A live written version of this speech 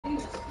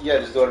Yeah,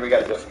 just do whatever you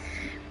gotta do.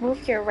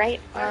 Move your right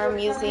arm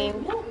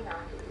using.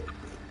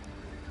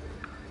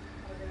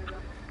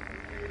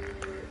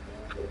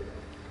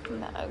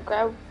 No,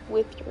 grab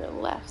with your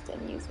left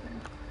and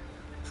using.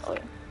 Oh yeah.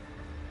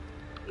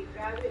 You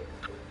grab it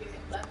with your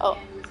left Oh.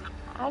 hand using.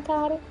 I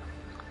got it.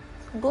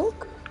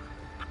 Book.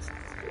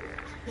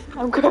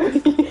 I'm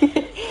grabbing.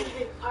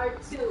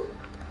 R2.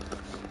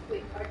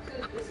 Wait, R2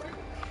 is this one?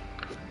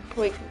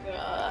 Wait,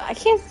 I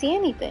can't see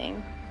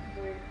anything.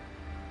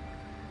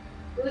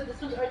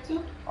 This one's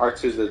R2?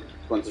 R2's the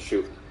one to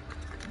shoot.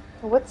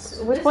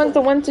 Which one's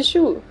the one to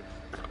shoot?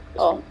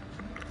 Oh.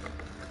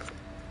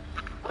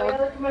 Oh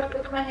yeah, look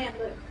at my hand,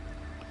 look.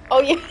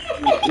 Oh yeah.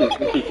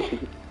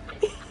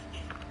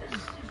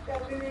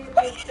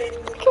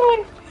 Come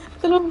on,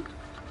 little.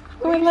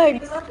 Come on,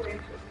 legs.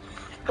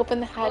 Open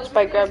the hatch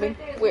by grabbing.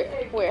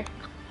 Where?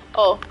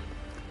 Oh.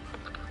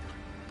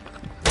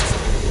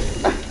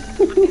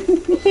 Wait,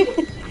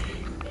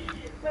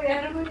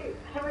 how do I?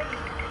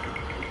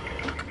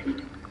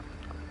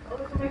 Oh,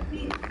 look at my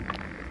feet.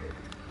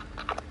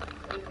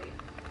 Wait.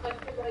 Touch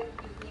the right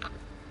feet.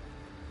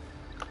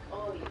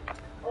 Oh,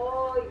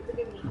 look at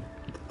me.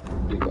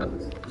 You got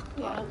this.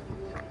 Yeah.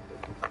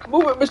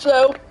 Move it,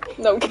 Michelle.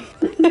 No. I'm gonna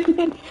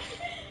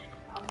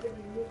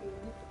move it.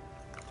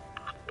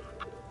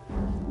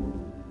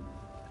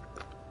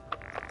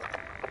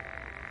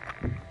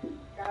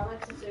 I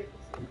went to circus.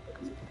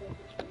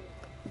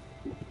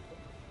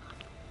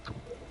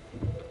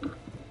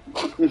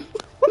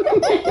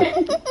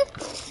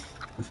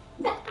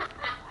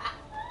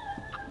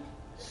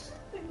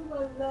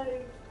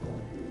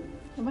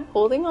 Am I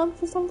holding on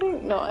to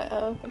something? No, I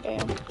don't think I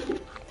am.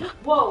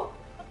 Whoa!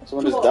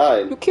 Someone just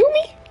died. You kill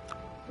me?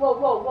 Whoa!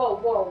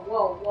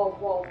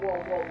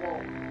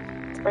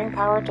 To bring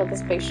power to the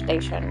space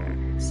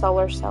station,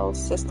 solar cell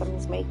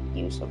systems make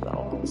use of the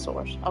only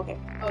source. Okay.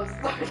 Oh,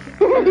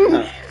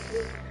 sorry.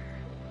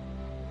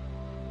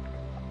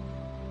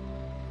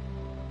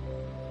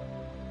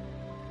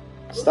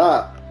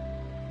 Stop.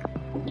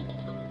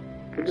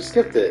 We just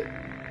skipped it.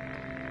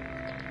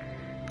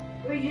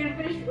 Wait, you didn't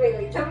finish?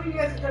 Wait. Tell me you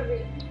guys are done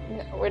reading.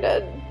 No, we're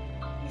dead.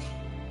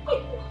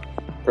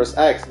 Press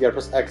X. You gotta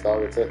press X,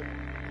 dog. That's it.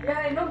 Yeah,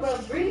 I know, but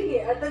I'm reading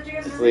it. I thought you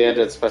guys It's were the end.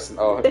 reading It's pressing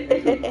O.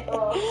 it.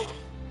 Oh.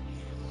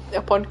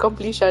 Upon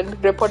completion,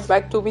 report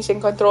back to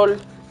mission control. Okay,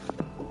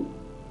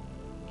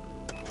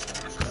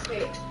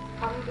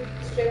 I'm gonna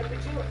be straight up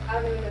with you.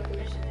 I don't even know what the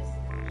mission is.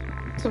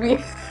 To be,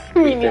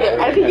 me neither.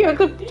 I think you have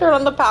to turn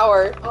on the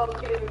power. Oh,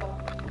 okay, there we go.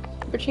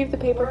 Retrieve the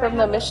paper from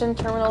the mission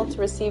terminal to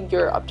receive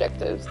your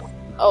objectives.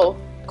 Oh,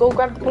 go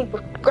grab the paper.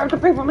 Grab the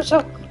paper,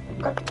 Michelle.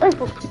 Grab the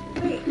paper.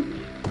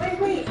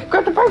 Wait.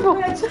 Grab the paper.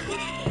 Wait.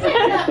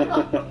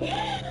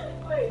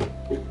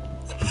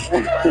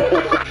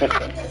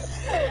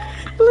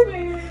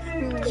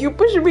 You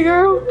push me,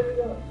 girl. There we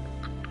go.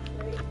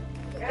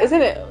 Wait.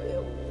 Isn't it?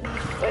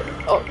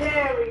 Oh,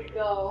 There we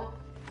go.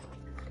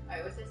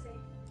 Alright, what's that saying?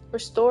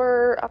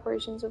 restore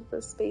operations of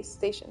the space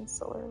station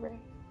solar array.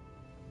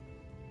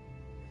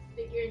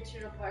 Figure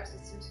internal power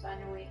systems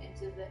find a way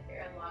into the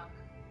airlock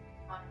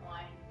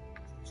online.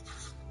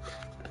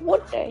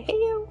 What the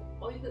hell?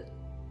 Oh, you could.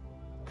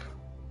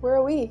 Where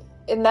are we?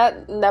 In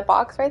that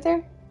box right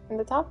there, in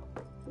the top.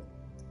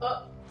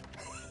 Oh.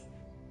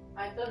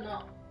 I don't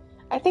know.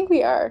 I think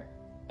we are,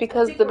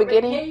 because I think the we're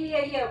beginning.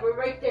 Right, yeah. We're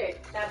right there.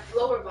 That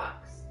lower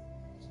box.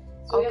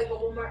 So we Okay. gotta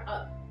go one more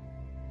up.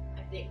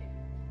 I think.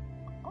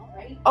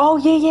 Right? Oh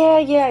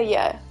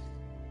yeah.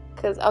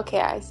 Cause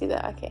okay, I see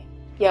that. Okay,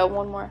 yeah,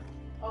 one more.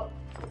 Oh.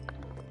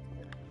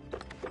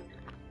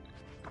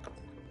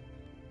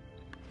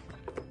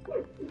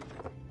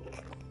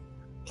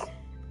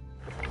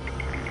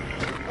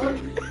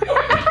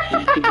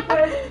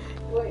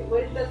 Wait,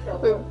 what is that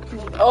though?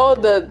 Oh,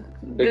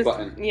 Big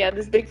button. Yeah,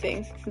 this big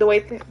thing. The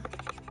white thing.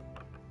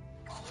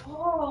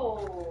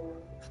 Oh.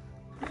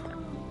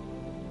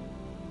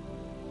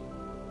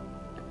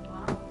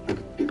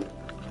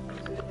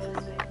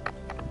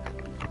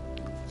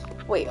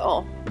 Wait,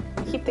 oh,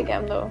 keep the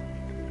gam though.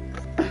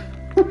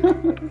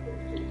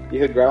 You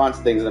could grab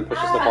onto things and then push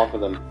the stuff off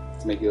of them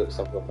to make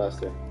yourself go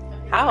faster.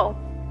 How?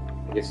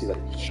 I guess you like.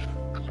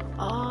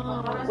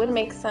 Oh, would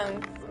make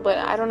sense, but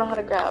I don't know how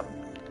to grab.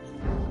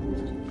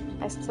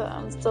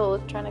 I'm still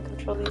trying to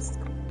control these.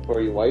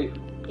 Are you white?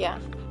 Yeah.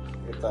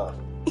 It's up.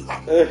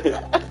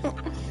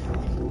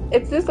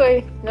 It's this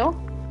way. No?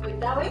 Wait,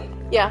 that way?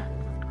 Yeah.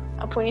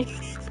 I'm pointing.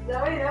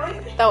 That way?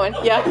 That one.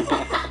 Yeah.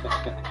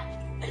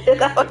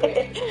 That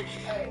way.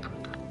 Alright.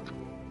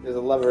 There's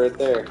a lever right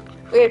there.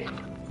 Wait.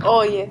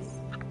 Oh yes.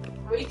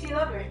 Where do you see the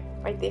lever?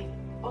 Right there.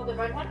 Oh, the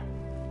right one?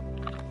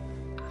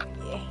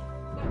 Yeah.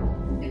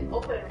 It's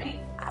open, right?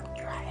 I'm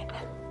trying.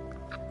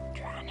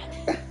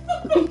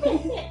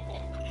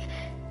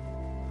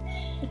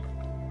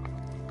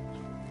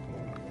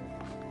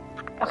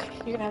 Okay,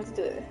 you're gonna have to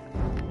do it.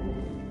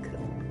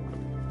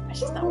 It's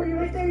just not Oh, working.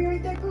 you're right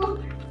there, go.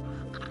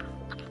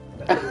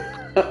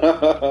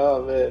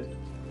 Oh man.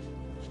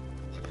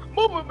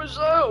 Mama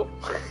Michelle!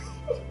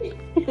 Wait,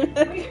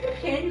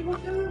 can you go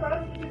through the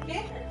road? You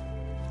can.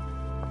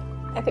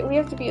 I think we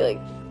have to be like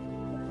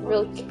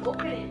real.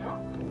 Open it, no?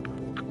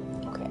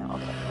 Okay.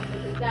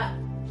 Like that.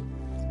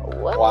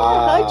 What?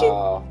 How'd you?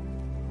 Wow.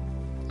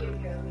 Here,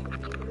 here,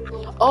 let me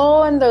go.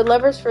 Oh, and the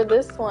levers for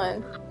this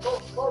one.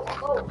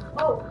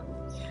 Oh.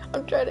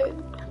 I'm trying to.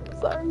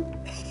 Sorry.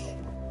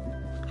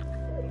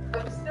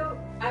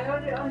 I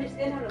don't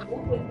understand how to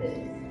move with this.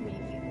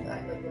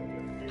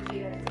 Let's see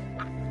that.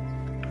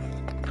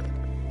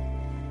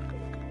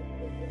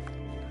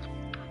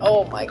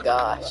 Oh my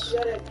gosh. You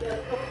gotta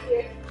come up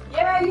here.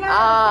 Yeah.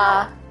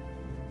 Ah.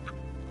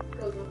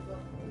 Go.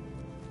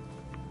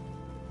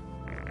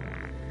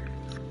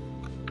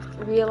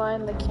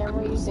 Realign the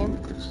camera using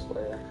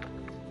square.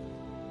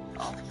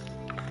 Oh.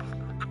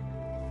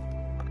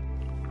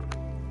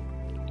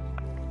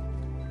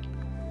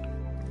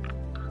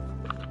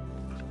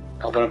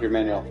 Open up your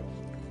manual.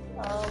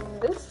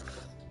 This?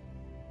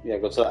 Yeah,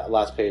 go to that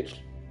last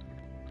page.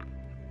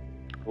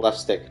 Left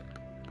stick.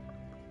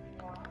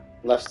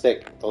 Left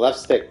stick. The left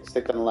stick.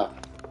 Stick on the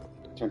left.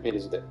 Turn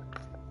pages with it.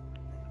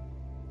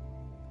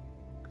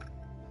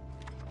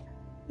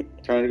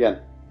 Turn it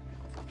again.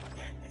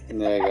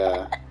 And there you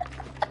go.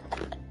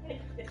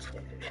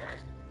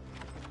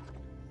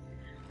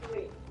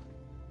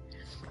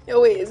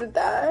 Oh wait, is it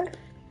that?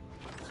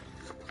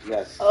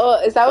 Yes.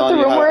 Oh, is that what the Telling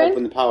you room how to we're open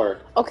in? the power.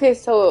 Okay,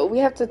 so we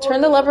have to turn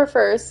the lever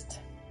first.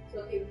 So,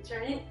 okay, we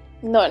turn it.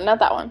 No, not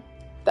that one.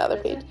 The other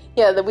This page. one?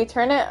 Yeah, we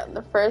turn it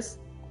the first,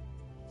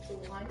 So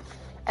one.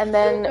 and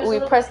then Press we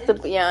the press the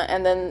button.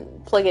 and then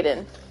plug it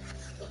in.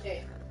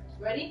 Okay.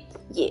 Ready?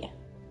 Yeah.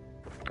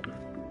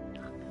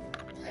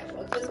 Alright,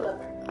 what's this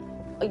lever?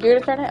 You're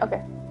gonna turn it?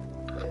 Okay.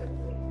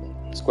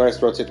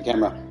 Squares, rotate the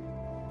camera.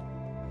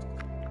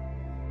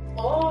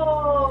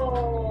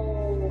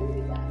 Oh,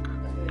 look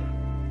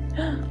at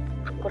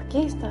that. ¿Por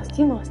qué está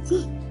haciendo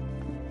así?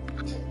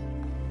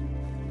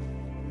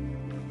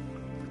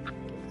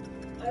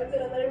 I'm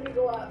gonna let me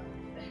go up.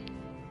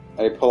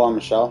 Hey, pull on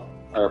Michelle.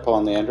 Or pull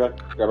on Leandra.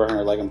 Grab her on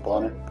her leg and pull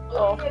on her.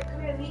 Oh. Yeah,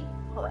 come here, Lee.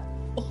 Hold on.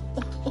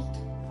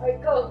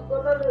 Alright, go the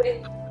other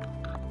way.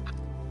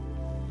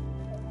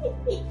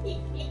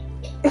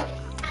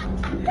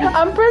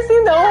 I'm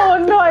pressing the. Oh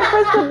no! I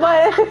pressed the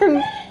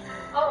button.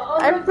 Oh,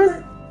 I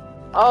pressed.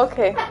 Oh,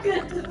 okay.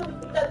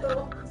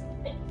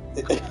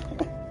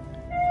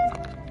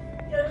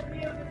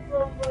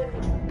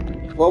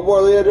 One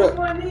more, Leandra.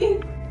 Funny.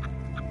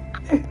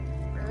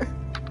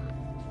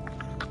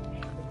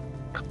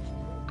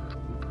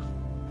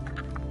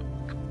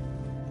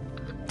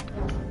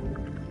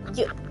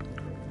 Yeah.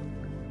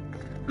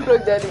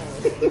 Plug that in.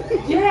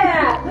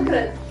 Yeah, look at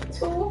us.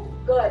 Too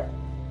good.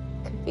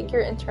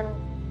 Configure internal.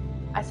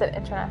 I said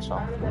international.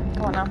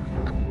 Come on now.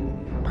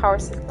 Power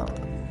system.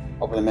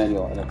 Open the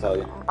manual and I'll tell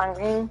you.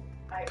 Bang.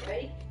 Alright,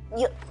 ready?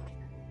 Yep.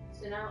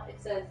 So now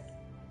it says.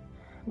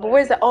 But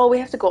where's that? Oh, we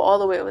have to go all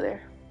the way over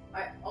there.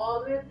 Alright, all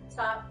the way at the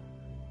top.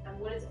 And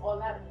what is all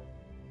that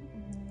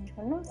mean?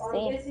 I'm not I'm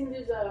saying. guessing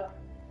there's a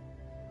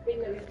thing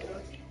that we can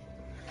rotate.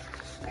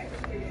 Alright,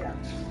 let's figure it out.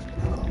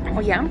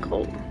 Oh yeah, I'm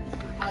cold.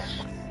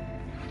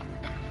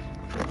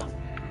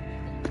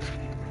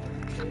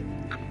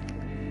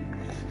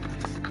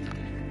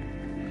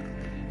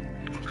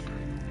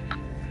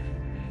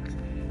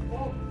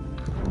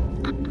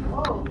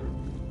 Oh.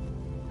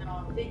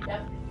 No, they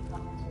definitely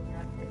come into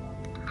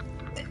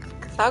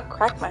Cause I'll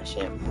crack my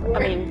shit.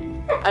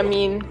 I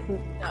mean.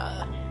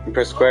 You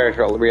press square to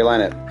realign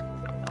it.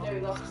 There we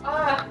go.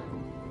 Ah!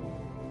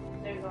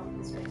 There we go.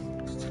 This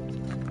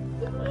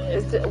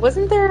way.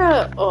 Wasn't there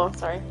a? Oh,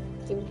 sorry.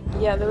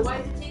 Yeah, there was. Why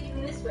is it taking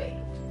me this way?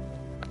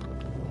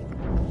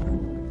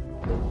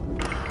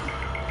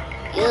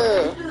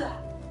 Ew. Do that.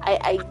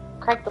 I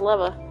cracked the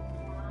lever.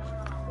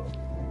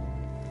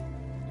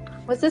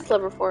 What's this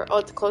lever for?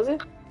 Oh, to close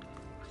it?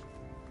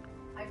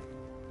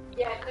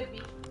 Yeah, it could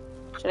be.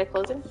 Should I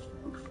close it?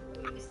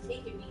 It's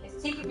taking me.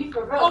 It's taking me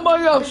for real. Oh my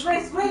gosh.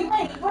 Wait,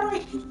 what are we?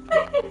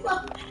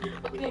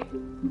 Okay.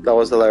 That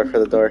was the lever for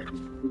the door.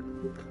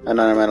 And then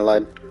I'm out of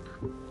line.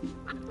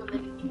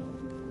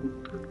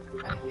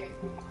 Right here.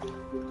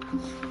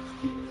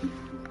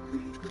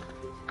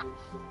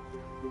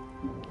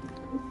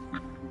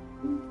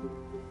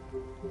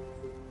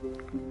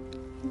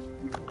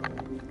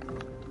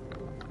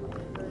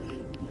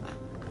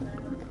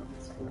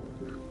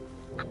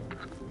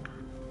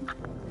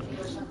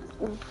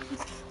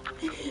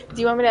 Do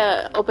you want me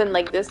to open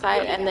like this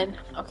side and then?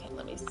 Okay,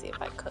 let me see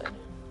if I could.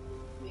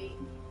 Wait.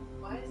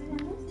 Why is it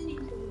not listening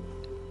to me?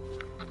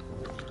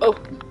 Oh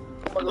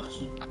my gosh.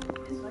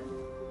 This one?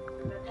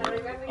 How do I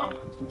grab it?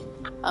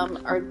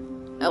 Our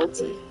LT.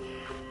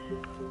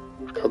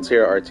 LT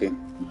or RT?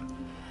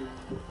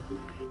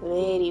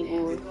 Very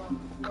good.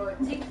 Oh, it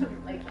takes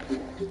some, like.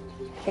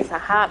 It's a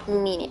hot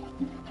minute.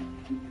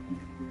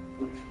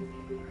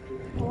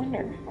 I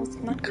wonder. It's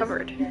not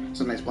covered.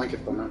 It's a nice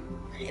blanket though, man.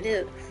 It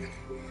is.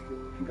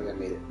 Because I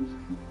made it.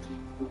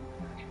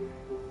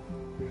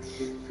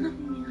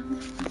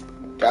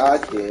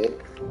 God did.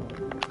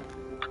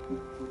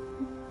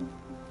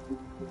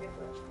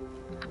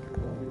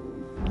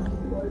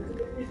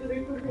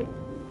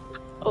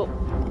 Oh.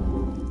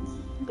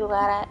 You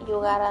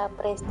gotta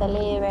press the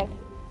lever.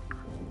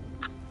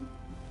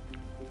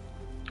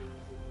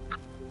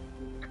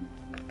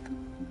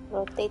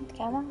 Rotate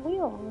camera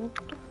wheel.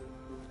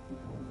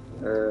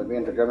 The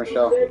intergovernor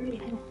shell. And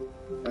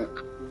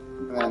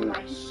then,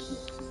 My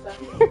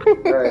stuff.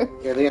 alright,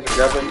 yeah, the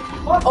intergovernor.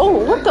 Oh,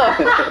 what the?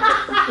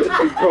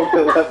 You broke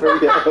the lever,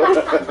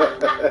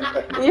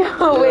 yo.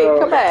 Yo, wait,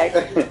 come back.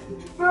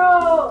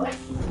 Bro!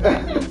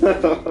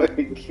 Oh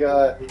my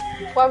god.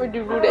 Why would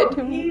you do that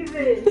to me?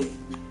 Even.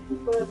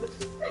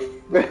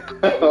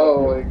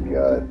 Oh my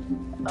god.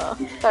 Oh,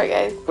 sorry,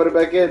 guys. Put it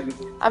back in.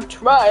 I'm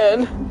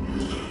trying.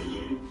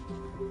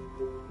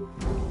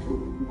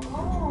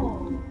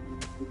 Oh.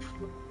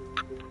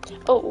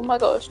 Oh my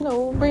gosh,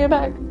 no. Bring it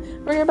back.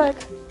 Bring it back.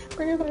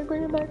 Bring it back,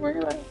 bring it back, bring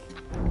it back.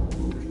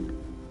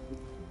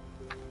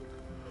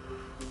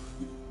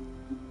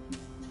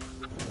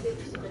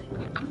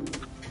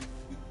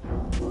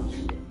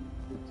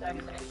 Sorry.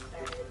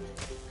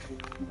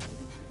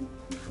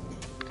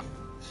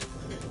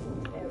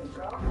 There we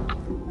go.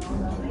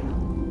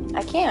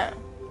 I can't.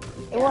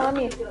 It won't let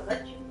me. It's gonna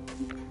let you.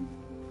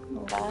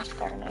 Oh gosh,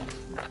 darn it.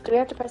 Do we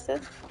have to press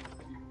this?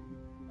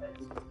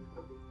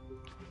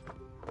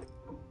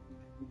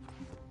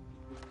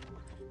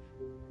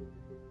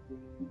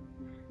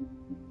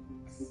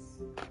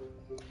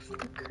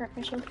 Current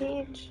mission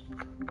page.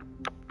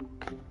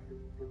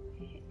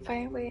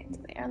 Fire away to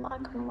the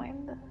airlock,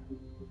 unwind the.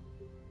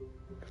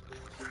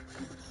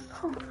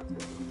 Huh.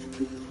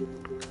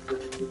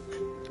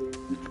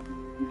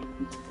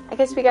 I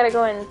guess we gotta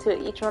go into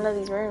each one of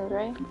these rooms,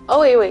 right? Oh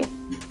wait.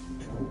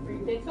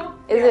 You think so?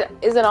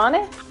 Is it on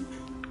it?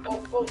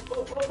 Oh,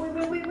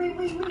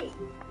 wait.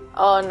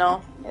 Oh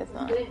no, it's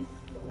not.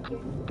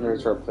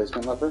 There's a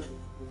replacement lever.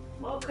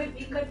 Oh, could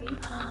be.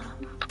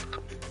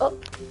 Oh,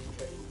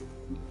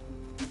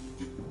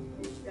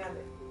 Grab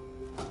it.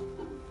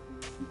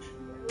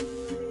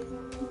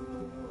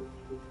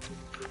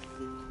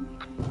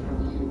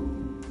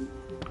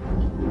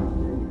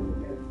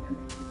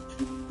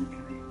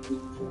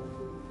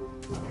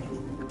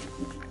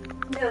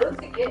 Yeah, it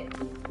looks like it.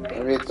 Right?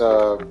 Maybe it's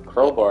a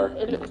crowbar.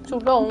 it looks too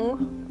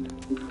long.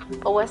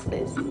 Oh, what's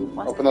this?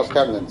 What's Open those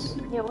cabinets.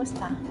 Yeah, what's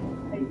that?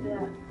 Like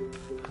that.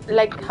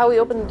 Like how we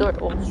open the door.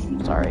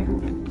 Oh, sorry.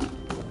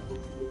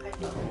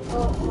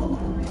 Oh.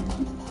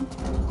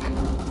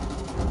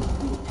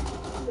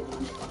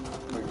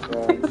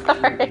 Like,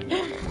 Sorry.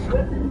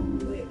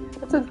 Wait.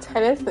 That's a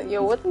tennis thing.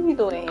 Yo, what is he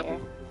doing here?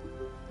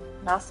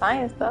 Not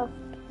science stuff.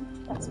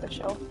 That's for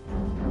sure.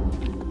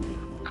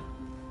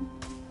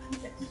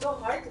 It's so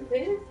hard to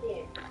play this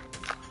game.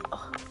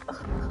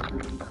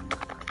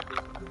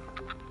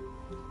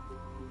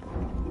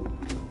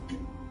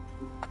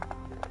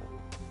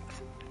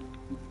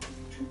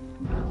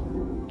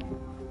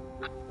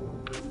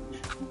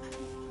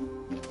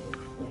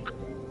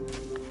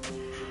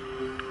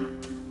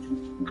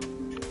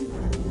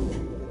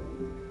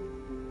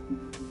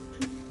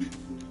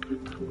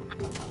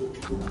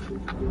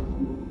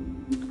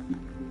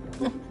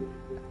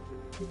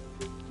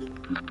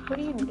 What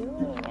are you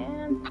doing,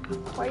 man?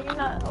 Why are you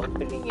not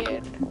opening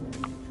it?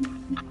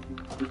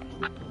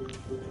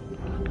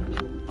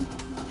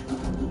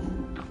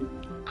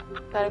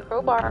 Got a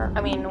crowbar.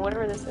 I mean,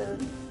 whatever this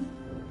is.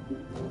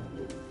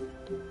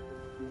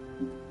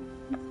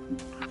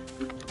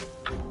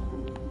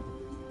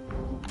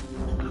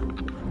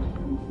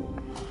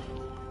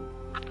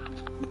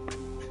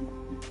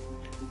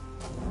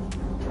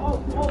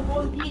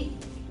 Oh, geez.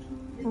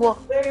 Whoa.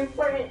 Very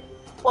important.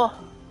 Whoa.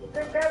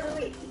 Grab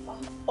the meat.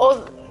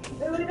 Oh.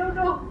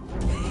 No.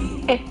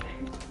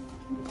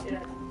 Should I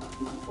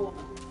pull?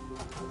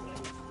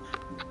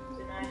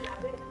 Should I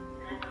have it?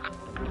 And I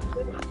have to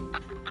put it.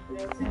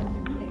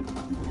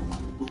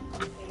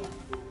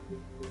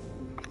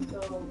 So.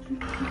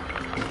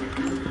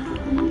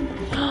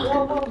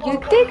 Whoa, You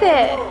did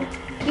it!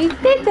 You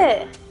did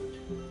it!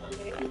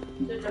 Okay.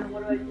 So then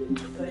what do?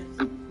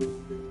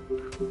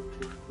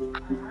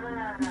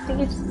 I think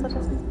you just let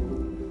us.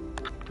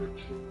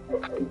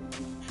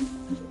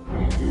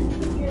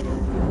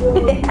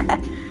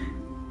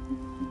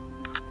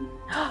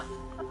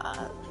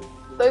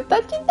 Soy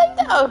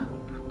tachita.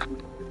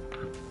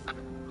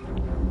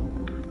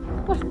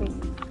 What's this?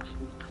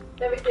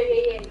 Let me take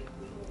it in.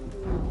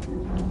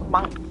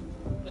 Bang.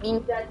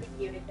 Bing. That's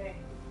give it there.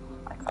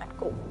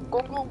 Go. we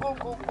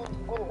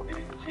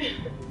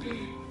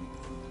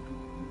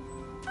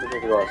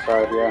need to go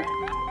outside, yeah.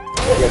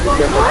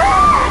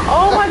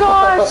 Oh my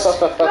gosh!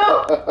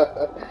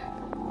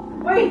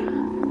 Wait,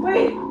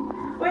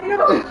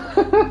 no!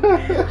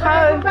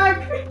 How? Come back!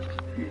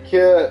 You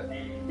can't.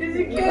 Is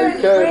it You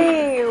good? can't.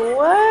 Wait,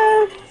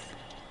 what?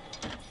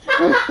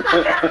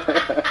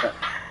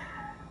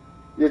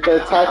 You have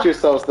to attach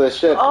yourselves to the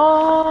ship. How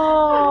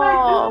do I do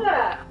Oh,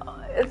 that?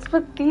 it's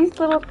with these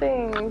little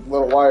things.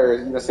 Little wires.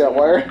 You gonna see that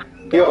wire?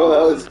 Yo,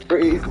 that was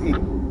crazy.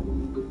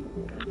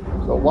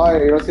 The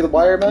wire. You don't see the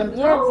wire, man?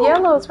 Yeah, it's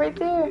yellow. It's right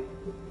there.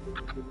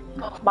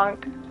 Bonk.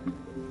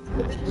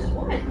 Just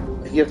one.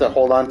 You have to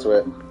hold on to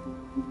it.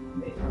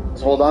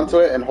 Just hold on to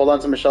it and hold on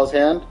to Michelle's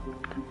hand.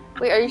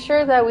 Wait, are you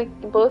sure that we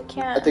both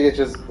can't? I think it's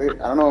just, I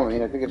don't know, I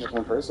mean, I think it's just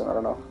one person, I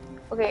don't know.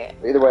 Okay.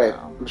 Either way,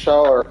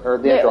 Michelle or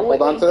Leandro,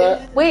 hold on to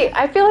that. Wait,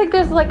 I feel like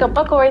there's like a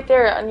buckle right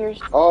there on your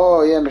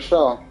Oh, yeah,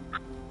 Michelle.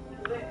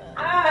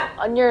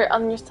 on your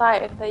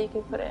side that you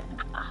can put it.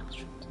 Ah,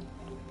 shoot.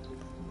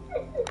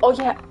 Oh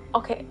yeah.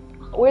 Okay.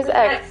 Where's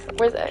X?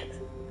 Where's X?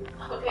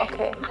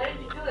 Okay. How did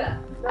you do that?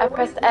 I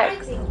pressed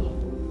X.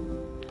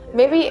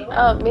 Maybe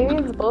maybe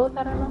it's both.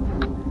 I don't know.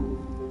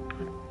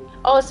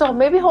 Oh, so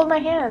maybe hold my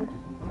hand.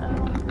 I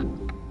don't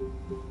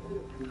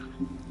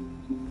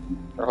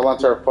know. Or hold on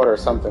to her foot or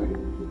something.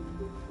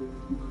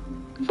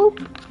 Boop.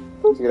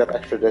 To get up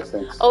extra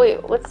distance. Oh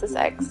wait, what's this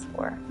X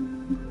for?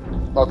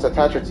 Oh, to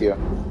attach it to you.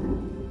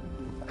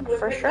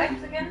 For sure.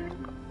 X again?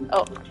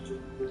 Oh.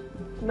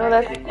 No,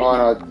 that's. Oh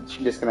no,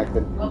 she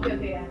disconnected. Okay,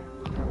 yeah.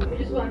 You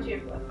just want your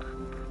foot.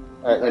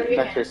 Alright, then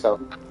connect to yourself.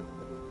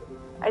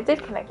 I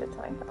did connect it to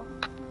myself.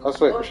 Oh,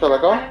 sweet, Michelle, let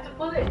I go. have to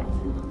pull it.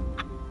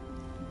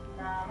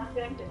 Nah, I'm not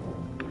connected.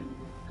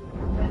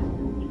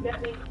 Does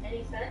that make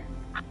any sense?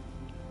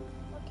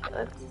 Okay,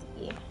 let's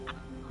see.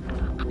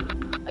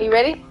 Are you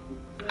ready?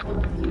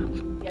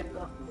 Yeah,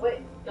 go. Wait,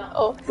 go.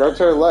 Oh. Go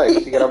to her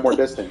leg to get up more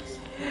distance.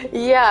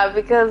 Yeah,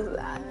 because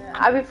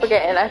I be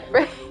forgetting.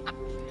 Wait.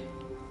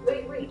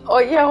 Oh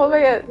yeah, hold my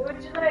hand.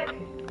 Where'd you like?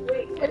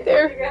 Wait, Right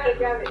there. figure out how to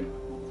grab it.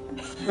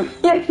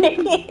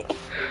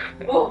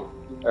 Oh.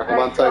 Alright,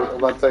 hold on tight,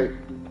 hold on tight.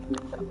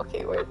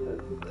 Okay, where's this?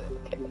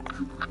 Okay.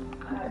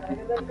 Alright, I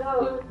gotta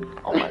go.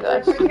 Oh my I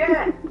gosh.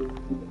 forget.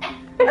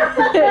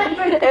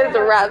 It's a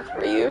wrap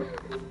for you.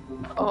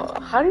 Oh,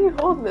 how do you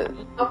hold this?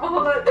 I'm gonna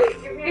hold on.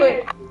 Wait, give me a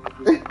Wait. hand.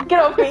 Get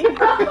off me.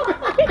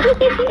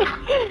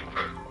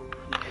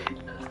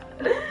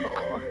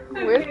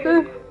 Where's the?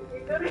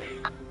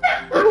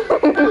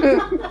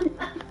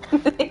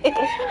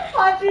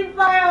 Watch me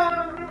fly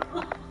over.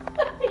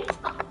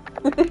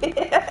 Wait,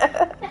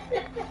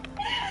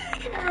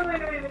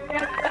 we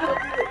have to help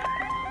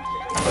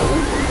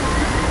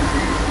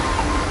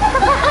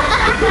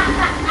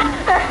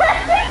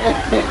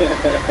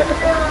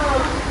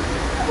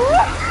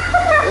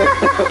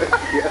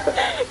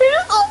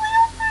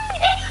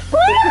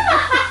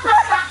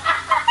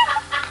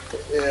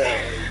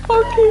Yeah.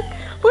 Okay,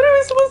 what are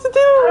we supposed to I do?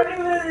 don't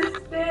even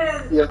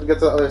understand. You have to get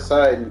to the other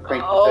side and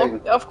crank the Oh,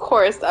 thing. of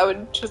course, I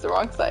would choose the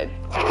wrong side.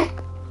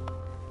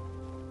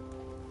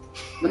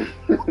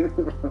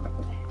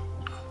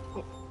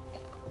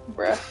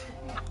 Bruh.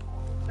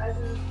 I just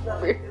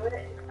don't Weird. do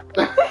it.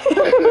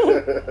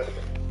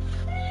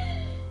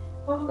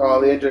 Oh,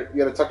 Leandro,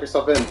 you gotta tuck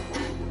yourself in.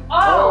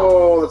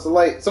 Oh! Oh, that's the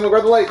light. Someone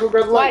grab the light. Go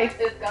grab the light.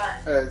 Why? It's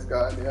gone. It's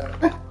gone, yeah.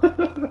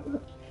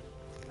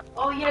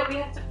 Oh yeah, we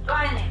have to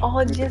find it.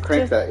 Oh, just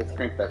Crank that. It's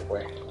crank that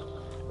way.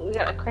 we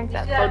gotta crank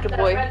that You see that soldier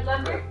boy. red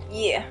lever?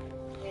 Yeah.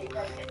 Yeah, you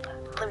gotta get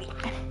that. Let me.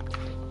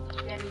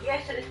 Then you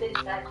guys should have stayed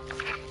inside.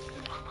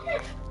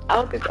 I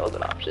don't think that was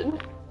an option.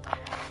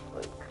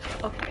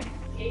 Okay.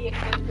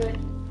 Yeah, good.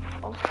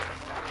 Oh.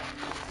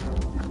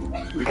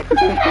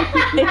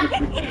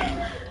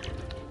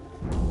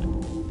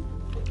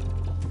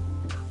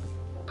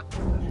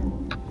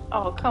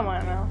 Oh, come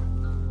on now.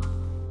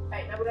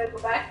 Alright, now we gotta go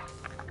back.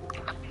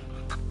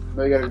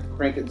 No, you gotta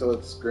crank it until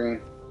it's green.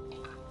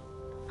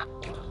 Oh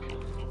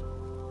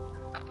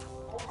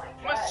my god.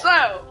 What's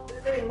up?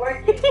 This isn't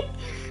working. This is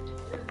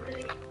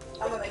really...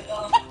 I'm gonna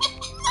go.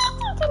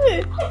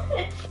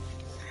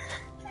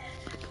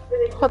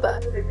 Really Hold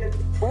on. really good.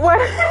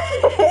 What?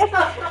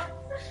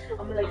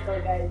 I'm gonna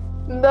go, guys.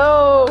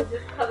 No.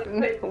 Just call it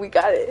quits. We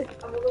got it.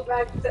 I'm gonna go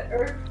back to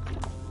Earth.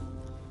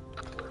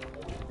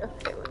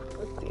 Okay,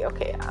 let's see.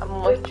 Okay, I'm Just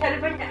almost. try to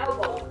bring your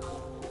elbow.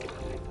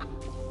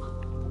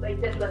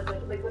 Like this, look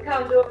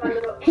how I'm doing my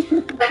little...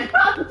 Look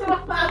how I'm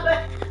doing my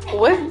little...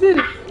 What did?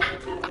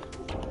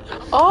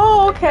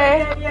 Oh,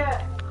 okay.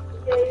 Yeah.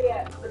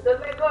 But don't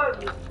let go of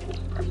me.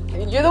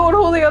 You're the one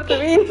holding up to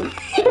me.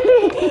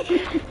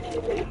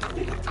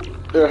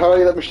 Here, how about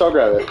you let Michelle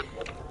grab it?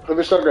 Let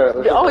Michelle grab it.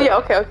 Let Michelle Oh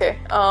grab yeah. Okay.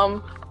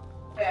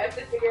 Wait, I have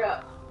to figure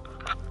out.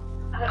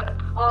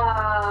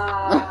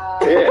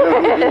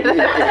 it.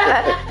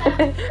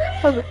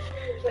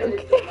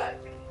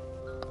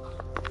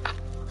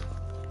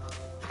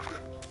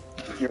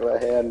 Give her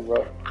that hand,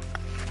 bro.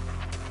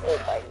 Oh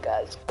my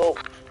gosh. Oh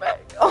my.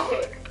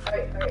 Okay,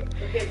 alright.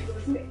 Okay, go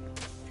this way.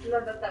 No,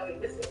 not that way,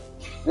 this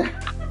way.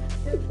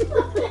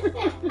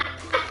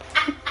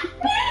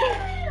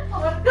 Oh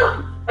my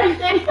god!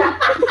 Wait.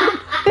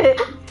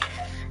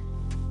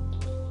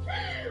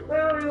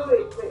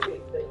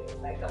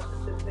 Back up.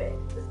 This is it.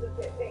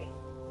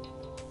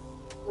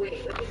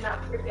 Wait, let me not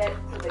forget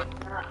to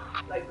not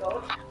let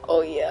go.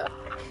 Oh yeah.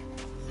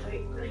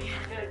 Wait, I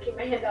gotta keep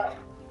my hand up.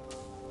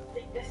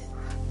 Like this.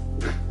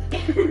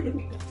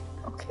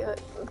 Okay.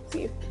 Let's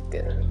see if it's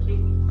good.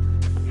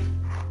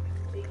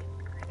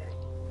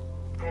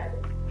 Grab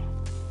it.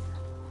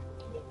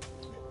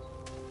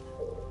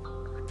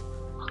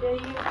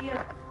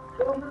 Yeah.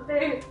 Go over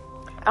there.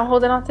 I'm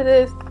holding on to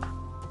this.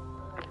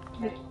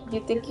 You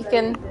think you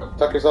can?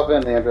 Tuck yourself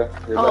in, Leandra.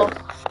 Your Oh. legs.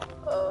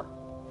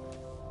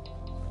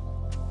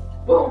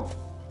 Boom.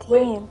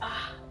 Damn.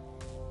 Ah.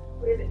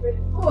 Where is it? Where is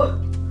it? Oh.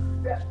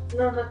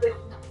 No, not the.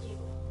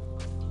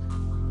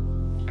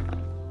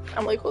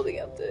 I'm like holding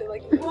up the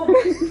like. Boom.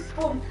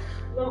 Boom.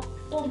 No.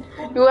 Boom.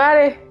 Boom. You got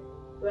it.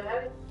 Do I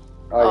have it?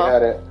 Oh, you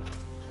had it.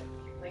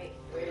 Wait,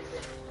 where is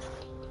it?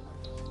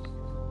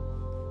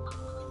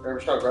 Remember,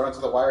 Michelle, grab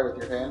onto the wire with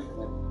your hand and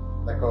then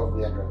let go of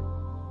the end.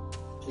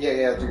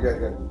 Yeah, you're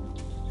good.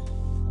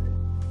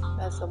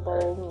 That's a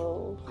bold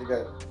move. You're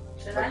good.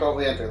 Should Let I? go of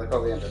the enter. Let go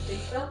of the enter.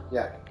 Think so?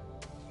 Yeah.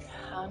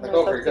 I don't Let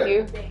know. go It's of up her, to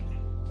you. Think.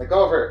 Let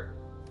go of her.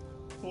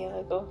 Yeah,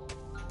 let go.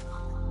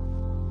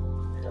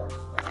 There you go.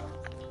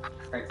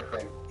 Crank the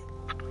thing.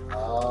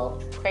 Oh.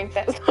 Crank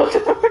that.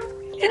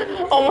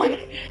 Oh my.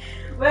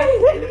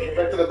 Wait.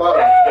 Back to the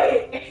bottom.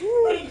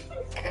 Wait.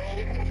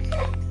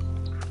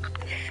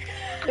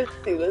 Let's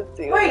see.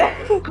 Wait.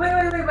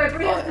 My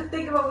brain has to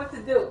think about what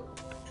to do.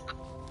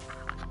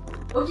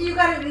 Okay, you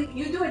got it.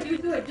 You do it.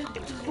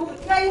 Just move it.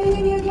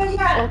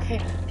 Yeah. Okay.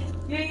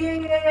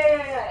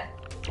 Yeah.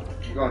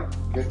 Keep going.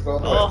 Get to go all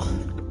the way. Oh,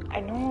 I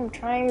know I'm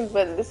trying,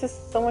 but this is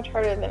so much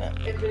harder than it.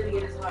 It really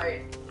is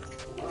hard.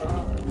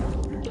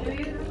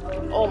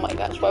 Oh my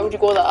gosh, why would you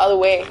go the other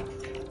way?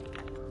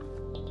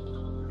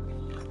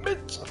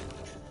 Bitch.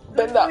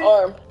 Bend that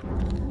arm.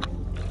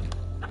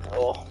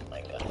 Oh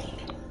my gosh.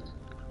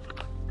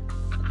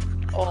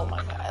 Oh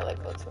my god, I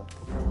like that too.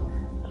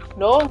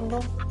 No.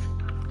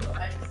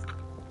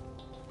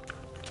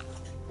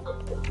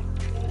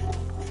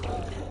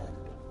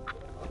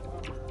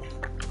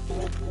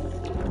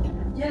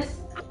 Yes.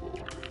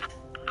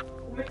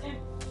 One more time.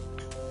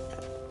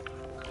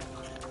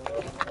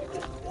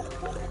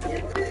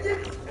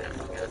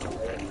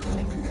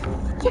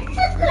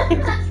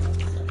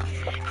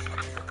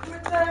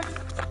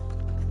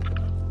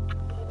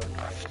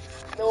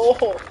 No,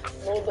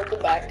 don't go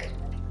back.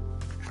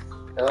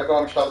 Yeah, let go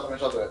of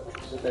Michelle do it.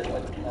 She's there.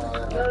 What?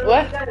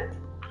 What? You got it.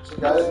 She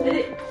got it. Did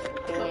it.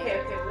 Okay,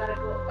 we gotta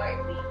go. Alright,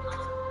 wait.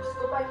 Let's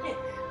go back in.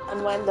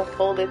 Unwind the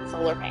folded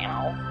solar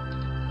panel.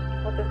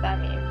 What does that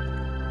mean?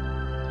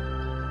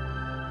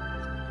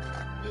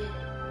 Did it.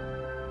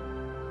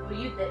 Well,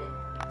 you did it.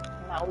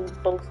 Now we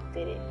both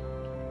did it.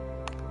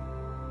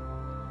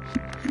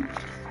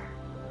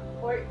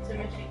 Port to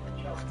mission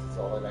control. That's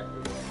all I got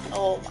to do.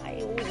 Oh my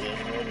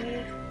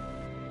Woody.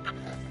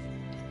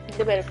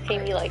 They better pay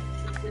me like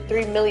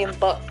 $3 million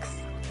for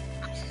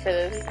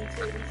this.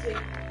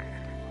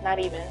 Not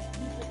even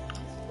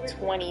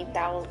 20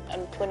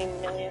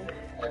 million.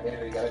 And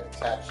then you gotta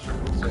attach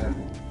soon.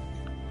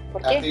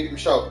 ¿Por After qué? you,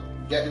 Michelle,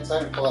 get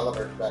inside and pull that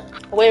lever back.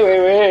 Wait. You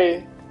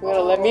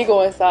gotta let me go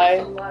That's a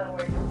inside. lot of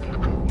work.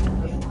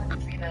 Wait, I want to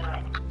figure that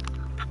out.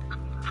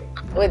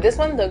 Wait, this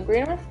one, the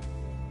green one?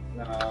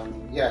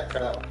 Yeah,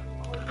 try that one.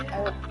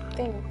 I would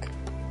think.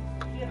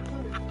 Yeah,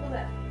 pull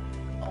that.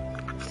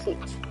 Shoot.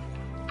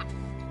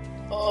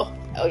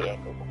 Oh yeah,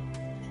 go.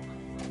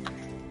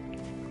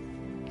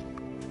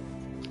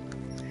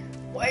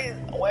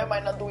 Why am I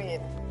not doing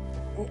it?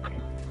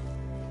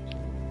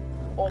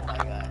 Oh my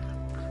god.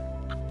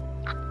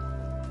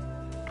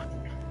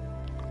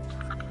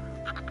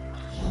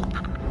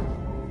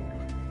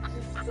 This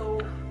is so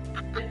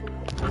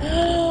difficult.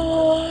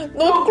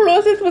 No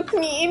closest with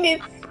me in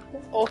it.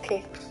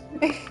 Okay.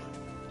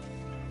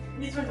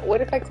 This one. What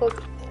if I close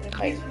it?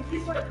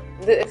 This one.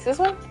 Is this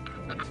one?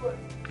 This one.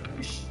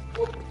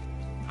 Oh.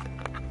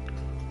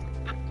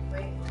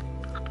 Wait.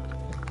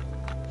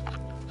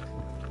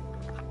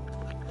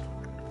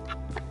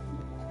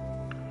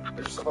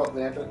 Push yourself off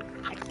the engine.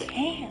 I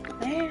can't,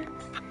 man.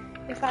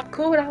 If I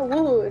could, I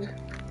would.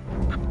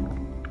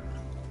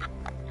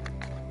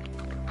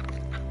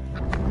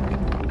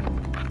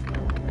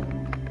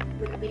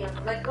 Look at me.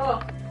 I'm let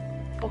go.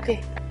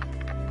 Okay.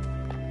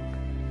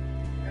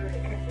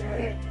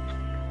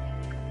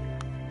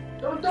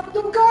 Don't go!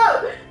 Don't go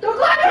out! Don't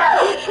go out!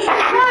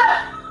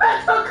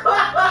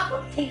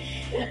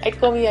 I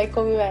come me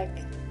back.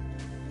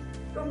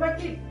 Come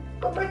back in!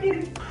 Come back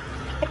in!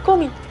 I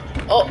come.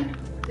 Oh,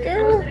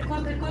 girl.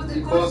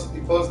 You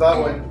close that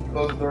one. You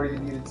close the door you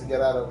needed to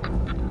get out of.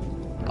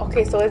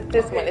 Okay, so it's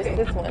this Okay, one. It's okay.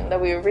 this one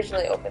that we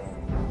originally opened.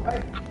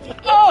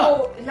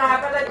 Oh! No,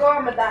 if I let go,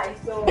 I'm gonna die,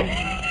 so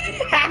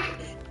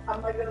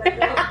I'm not gonna let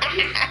go.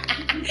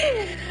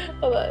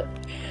 Hold on.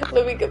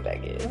 Let me get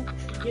back in.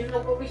 You know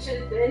what we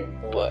should have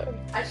done? What?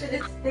 I should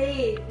have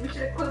stayed. We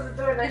should have closed the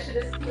door and I should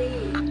have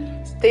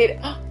stayed. Stayed.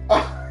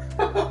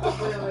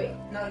 Wait.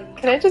 No, you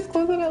Can I just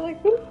close it out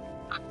like this?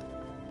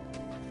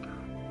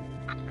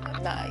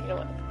 Nah, you know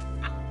what?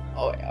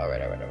 Alright.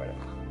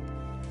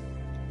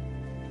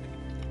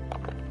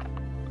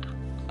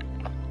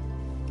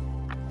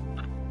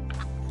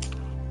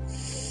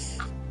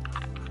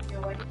 Yo,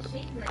 why are you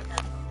shaking like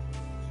that?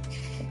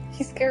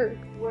 He's scared.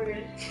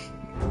 Word.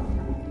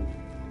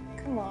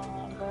 Come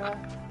on, bro.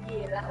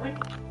 Yeah, that one.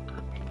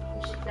 And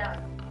push it down.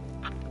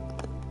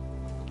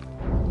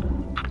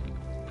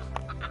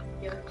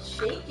 Yo, it's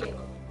shaking.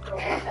 For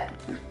what?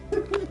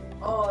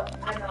 Oh,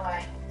 I know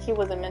why. He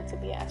wasn't meant to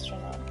be an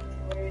astronaut.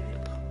 Word.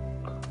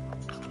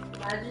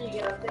 Imagine you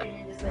get up there and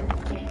you're just like, you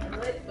can't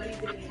handle it. What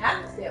do? You have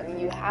to stay up there.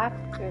 have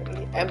to.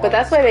 But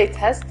that's why they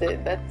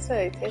tested. That's why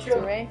they tested,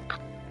 True. right?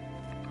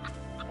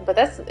 But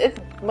it's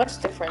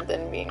much different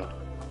than being.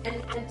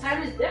 And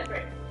time is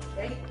different,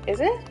 right? Is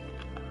it?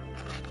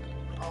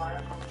 Oh, I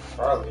don't know.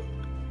 Probably.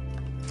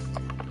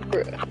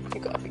 Bruh,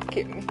 you gotta be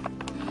kidding me.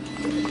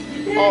 You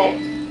did Oh. it.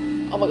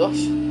 Oh my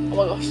gosh. Oh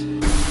my gosh.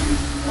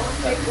 Oh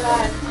my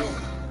god.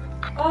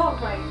 Oh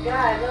my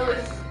god, that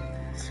was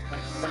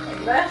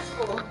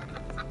stressful.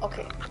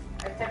 Okay.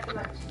 I tapped too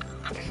much.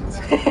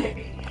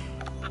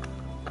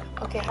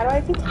 Okay, how do I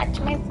detach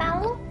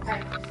myself?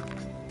 Time.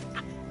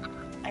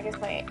 I guess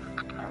my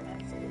arm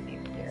has to be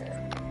here.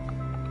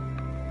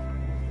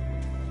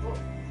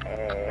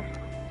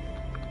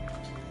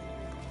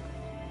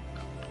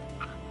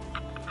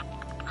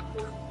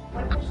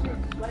 My question is,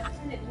 why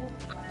doesn't it move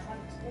when I want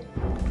it to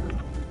move?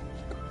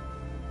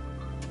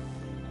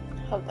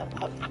 Hold on.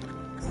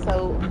 So,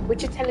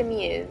 what you're telling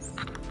me is,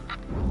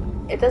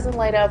 it doesn't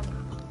light up.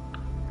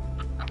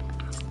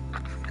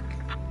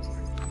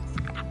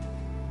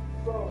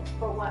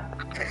 For what?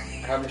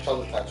 Have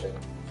Michelle touch it.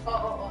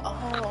 Oh.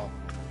 Oh.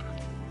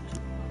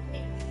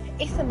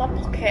 It's in my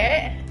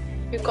pocket.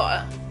 You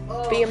gotta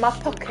Oh. be in my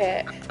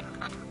pocket.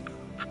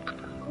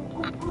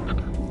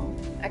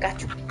 I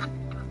got you.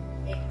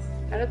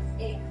 I don't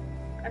think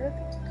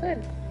you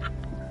could.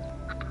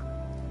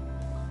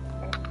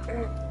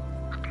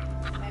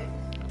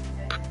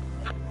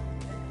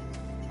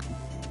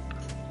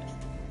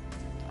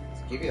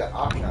 Give you the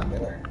option out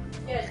there.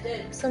 Yeah, it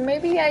did. So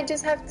maybe I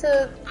just have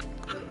to.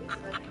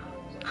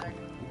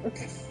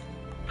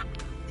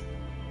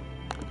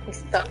 He's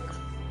stuck.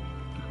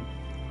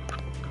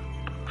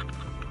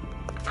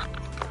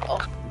 Oh.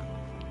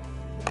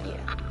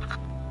 Yeah.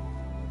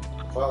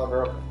 Well,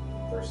 bro,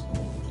 first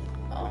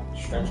Oh.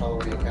 stretch all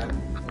the way you can.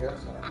 I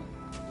guess.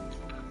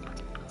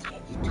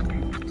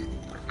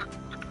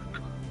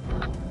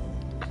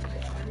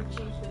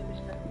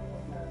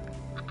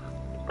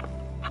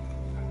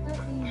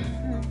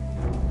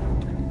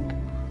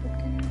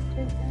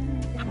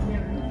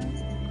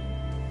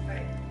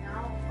 Right,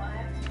 now I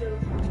have to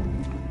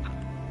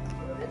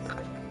go this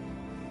way.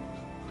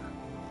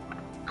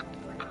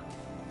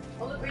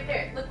 Oh, look right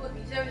there. Look,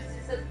 you see how it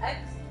says X?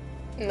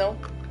 No.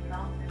 No,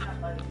 it's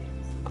not button.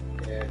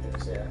 Yeah, I think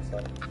so. Yeah, so.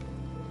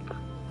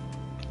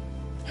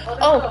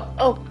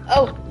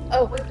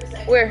 Oh. With this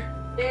X. Where?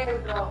 There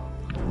we go.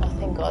 Oh,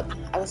 thank God.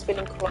 I was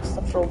feeling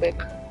claustrophobic.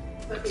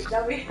 Okay,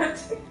 now we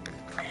have to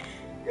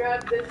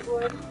grab this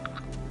one.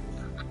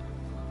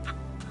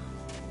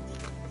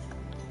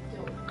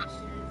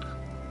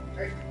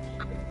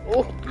 Ooh.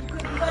 You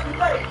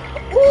got it.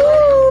 Woo!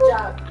 Good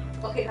job.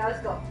 Okay, now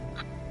let's go.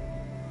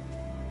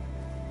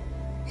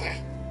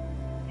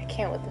 I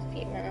can't with the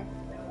feet, man.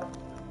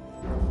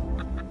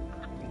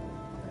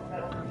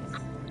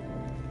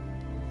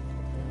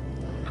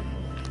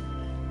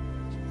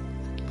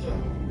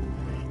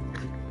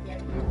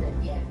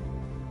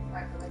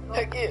 Yeah.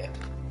 Heck yeah.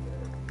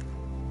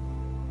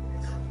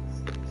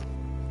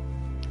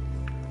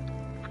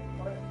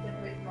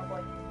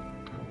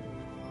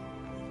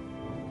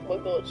 Oh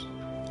my gosh.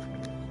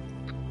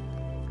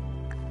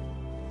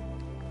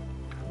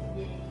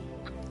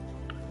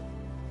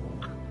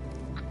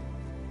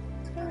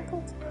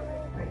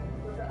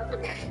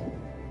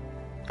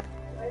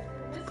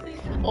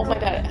 Oh my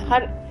God. How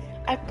did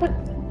I put.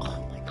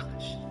 Oh my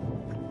gosh.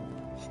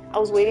 I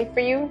was waiting for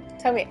you.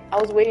 Tell me, I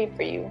was waiting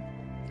for you.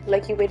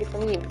 Like you waited for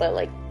me, but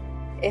like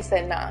it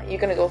said, nah, you're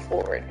gonna go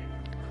forward.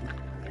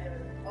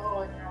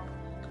 Oh no.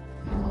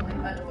 Oh wait,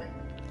 by the way.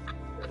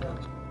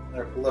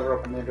 Lever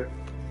up and leave it.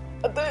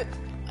 I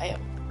am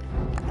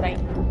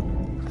trying.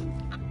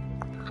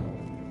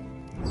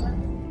 This one?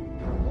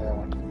 Yeah,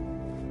 one.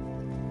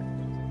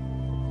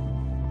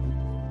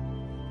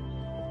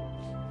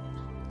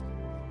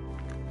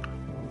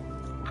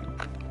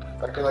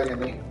 Back like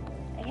me.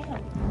 I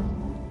am.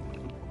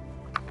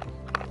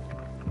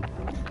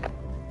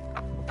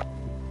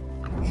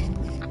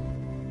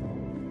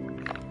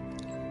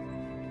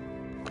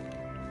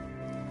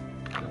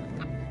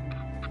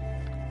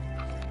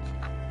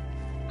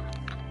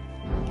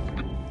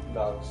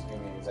 Dogs give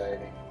me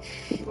anxiety.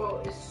 Bro,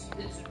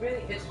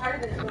 it's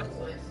harder than it looks.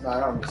 So it's No, I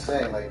know. I'm just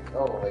saying, like,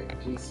 oh,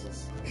 like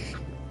Jesus.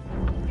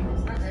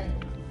 not that.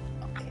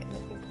 Okay,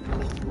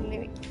 let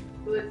me.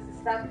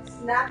 Stop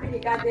snapping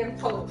your goddamn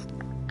toes.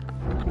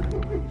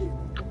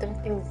 Them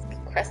things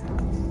crest.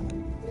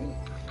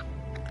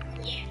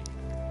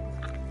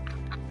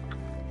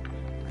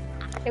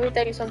 Let me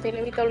tell you something.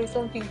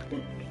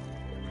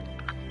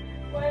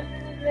 Why isn't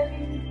it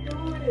letting me do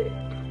it?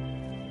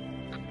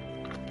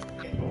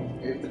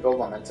 You have to build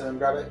momentum and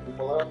grab it and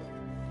pull it up.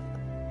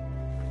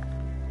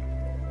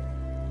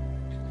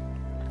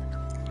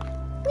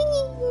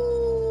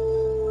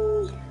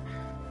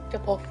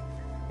 Jump off.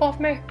 Jump off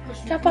me.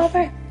 Jump off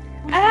me.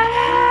 Ah!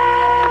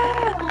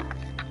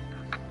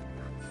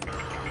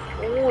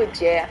 Oh,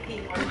 yeah.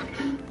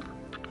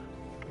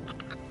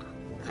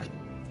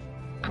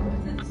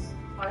 It's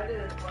harder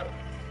than what?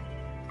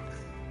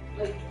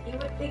 Like, you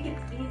would think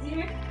it's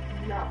easier?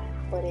 No.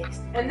 What is?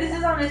 And this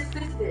is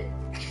unassisted.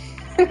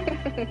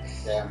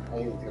 Damn, I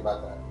didn't think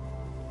about that.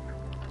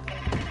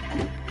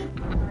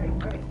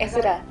 Alright. Is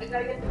it a? I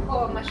gotta get the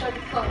call. My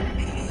shorty's calling.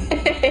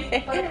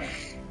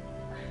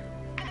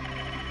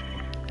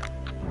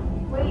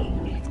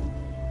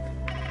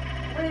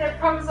 Wait, I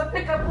promise I'll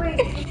pick up. Wait.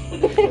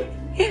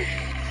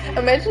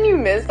 Imagine you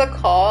miss a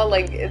call,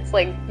 like it's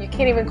like you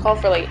can't even call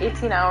for like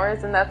 18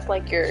 hours and that's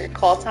like your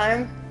call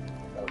time.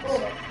 That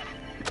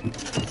would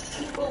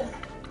suck. Boom.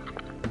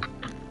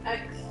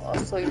 X. Oh,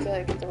 so you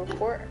gotta get the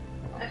report.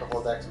 The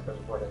whole X and press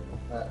record it.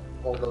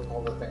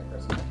 Hold the thing,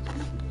 press it.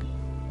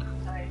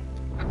 Sorry.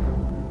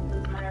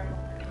 My remote.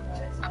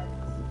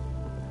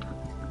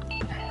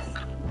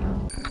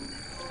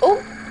 Oh!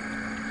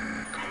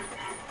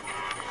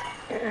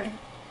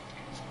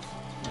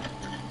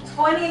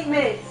 28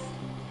 minutes.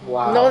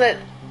 Wow. No, that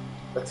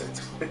That's a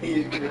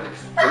 20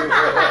 minutes.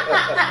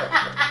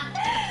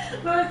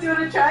 Louis, you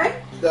wanna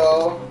try?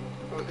 No,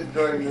 I'm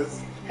enjoying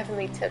this.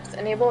 heavenly tips.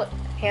 Enable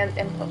hand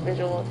input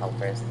visual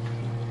helpers.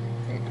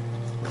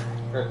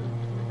 Good.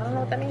 I don't know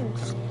what that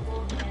means.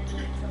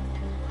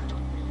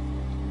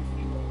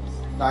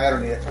 No, I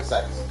don't need it. Press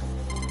X.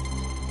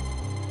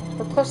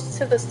 We're close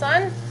to the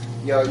sun?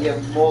 Yo, you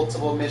have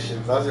multiple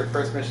missions. That was your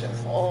first mission.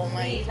 Oh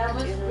my See, that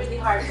was Jesus. really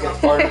hard. It gets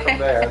harder from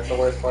there. That's the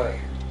worst part.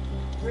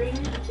 Bring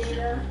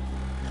data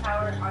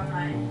power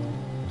online.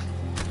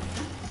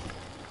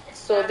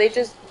 So they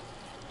just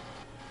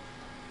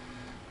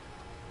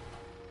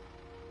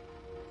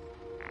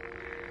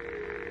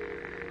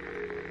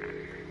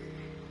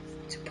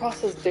to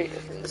process data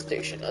from the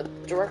station, a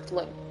direct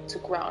link to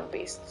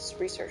ground-based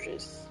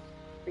researchers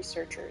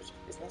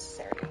is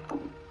necessary.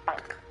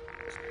 Bonk.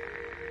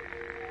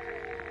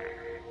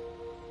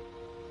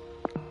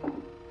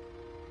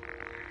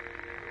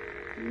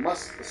 You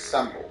must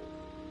assemble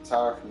the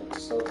tower from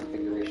its slow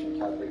configuration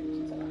and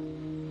calibrate the tower.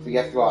 So you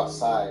have to go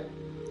outside.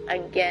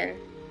 Again.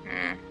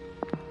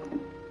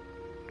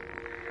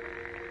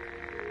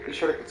 Be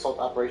sure to consult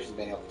operations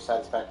manual for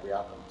satisfactory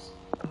outcomes.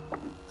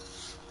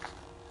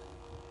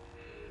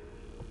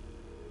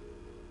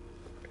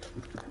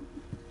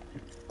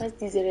 What's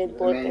this red The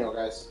button? manual,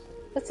 guys.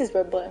 What's this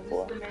red button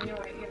for? The menu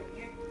right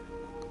here.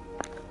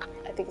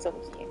 I think it's over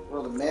here.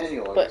 Well, the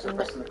manual. But so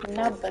pressing the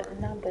no,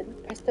 control.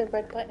 but press the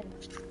red button.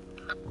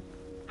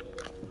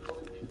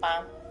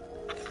 Bam.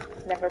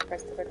 Never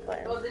press the red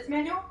button. Oh, this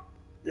manual?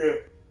 Yeah.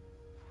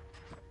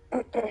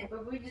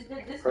 But we just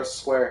did this. Press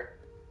square.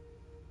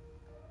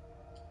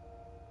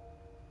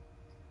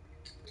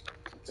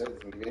 That's it.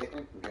 Doesn't give you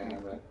anything? Okay,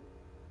 have that.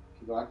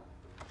 Keep going.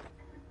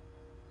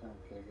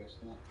 Okay, I guess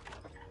not.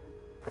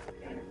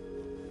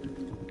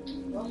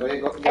 So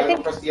you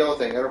gotta press the yellow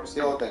thing. You gotta press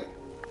the yellow thing.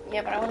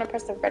 Yeah, but I want to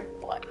press the red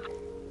button.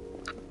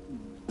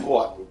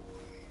 What?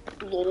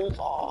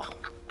 Oh.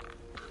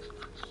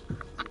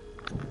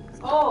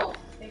 Oh,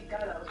 thank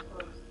God that was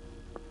close.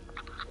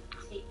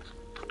 See.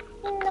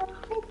 No,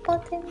 red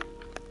button.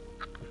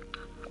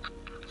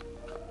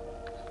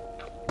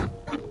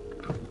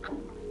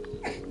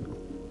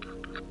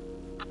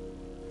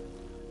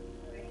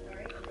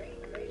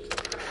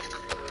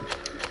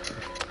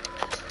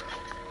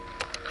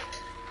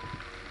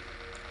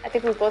 I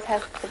think we both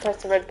have to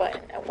press the red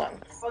button at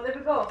once. Oh, there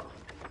we go.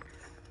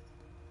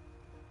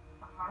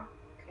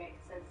 Okay, it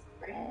says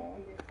bring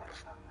data power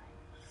online.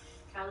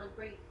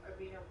 Calibrate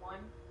arena 1,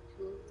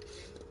 2, 3,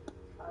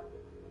 5,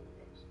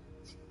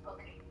 6.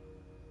 Okay.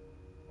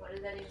 What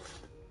does that even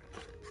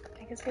mean?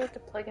 I guess we have to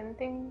plug in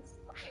things.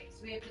 Okay,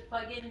 so we have to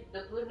plug in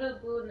the blue to the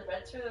blue and the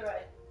red to the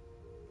red.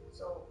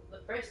 So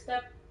the first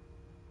step.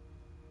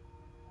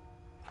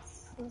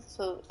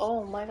 So,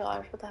 oh my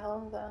gosh, what the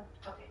hell is that?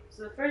 Okay,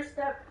 so the first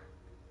step.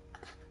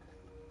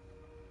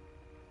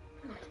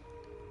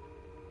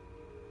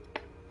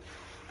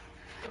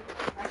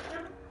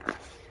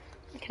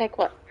 Connect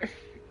what?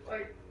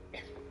 Or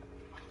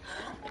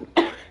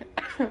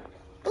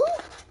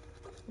Oh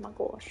my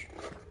gosh.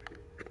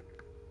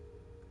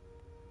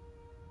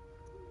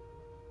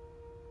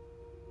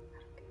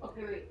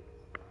 okay, wait.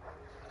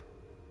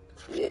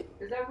 Yeah.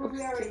 Is that where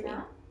we are right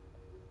now?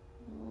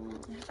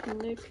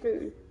 No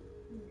clue.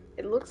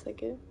 It looks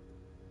like it.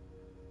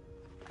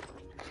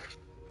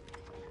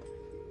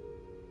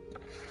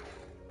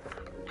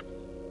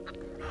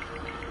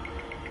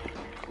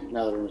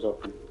 Now the room's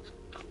open.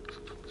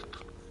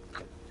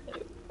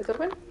 It's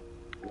open?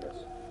 Yes.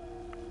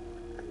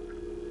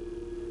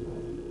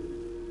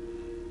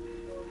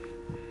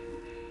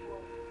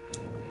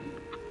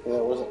 Yeah,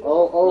 it wasn't.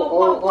 Whoa,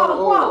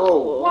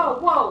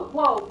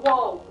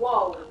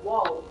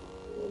 whoa.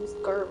 It was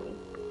Gurmy.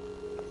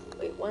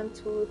 Wait, 1,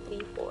 2,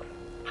 3, 4.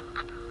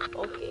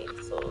 Okay,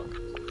 so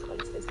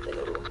 ¿cuál es este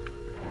luego?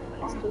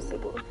 Estoy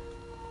seguro.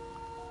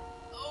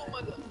 Oh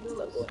my god, it's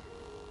not going.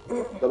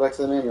 Go back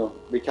to the manual.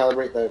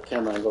 Recalibrate the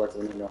camera and go back to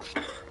the manual.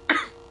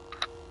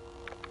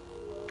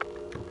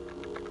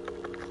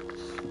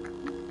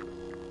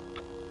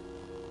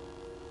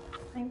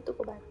 I need to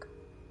go back.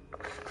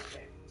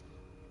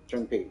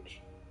 Turn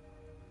page.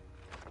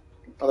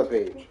 Other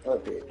page. Other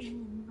page.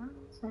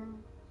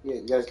 Yeah,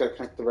 you guys gotta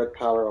connect the red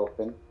power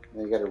open.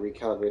 Then you gotta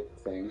recalibrate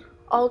the thing.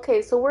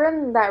 Okay, so we're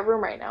in that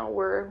room right now.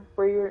 Where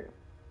you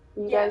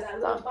guys that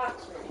little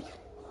box room.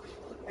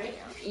 Right?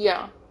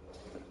 Yeah.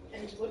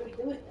 And what do we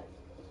do with them?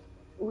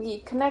 We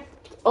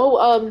connect.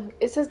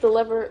 It says the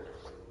lever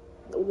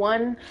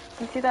one.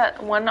 You see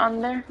that one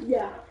on there?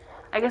 Yeah.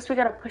 I guess we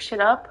gotta push it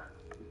up.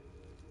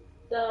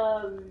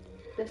 The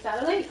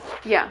satellite?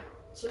 Yeah.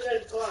 So we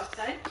gotta go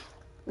outside?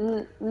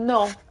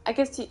 No. I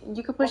guess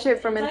you could push Oh,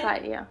 it from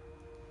inside? inside, yeah.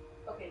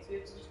 Okay, so we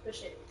have to just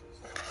push it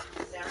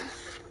down.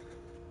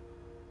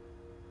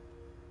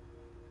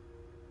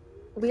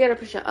 We gotta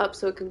push it up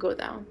so it can go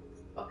down.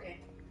 Okay.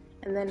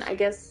 And then I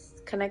guess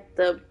connect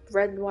the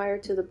red wire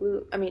to the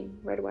blue. I mean,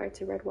 red wire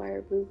to red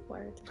wire, blue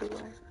wire to blue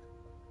wire.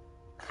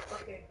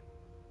 Okay.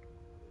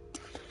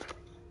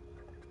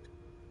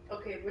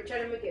 Okay, we're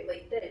trying to make it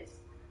like this.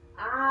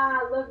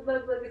 Ah, look,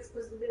 it's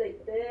supposed to be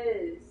like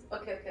this.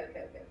 Okay. Okay.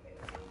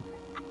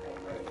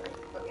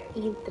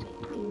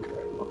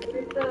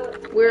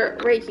 We're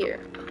right here.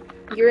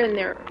 You're in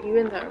there. We're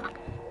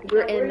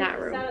in that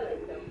room.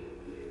 Satellite, though?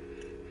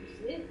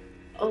 You see it?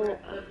 Oh.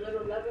 The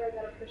little lever I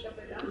gotta push up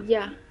or down?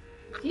 Yeah.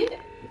 You see it?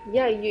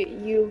 Yeah,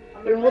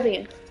 you're holding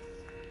it.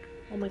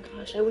 Oh my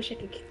gosh, I wish I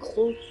could get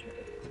closer.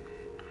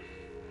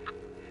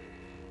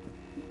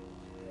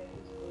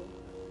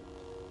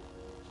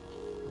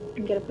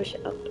 You gotta push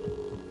it up.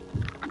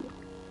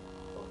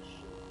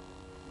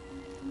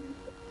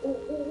 Oh,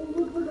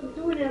 look, I'm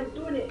doing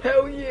it.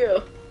 Hell yeah!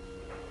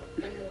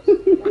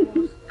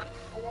 Almost.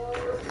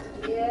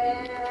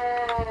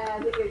 Yeah,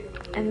 look at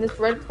it. And this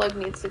red plug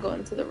needs to go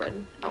into the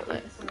red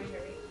outlet.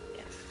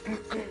 Yes.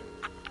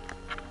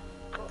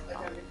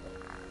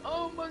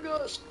 Oh my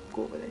gosh!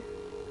 Go over there.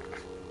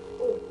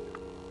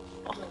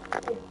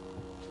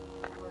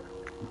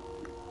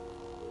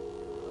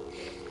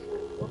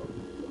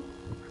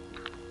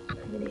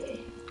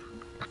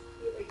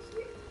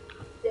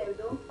 There we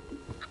go.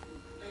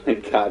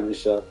 God,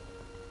 Michelle.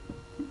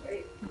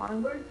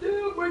 Mom.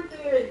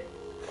 Birthday.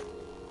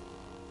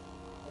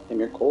 Damn,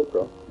 you're cold,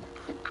 bro.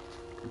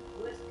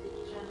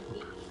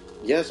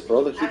 Yes,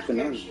 bro. The heat's been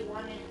on. She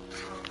wanted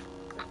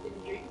something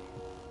to drink,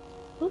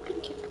 Oh,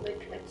 thank you.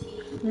 like a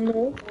tea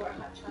No. or a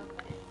hot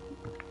chocolate.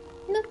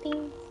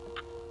 Nothing.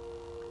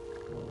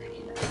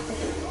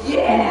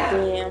 Yeah.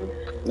 Damn.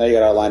 Now you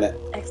gotta align it.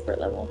 Expert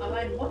level.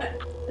 Align what?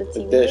 The The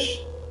TV.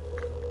 dish.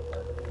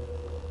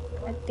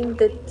 I think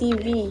the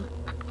TV.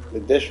 The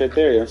dish right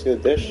there. You don't see the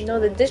dish? No,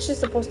 the dish is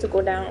supposed to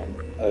go down.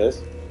 Oh, it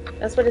is?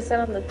 That's what it said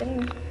on the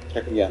thing.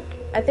 Check again.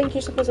 I think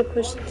you're supposed to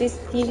push this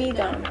TV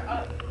down.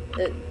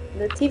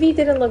 The TV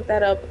didn't look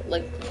that up.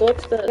 Like, go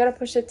to the. You gotta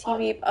push the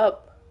TV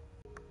up.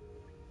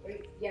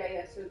 Wait,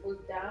 yeah. So it goes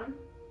down.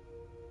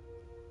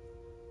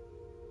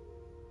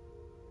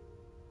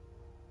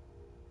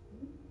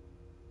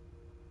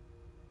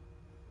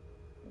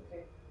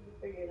 Okay, you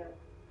figure it out.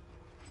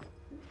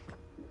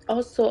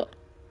 Also,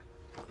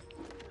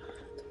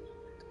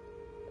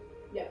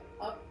 Yeah,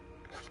 up,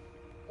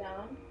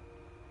 down.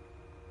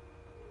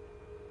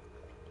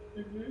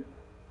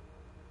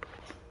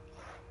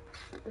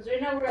 Because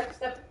right now we're at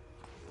step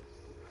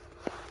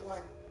 1.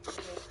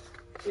 Okay.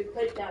 So we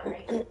put it down,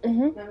 right?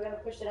 mm-hmm. Now we gotta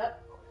push it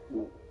up.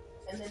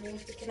 And then we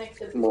have to connect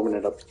the Warming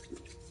it up.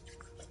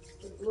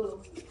 The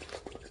blue.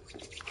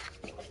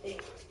 I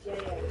think. Yeah.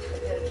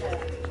 Okay, try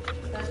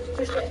that. Now just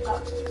push it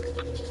up.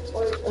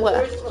 Or What?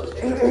 door's closed,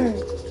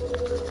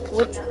 right?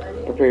 What's? Not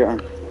letting Go it. through your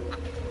arm.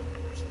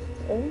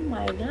 Oh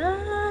my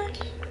gosh!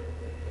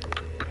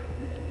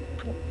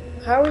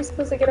 How are we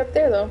supposed to get up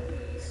there though?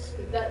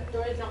 If that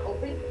door is not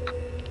open,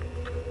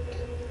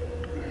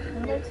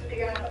 you have to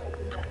figure out how to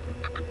open that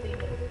thing.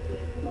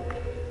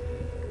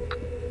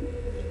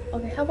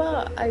 Okay, how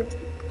about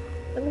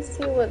let me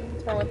see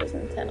what's wrong with this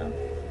antenna.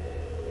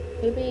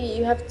 Maybe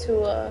you have to,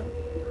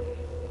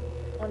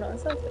 oh no,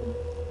 it's nothing.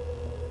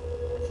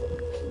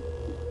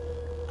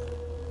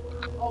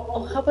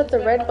 Oh, how about the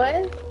red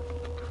button?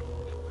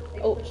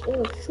 Oh,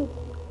 shoot.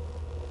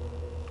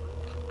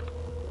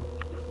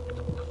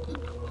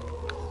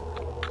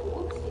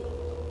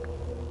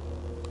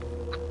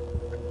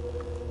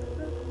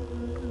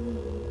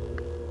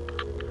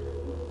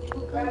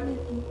 Grab it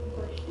and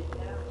push it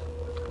down.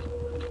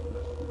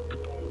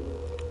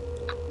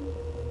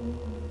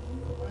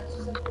 That's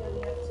just something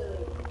we have to.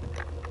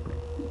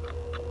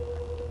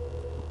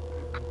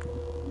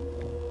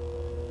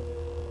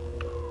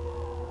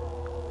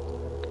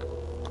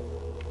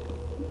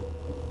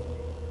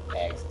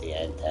 Next, the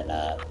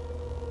antenna.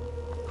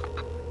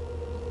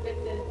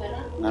 Get the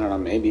antenna. I don't know,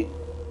 maybe.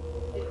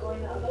 Like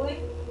going the other way.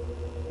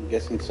 I'm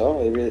guessing so.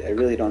 I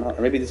really don't know.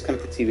 Or maybe just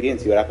connect the TV and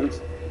see what happens.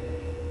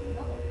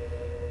 No.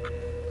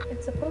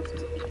 It's supposed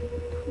to be.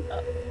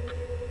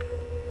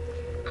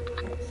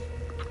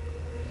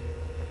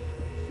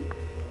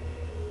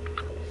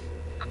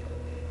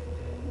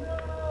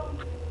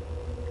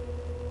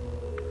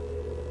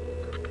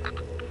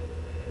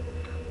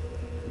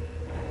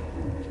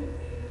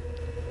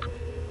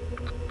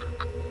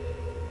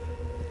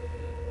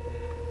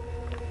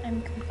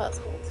 I'm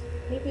confuzzled.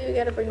 Maybe we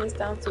gotta bring this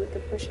down so we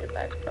can push it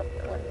back up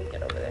when we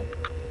get over there.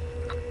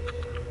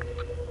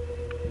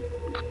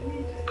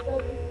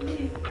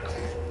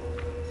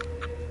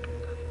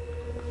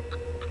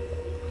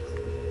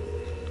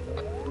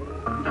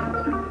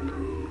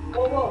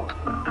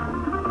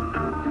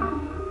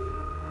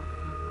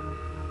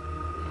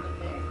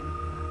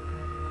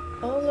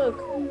 Oh, look.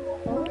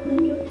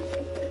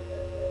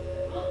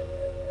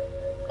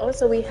 Oh,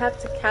 so we have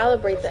to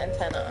calibrate the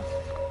antenna.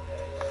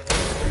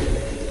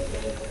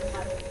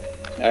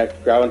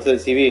 Alright, grab onto the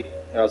TV,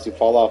 or else you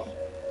fall off.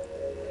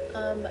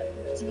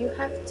 Do you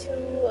have to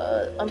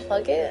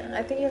unplug it?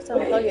 I think you have to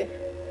unplug it.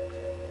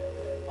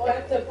 Oh, I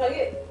have to plug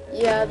it?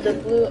 Yeah, the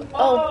blue.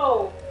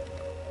 Oh, Oh!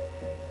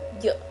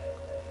 yeah.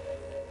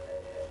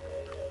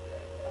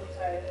 I'm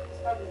sorry, it's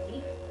probably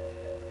me.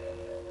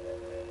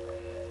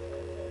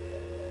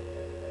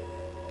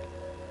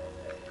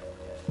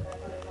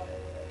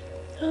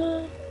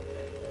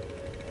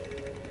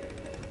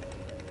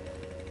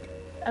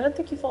 I don't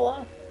think you fall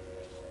off.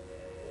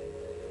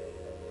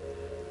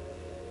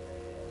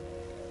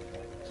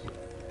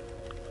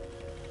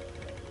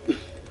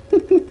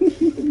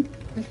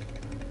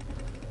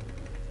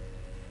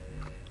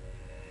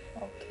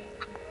 Okay.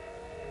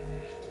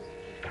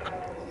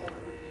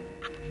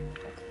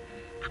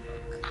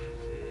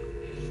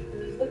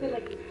 It's looking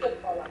like you could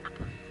fall off.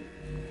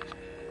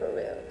 For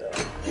real though.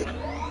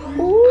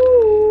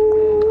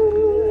 Ooh.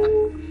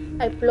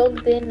 I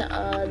plugged in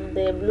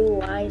the blue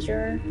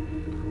wiser.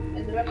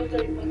 And the rebels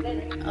already plugged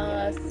in,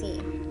 right?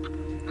 See.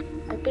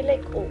 I feel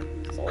like, oh,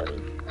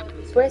 sorry. Oh,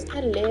 this Press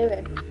that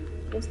lever.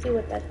 You'll see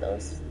what that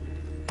does.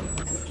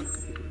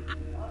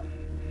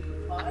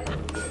 one.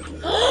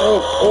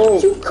 Oh,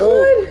 You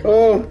could!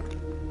 Oh,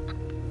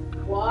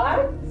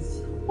 What?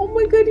 Oh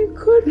my god, you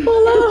could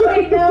fall off!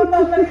 Wait, no,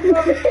 no, let me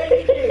go.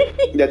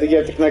 Yeah, I think you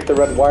have to connect the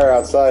red wire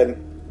outside.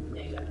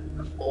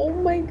 Oh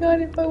my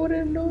god, if I would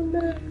have known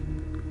that.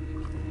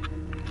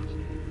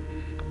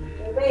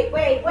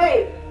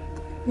 Wait.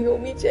 Yo,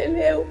 Michelle,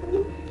 help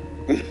me.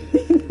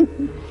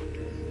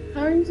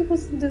 How are you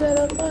supposed to do that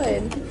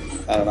outside?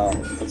 I don't know.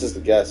 It's just a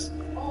guess.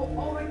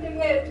 Oh, right there,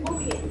 yeah, it's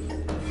moving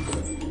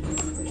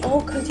it. Oh,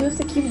 because you have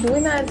to keep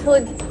doing that until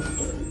it...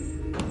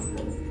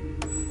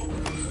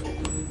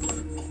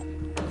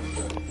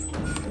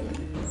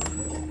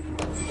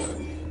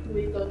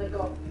 Please don't let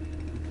go.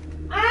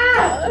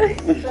 Ah!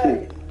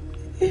 Sorry.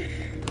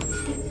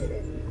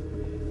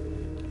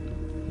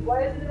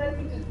 Why isn't it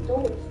letting me just do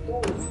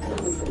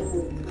it?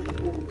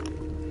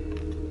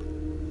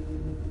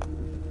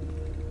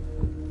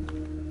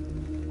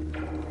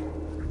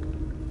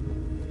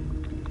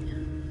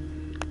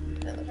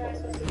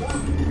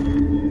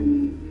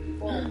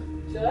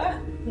 Yeah.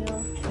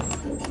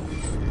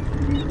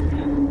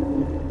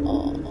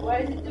 Oh, Why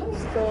is it doing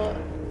so...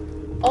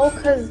 Oh,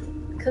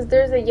 because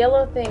there's a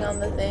yellow thing on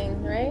the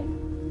thing, right?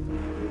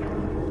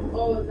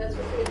 Oh, that's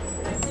what you're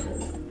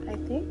disconnected? I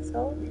think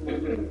so.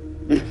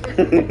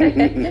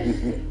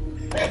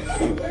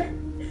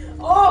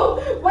 Oh!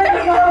 Wait,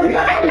 no!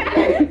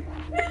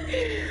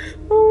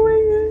 Oh my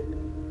god.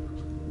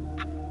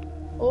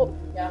 Oh,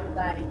 Yeah, I'm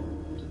dying.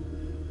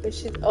 but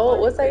she's... Oh,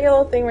 what's that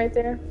yellow thing right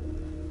there?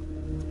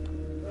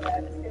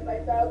 If I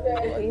found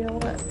Oh, it. you know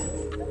what?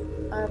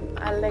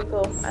 I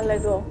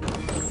let go.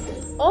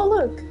 Oh,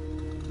 look.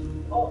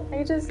 Oh,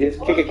 I just... Kick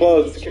it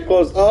closed. Kick it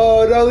closed.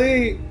 Oh, no,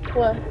 Lee.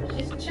 What?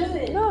 she's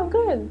chilling. No, I'm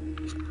good.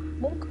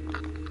 Look.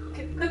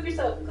 Clip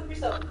yourself.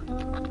 No.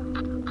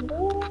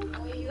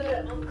 Oh, you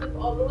gotta unclip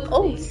all those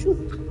Oh, things. shoot.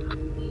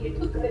 You're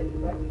too good,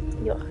 bro.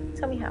 Yo,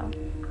 tell me how.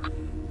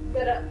 You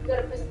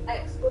gotta press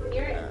X. Go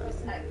near it and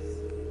press X.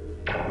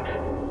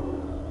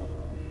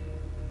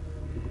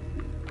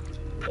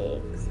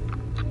 Eggs.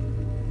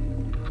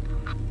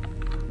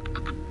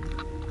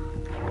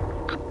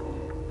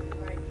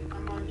 Alright,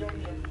 I'm on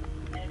journey.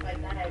 And if I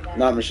die, I die.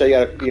 No, Michelle,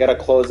 you gotta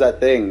close that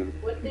thing.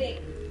 What thing?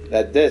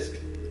 That disc.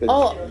 The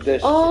Oh,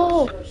 dish.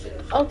 oh. Shit.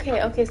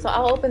 Okay, so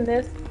I'll open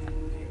this.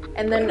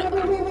 And then... Wait.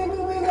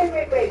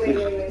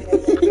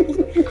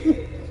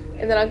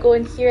 And then I'll go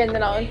in here and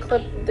then I'll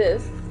unclip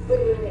this. Wait.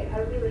 I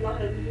don't really know how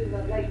to do the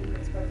lighting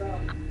this part out.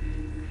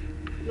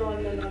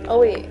 No. Oh,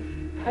 wait.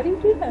 How do you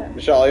do that?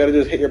 Michelle, all you gotta do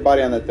is hit your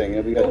body on that thing.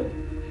 It'll be good.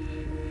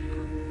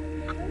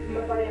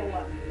 My body on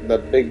what? The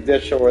big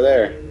dish over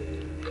there.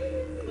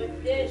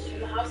 What dish? From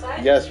the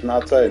outside? Yes, from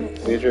outside.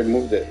 We just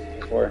moved it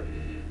before.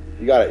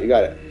 You got it. I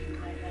got it.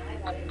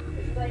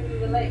 It's not even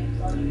the light.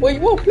 So Wait,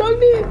 you won't plug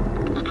it?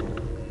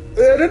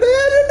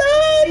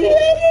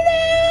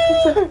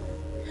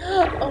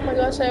 Oh my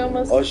gosh, I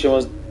almost... Oh, she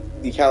almost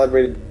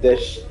decalibrated the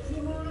dish.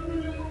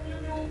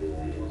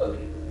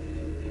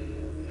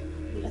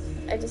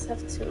 I just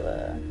have to,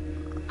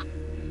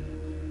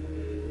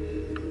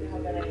 how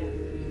bad I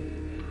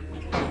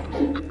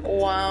am.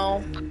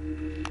 Wow.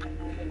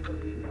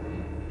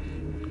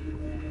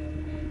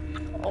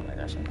 Oh my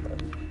gosh, I'm close.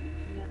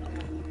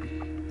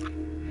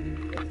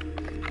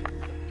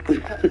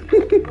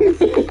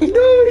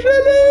 No,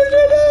 shut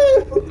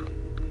up.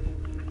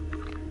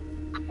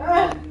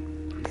 Ah!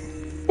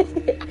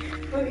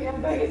 Look,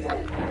 I'm back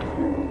inside.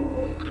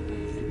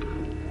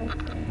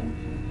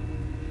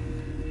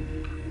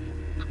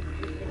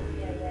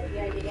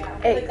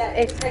 Yeah.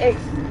 X.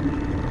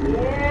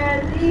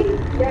 Yeah, see?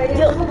 Yeah.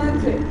 Yo. Hold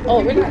on to it.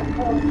 Oh, really?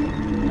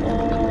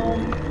 Oh,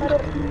 How do...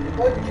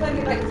 plug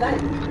it back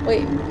inside.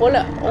 Wait, hold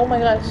up. Oh my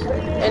gosh.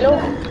 Hello.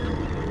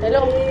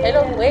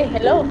 Wait,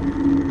 hello.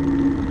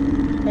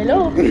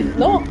 No,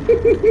 no.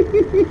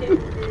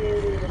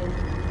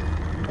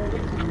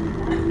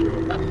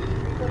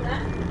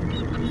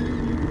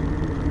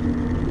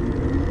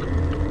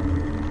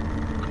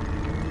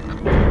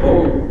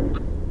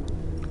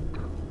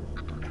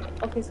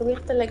 Okay, so we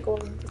have to let go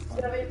of this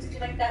So one. we have to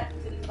connect that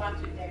to this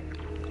box right there.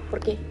 ¿Por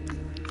qué?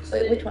 So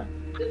Wait, then which one?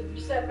 The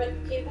separate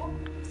cable.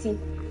 Sí.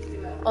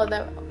 Oh,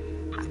 that.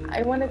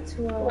 I wanted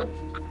to.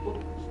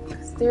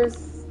 'Cause there's.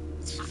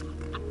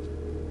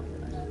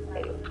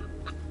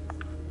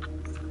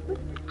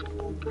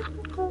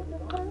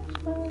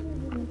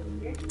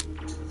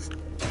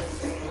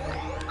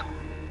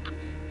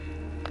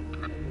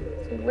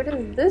 So where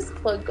does this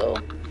plug go?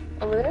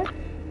 Over there?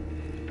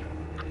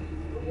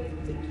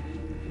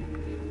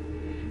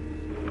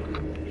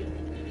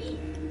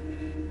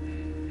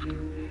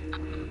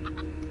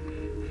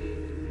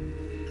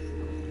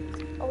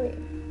 Oh wait.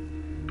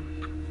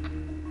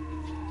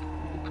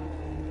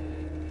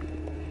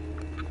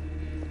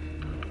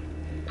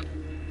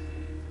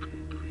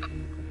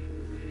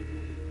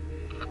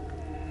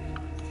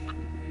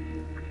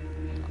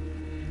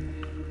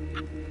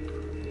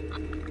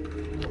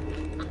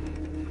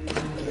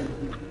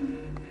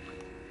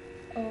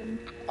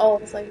 Oh,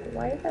 it's like,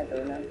 why is that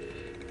doing that?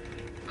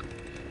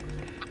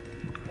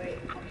 Wait,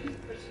 I'm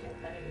just pushing it.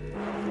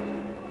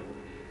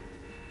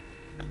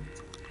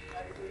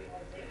 Are we doing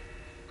one thing?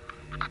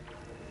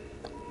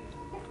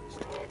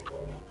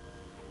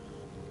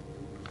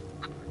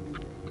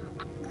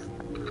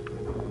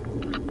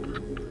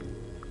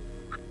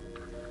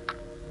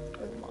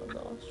 Oh my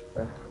gosh,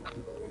 bro.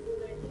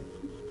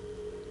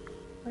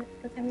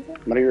 What time is it?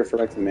 Why do you refer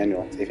back to the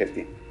manual? It's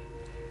 8:50.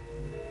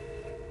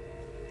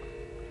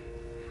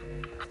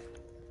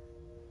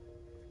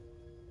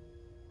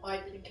 Oh, I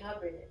didn't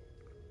calibrate it.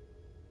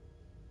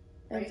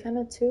 Right?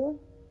 Antenna 2?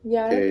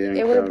 Yeah, Okay, you didn't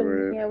it would have cover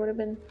been. it. Yeah, it would have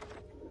been.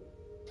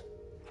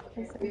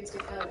 Okay, we have to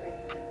calibrate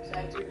it. So I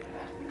have to do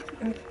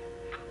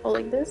Oh,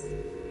 like this?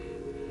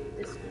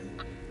 this one.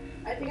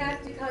 I think I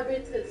have to calibrate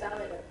it to the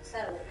satellite.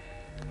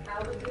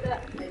 How would do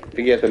that? I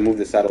think you have to move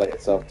the satellite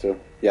itself too.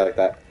 Yeah, like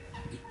that.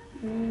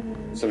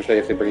 So I'm sure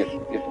you have to bring it. You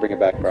have to bring it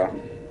back, bro.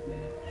 Give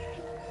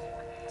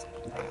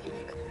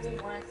me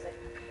 1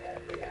 second. I gotta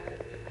figure out.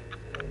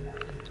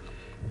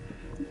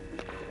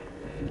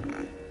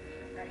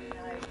 Right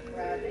now I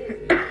grab it.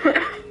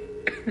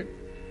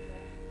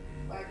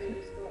 Where do we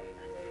store it?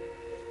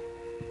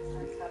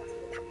 Nice hot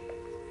tool.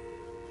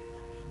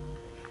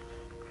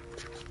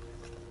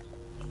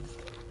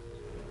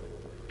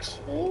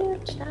 Chill,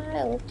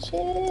 child,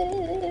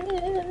 chill.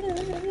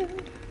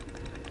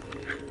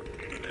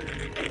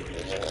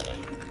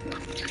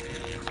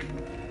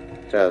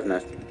 That was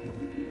nasty.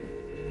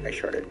 I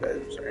shorted, but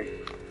I'm sorry.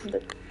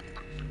 But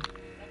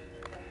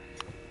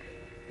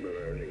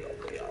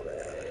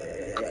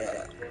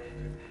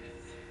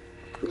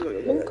do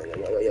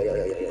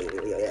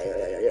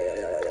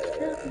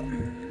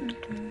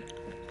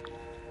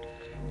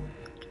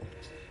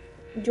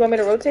you want me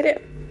to rotate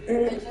it? I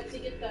just have to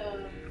get the.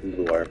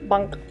 Blue wire.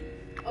 Bonk.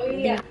 Oh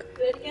yeah.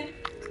 Do it again.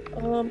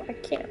 I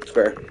can't.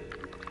 Square.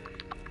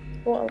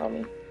 Won't allow me.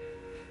 I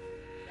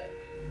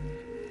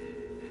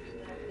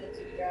have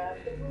to grab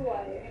the blue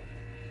wire.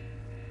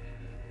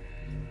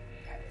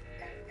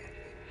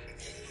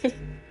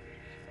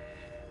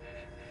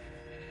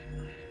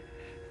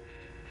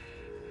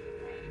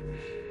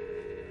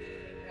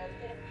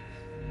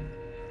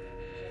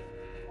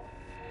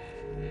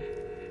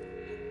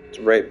 It's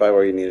right by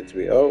where you need it to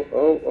be. Oh,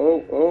 oh,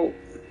 oh, oh.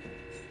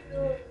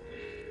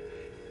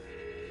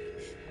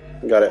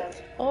 Got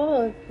it.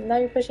 Oh, now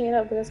you're pushing it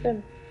up, but that's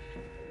good.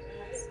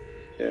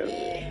 Yeah.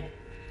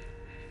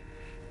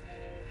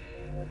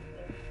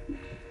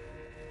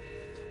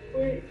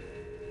 Wait.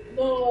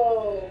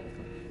 No.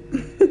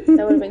 That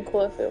would have been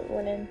cool if it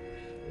went in.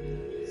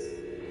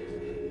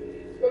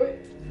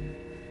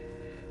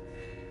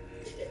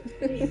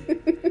 Please.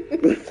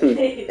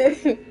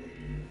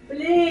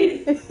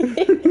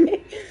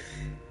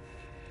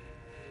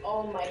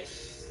 Oh my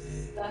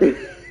stuff.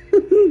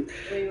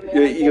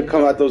 You can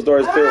come out those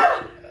doors too.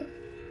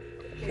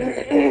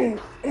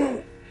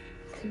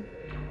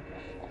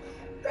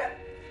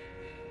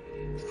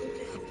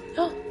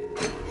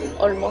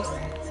 Almost.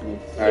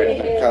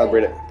 Alright,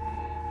 calibrate it.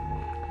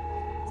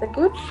 Is that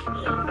good?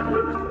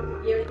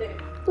 You're there.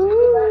 Ooh.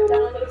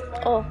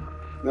 Oh.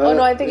 Oh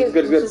no, I think it's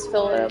good. just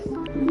fill it up.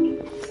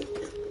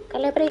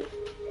 Calibrate.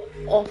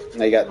 Oh.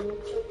 Now you got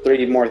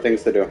 3 more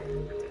things to do.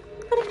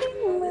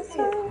 It's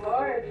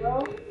hard,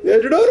 bro. Yeah, I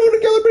don't want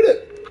to calibrate it.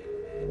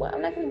 Well,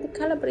 I'm not going to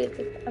calibrate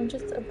it. I'm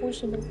just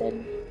pushing it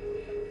in.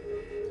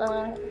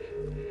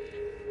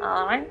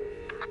 Alright.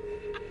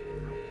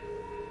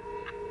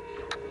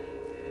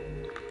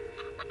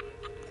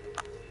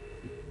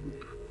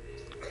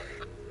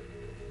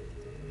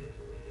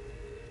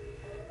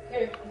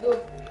 Here, go.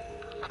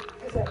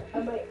 Because I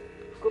might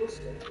go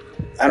soon.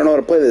 I don't know how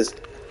to play this.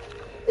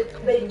 It's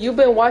big. You've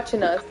been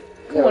watching us.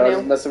 Come Yeah,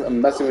 on now.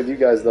 I'm messing with you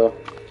guys though.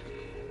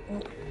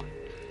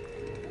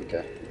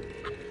 Okay.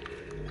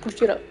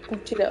 Push it up.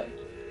 Push it up.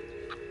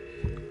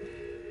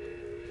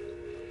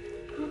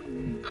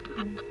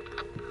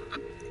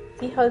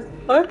 See how it's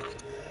hard?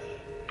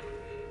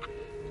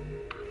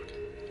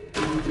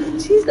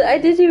 Jeez, I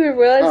didn't even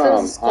realize it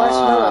was Come on,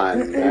 squashmallow.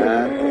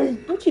 man.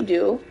 What'd you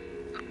do?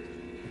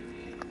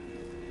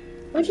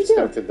 What'd you do?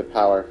 Disconnected the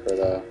power for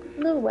the.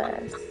 Little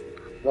ass.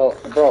 Well,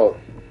 bro,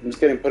 I'm just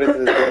getting put into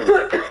this game.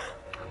 Oh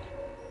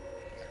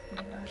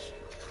my gosh.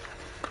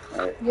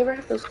 Alright, You ever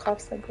have those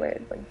coughs like where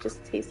it like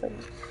just tastes like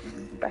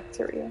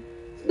bacteria?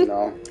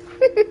 no.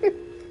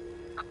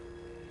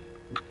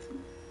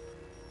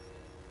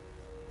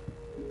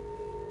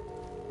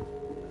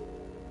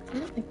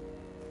 Nothing.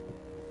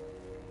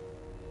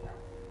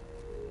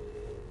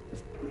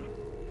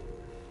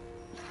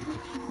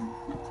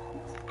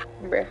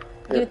 Bruh.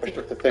 Here, You push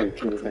the thing,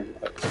 push the thing.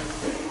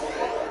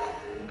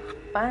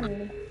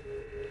 finally.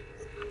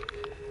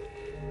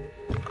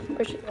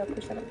 Push it up,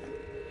 push it up.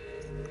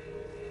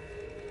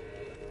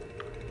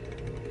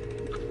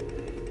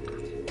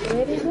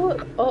 Where did it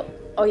go?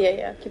 Oh yeah,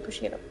 yeah. Keep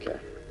pushing it up.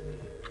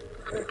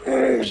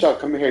 Okay. Michelle,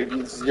 come here.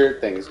 This is your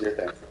thing. This is your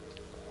thing.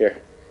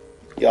 Here.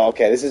 Yeah,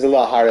 okay. This is a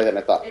lot harder than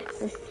I thought.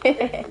 It's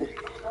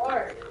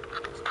hard.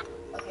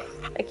 Okay.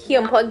 Like he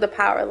unplugged the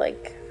power.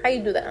 Like how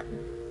you do that?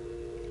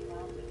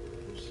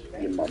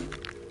 Your mom.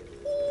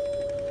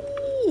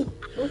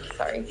 Oops,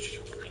 sorry.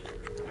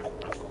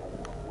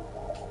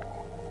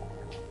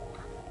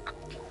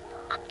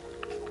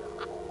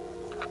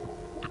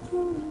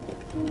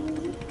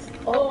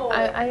 Oh,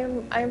 I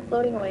am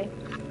floating away.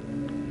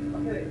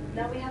 Okay,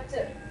 now we have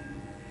to.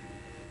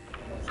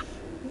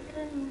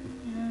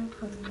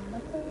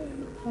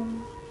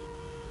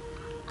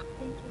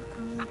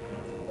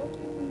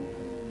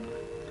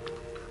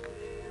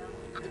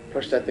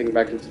 Push that thing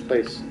back into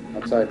place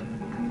outside.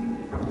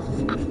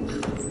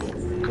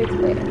 It's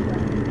later.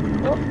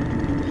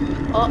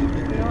 Oh,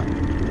 you know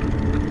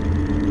what?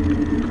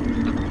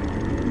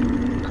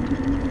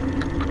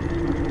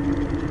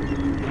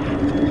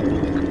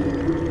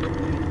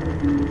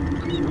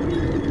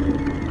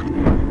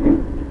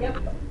 Yep.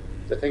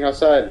 The thing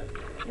outside.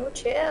 No,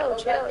 chill.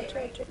 Alright,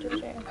 wait.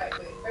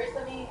 First,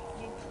 let me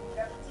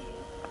grab the tea.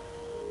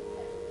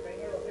 Bring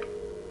it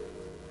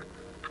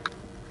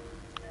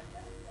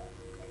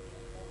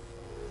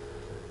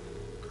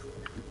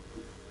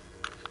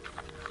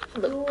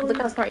over. Look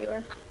how smart you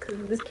are. Cause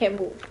this can't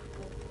move.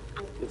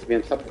 It's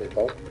being top of it,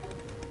 dog.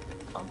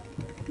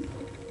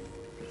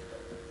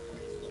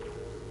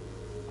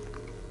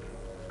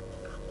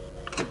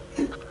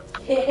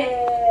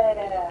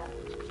 Yeah.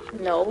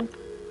 No.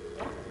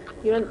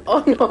 You don't.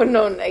 Oh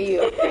no, not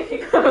you.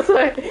 I'm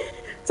sorry.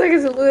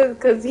 Talking to Louis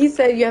because he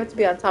said you have to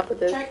be on top of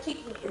this. Try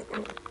kicking it.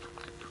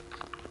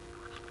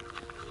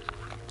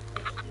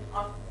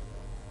 Off.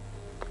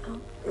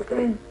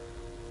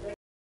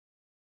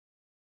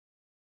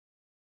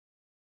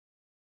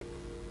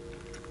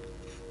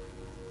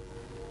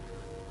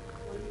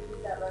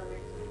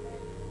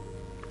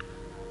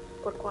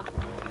 Pourquoi?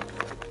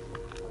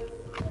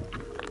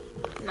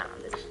 Nah,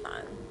 this is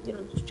not. You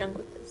don't just junk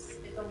with this.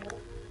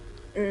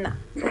 Nah.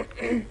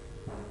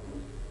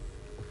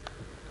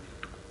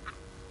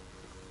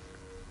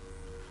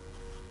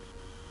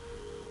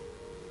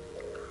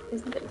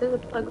 There's a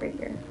plug right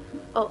here.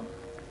 Oh.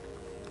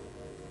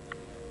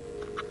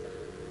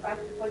 I have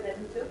to plug that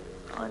in too?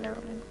 Oh,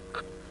 never mind.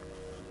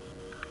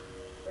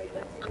 Wait,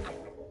 let's see.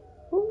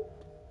 Ooh.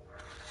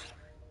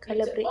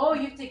 Calibrate. Oh,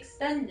 you have to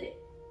extend it.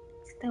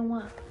 Extend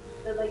what?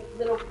 The like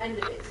little end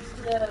of it. You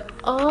see the?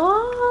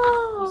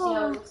 Oh. You see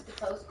how it looks at the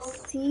telescope?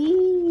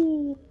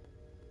 See.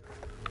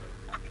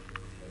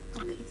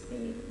 Okay,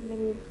 see. Let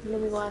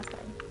me go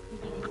outside.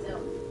 So,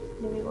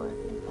 Let me go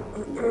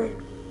outside.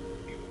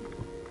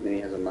 Then he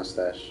has a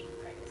mustache.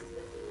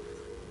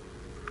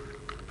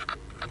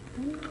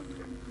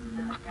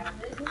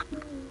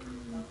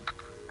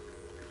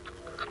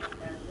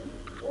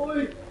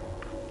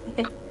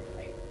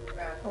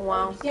 Oh,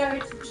 wow. You see how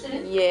it's pushed it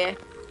in? Yeah.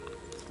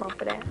 Small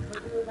for that.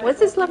 What's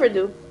this lever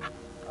do?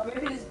 Or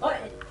maybe this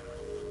button.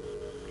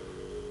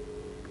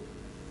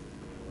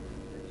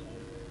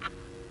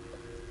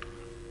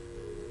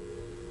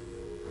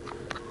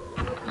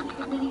 Can you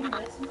give me your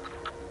medicine?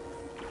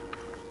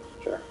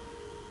 Sure.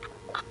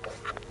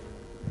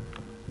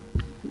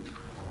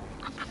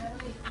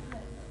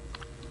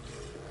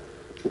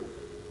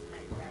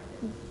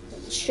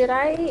 Should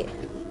I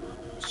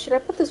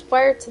put this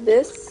wire to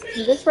this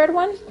red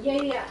one?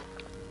 Yeah.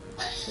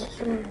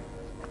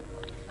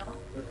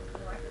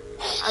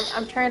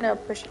 I'm trying to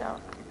push it out.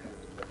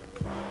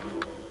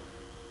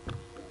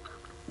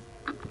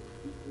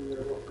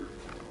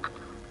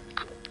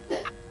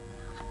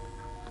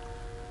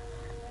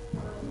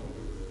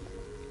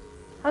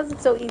 How's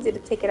it so easy to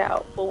take it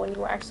out, but when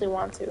you actually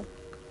want to?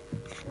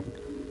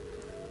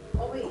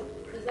 Oh wait,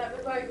 does that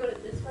red wire go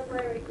to this red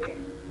wire right here?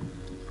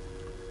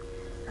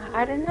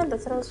 I don't know.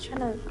 That's what I was trying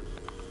to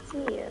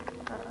see.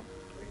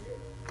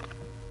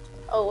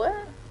 Oh, what?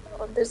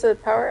 Oh, there's a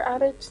power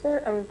outage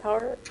there? I mean,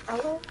 power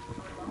outlet?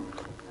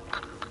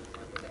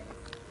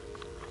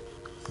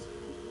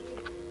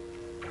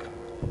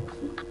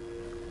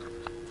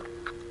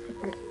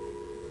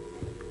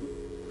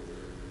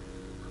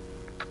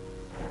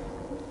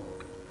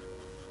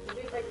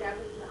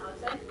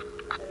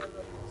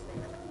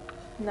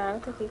 No, no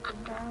te fijes,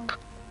 no.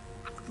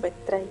 But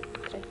try.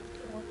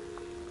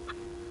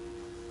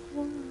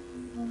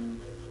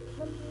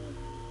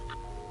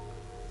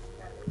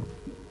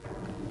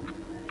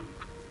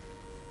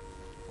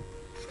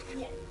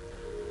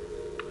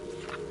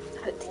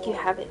 I don't think you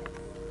have it.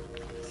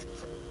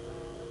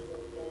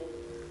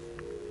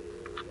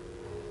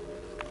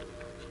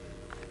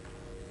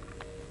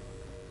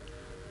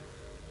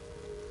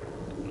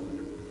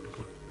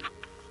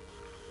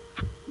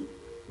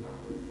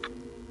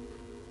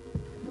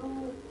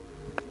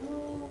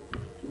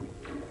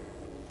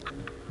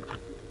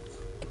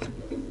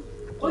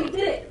 Oh, you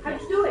did it!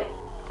 How'd you do it?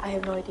 I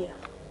have no idea.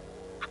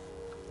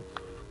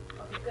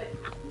 Okay, good.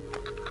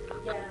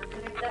 Yeah,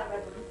 connect that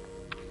red one.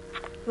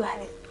 You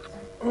have it.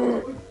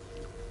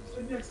 This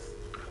one, yes.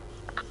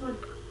 This one.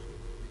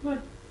 This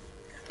one.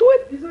 What?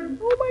 This one.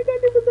 Oh my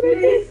god, it was right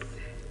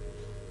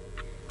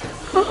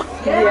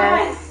there.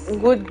 Yes!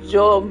 Good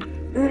job.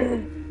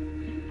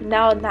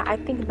 Now, I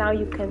think now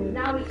you can.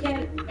 Now we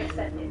can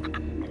extend it.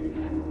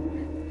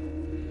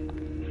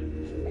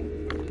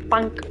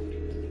 Punk.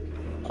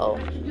 Oh.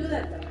 How'd you do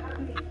that though? How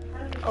do we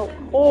Oh,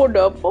 extend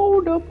it? hold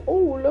up.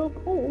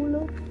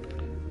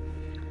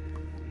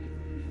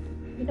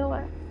 You know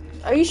what?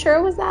 Are you sure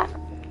it was that?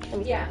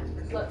 Yeah,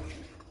 because look.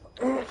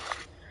 Oh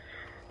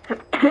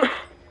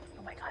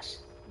my gosh.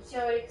 You see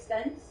how it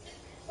extends?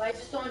 Well, I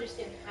just don't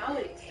understand how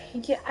it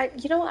extends. Yeah,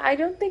 you know what? I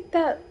don't think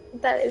that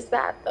is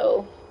that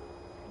though.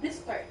 This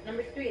part,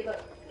 number 3,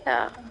 look.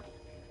 Yeah.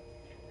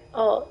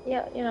 Oh,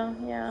 yeah, yeah.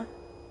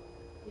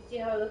 You see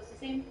how it looks the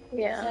same?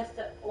 Yeah. It just has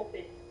to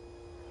open.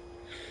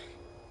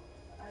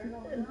 I don't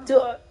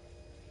know.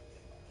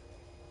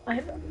 I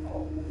don't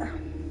know.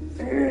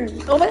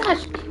 Oh my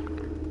gosh.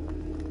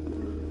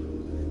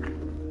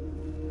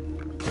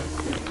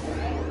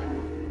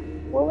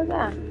 What was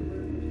that?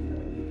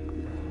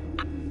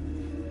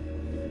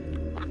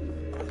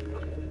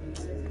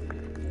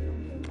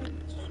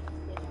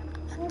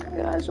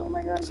 Oh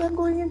my gosh, I'm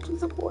going into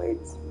the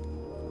voids.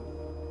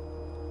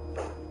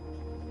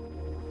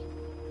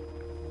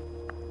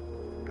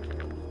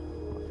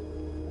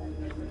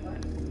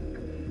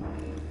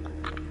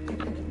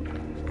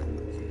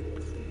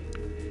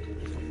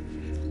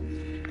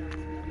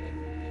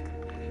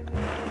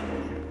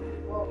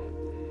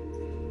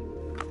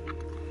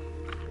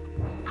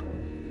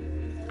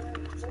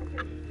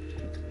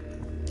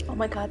 Oh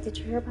my god, did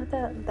you hear about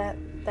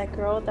that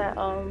girl that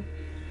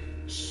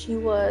she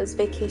was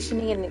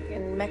vacationing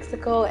in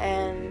Mexico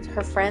and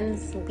her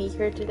friends beat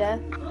her to death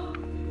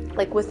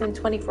like within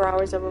 24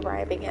 hours of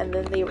arriving, and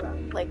then they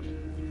like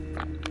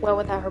went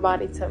without her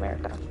body to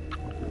America.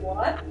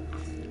 What?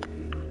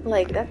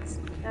 Like that's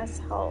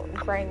how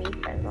grimy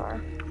friends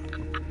are.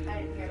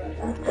 I didn't hear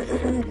about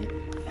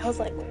that. I was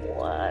like,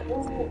 what?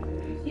 Oh,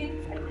 you see?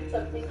 I did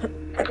something.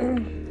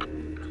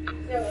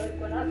 See how it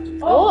went up?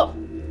 Oh!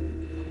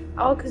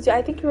 Oh, because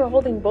I think you were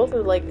holding both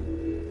of like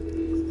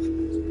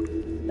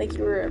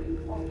you were.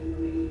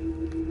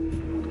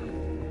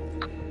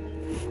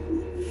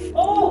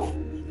 Oh!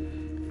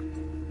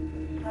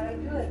 How do I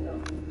do it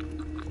though?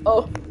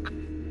 Oh.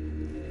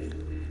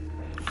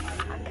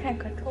 I can't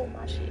control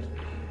my shit.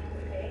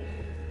 Okay.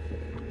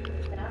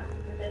 Yeah,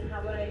 and then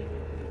how would I?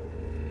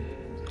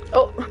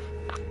 Oh.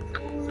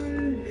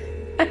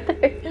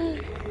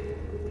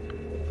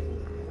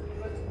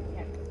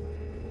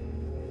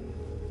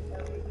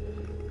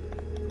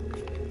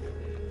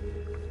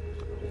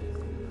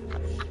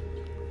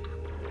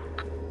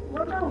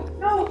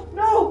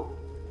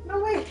 No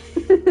way!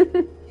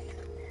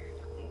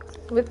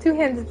 With two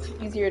hands, it's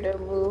easier to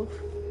move.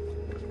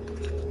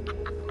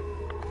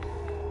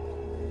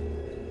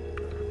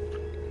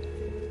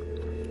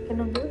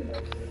 And I'm doing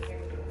it.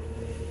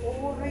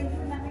 Oh, right,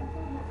 you're not making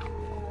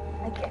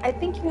it. I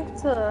think you have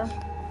to.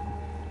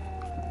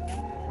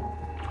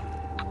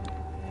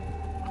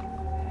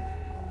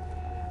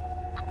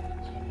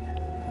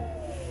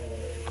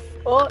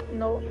 Oh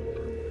no.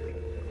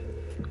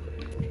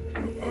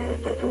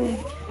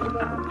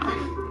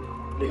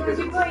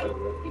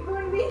 Keep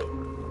going, B.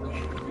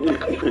 Okay,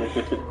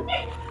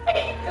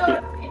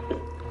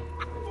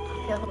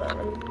 hold on.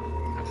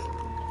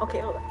 Okay,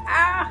 hold on.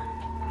 Ah!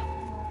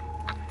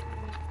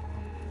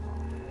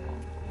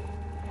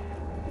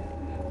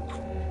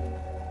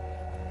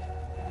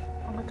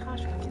 Oh my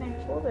gosh, why can't I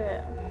hold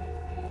it?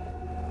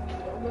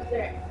 Almost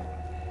there.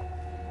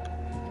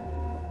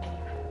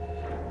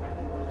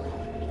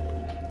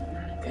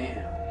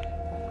 Damn.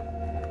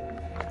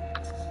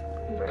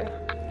 Bruh.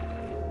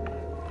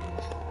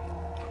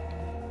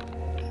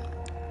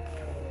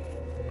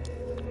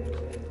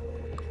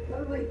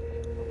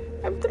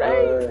 I'm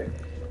trying.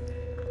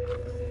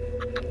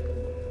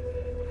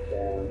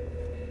 Damn.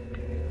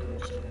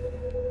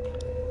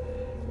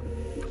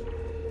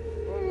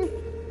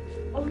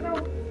 Oh no!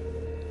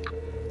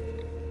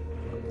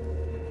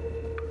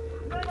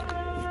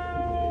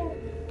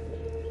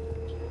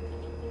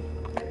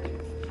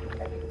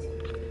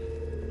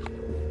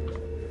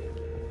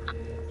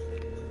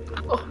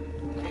 Oh,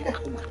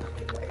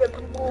 I got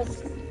to move.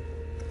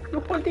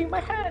 You're holding my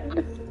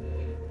hand.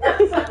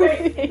 I'm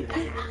sorry.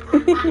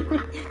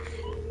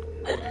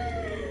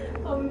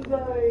 I'm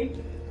sorry.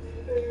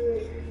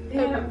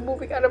 I'm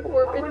moving out of I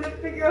orbit. want to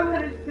figure out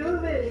how to do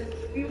this.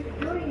 We were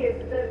doing it,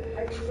 but then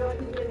I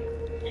wasn't doing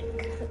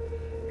it.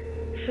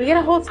 We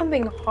gotta hold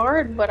something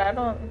hard, but I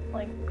don't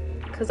like,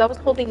 cause I was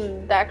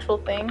holding the actual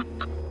thing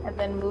and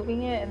then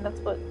moving it, and that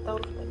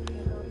was making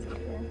it go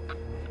easier.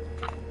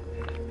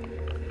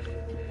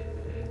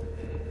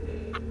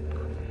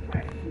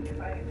 Alright, if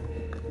I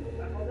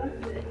hold on to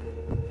this,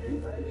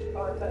 and push,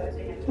 oh, that's what I was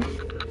saying.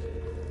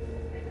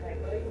 And then I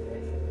go like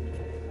this,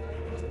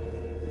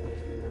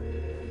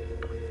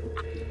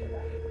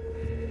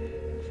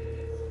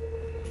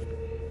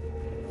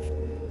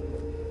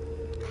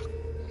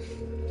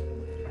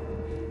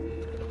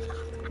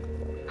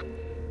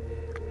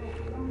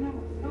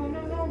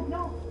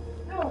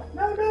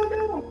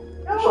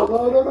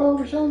 No,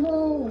 Michelle,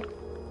 no!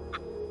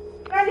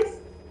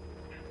 guys,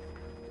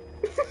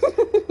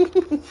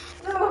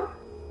 no.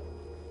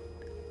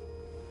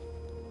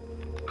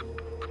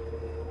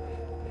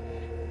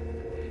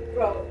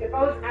 Bro, if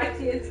I was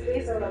actually in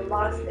space, I would have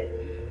lost it.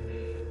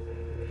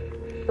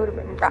 It would have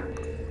been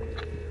rocked.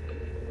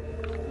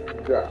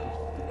 Yeah.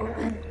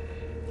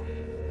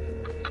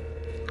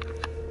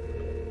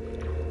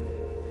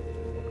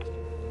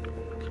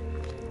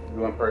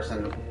 One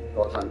person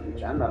goes on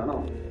each end? I don't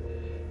know.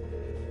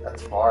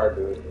 That's hard,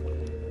 dude.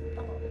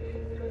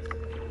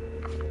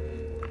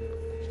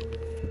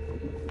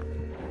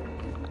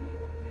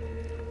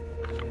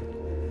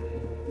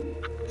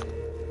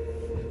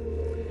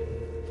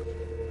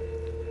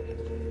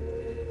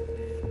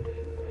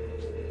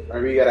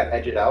 Maybe you gotta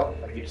edge it out.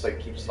 Like you just like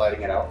keep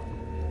sliding it out.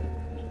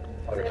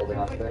 While you're holding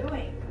on to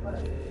it.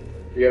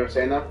 You know what I'm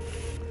saying though?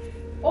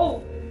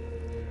 Oh!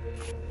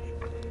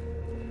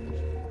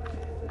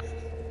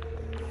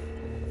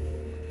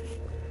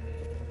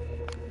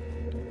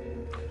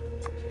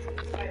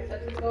 Alright,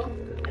 let's go.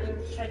 And then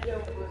try to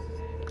go.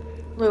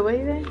 Wait, what are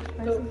you saying?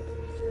 So,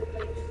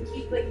 like,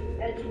 keep like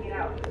edging it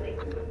out. Like,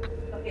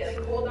 okay,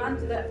 like hold on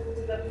to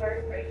the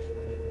part, right?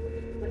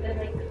 But then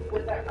like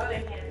with our other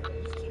hand,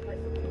 just keep like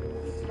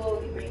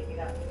slowly bringing it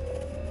up.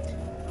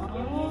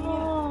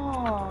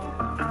 Oh,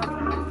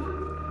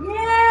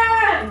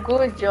 Yeah!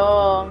 good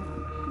job.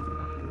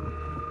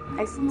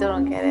 I still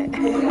don't get it.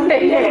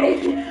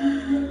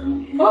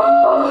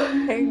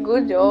 Oh!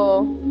 Good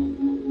job.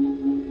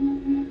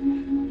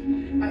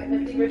 Alright,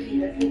 let's see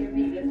repeat.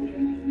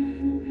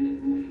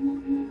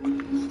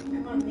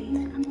 Come on,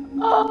 Lee.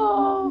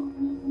 Oh.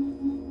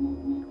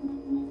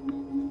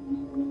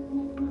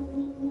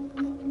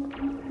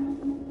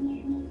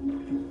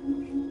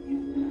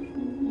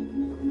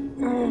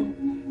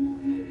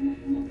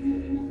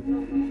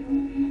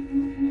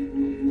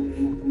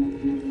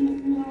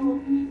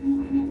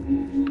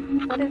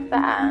 What is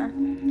that?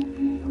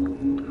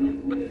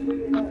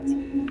 Does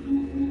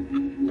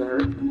it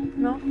hurt?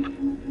 No?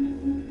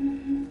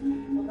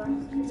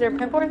 Is there a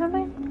pimple or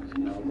something?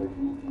 Smells like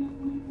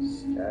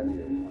scabby.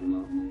 I don't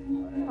know.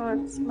 Oh,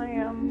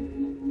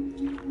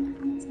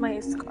 it's my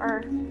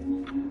scar.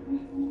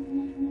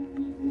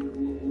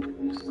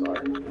 Scar.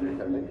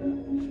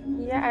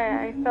 Yeah,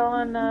 I fell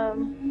on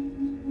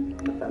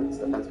The fence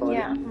behind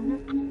yeah. you?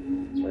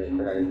 That's right. I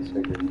forgot you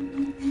disfigured.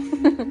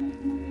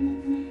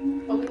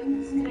 Oh, we have to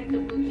disconnect the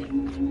blue thing.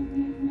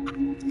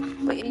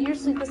 But it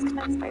usually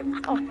disconnects by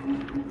itself.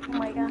 Oh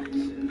my gosh.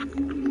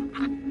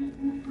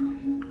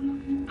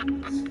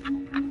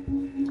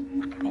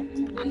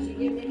 Did you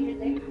give me your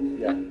thing?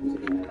 Yeah. Who's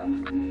looking at that?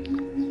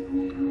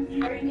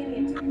 How are you giving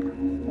it to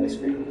me? Ice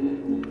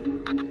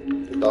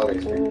cream. The dog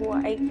ice cream. Oh,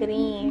 I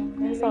cream.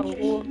 That's so Make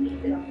sure cool. she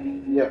eats it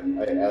already. Yeah,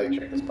 I like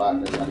check the spot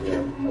and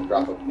then a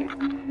drop of pink.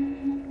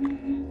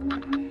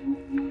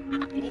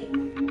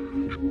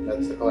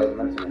 That's the color of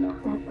the medicine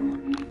right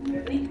now.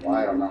 Really?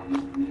 Why? I don't know.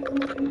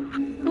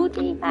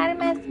 Fruity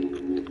pharmacy.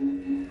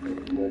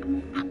 Good.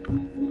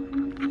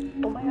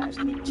 Oh my gosh,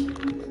 bitch.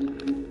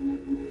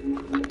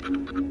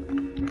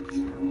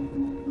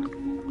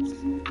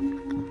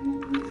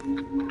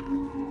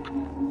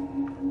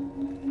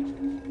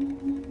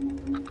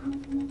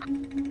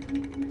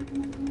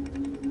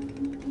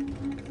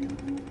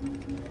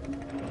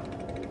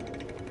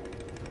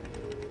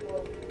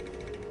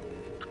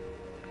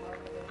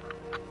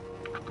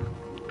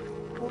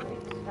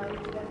 Now we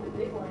got the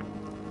big one.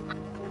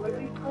 Where do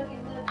we plug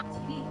in the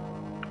TV?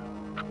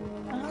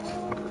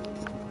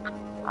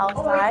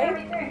 Outside?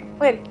 Right there.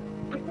 Wait,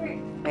 Right there.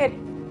 wait.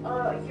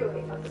 Here,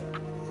 wait. Okay.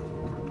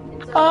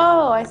 It's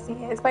Oh, I see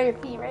it. It's by your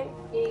feet, right?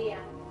 Yeah.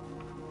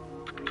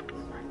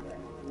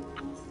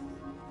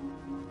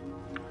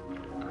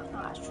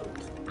 Ah, shoot.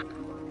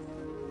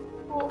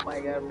 Oh my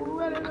god,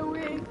 move out of the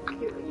way.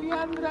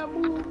 Leandra,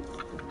 move.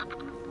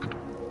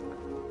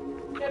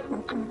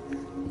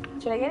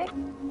 Should I get it?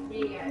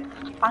 Yeah.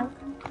 Punk.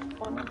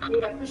 Oh no.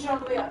 Yeah, push it all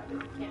the way up.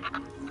 Yeah.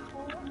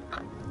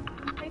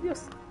 Ay,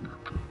 Dios.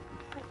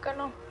 Acá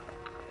no.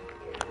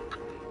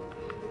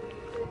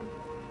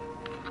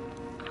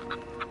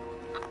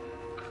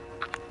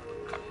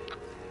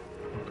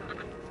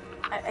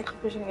 I I keep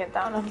pushing it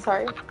down. I'm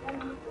sorry. Oh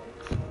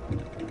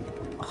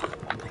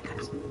my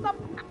gosh. Stop.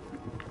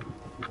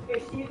 Here,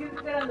 see if you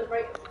can get on the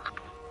right.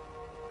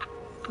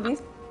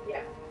 These?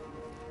 Yeah.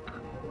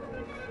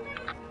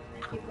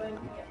 And keep going.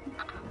 Yeah.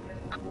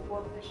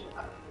 We'll push it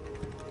up.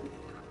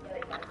 Yeah,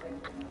 like that. Right.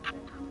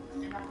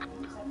 And now you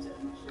just have to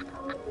push it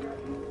out.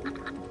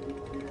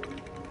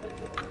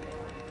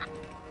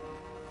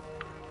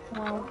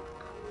 Wow.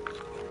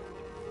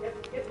 Yep.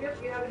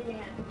 You have it in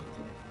your hand.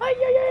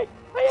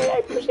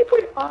 Ay, push it.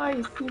 Ay,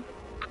 sí. You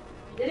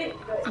did it?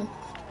 Good.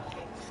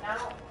 Okay.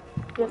 Now.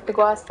 You have to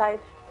go outside.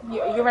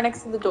 You're right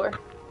next to the door.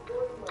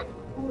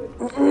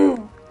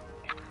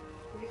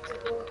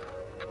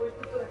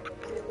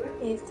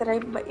 It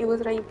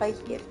was right by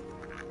here.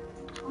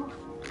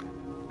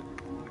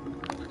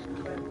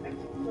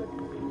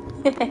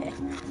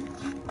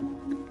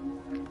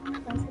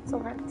 Why is it so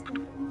hard to?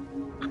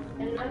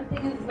 And another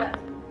thing is that,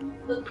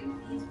 look,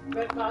 these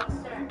red dots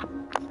turn,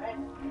 right?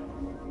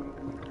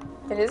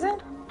 It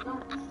isn't? No.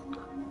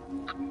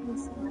 Let me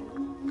see.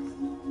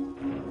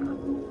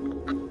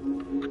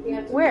 We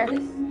have to Where? do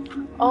this.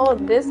 Oh,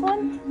 this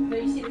one? No,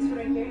 you see this one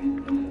right here?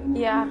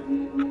 Yeah.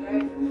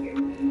 Right here.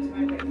 It's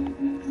right here.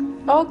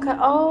 Okay.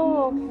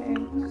 Oh, okay.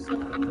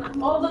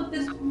 Oh, look,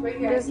 this right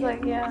here. This,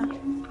 like, yeah.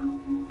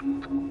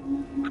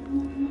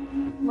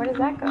 Where does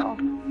that go?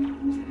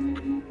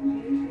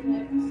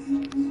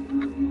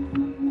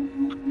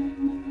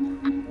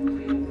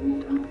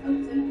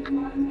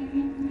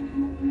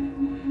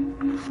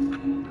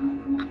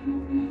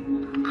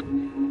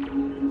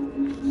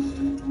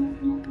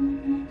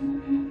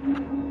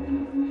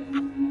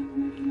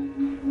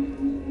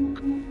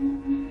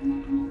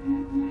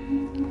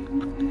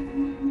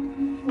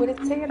 Would it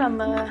say it on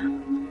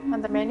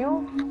the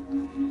manual?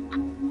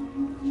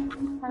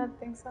 I don't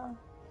think so.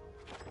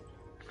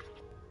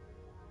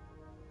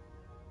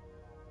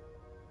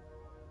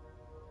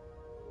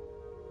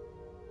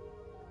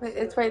 Wait,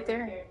 it's right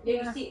there.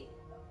 Yeah, you see.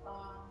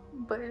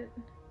 But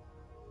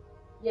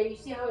Yeah, you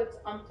see how it's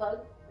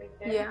unplugged right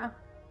there? yeah.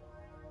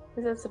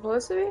 Is it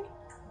supposed to be?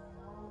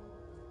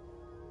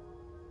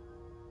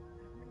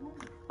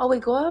 Oh,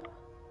 wait, go up.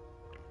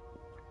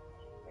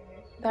 Right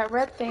here. That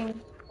red thing.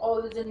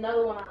 Oh, there's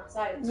another one on the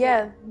side.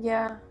 Yeah,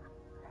 yeah.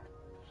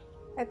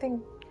 I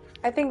think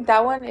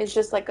that one is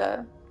just like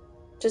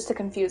just to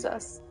confuse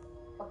us.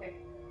 Okay.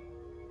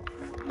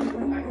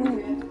 Alright,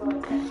 we have to go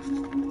outside.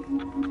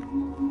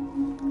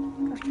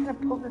 I was trying to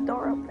pull the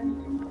door open.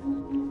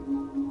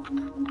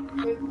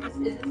 Wait, is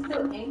it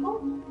still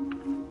angled?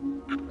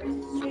 Or is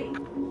it straight?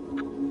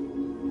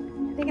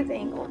 I think it's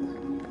angled,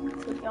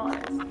 to be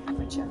honest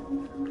with you.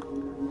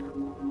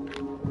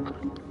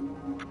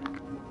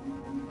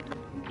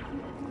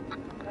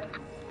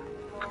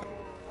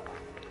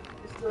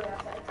 Just do it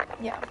outside.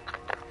 Yeah.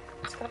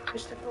 Just gotta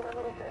push the door a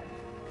little bit.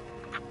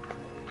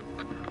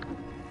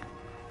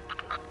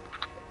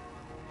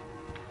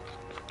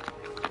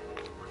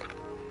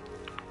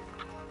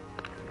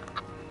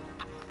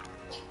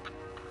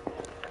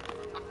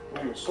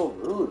 Man, you're so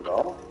rude,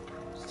 bro.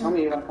 Just tell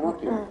me you want to come up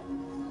here.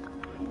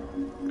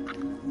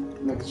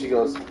 Look, she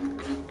goes,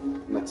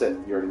 and that's it.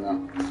 You already know.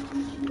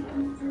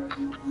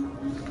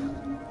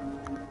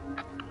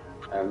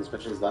 When this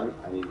mission's done,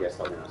 I need you guys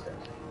to help me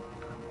downstairs.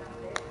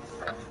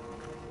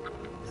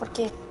 ¿Por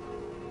qué?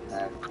 I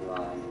have to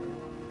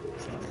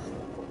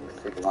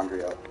take the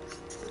laundry out.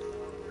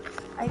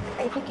 I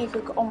think you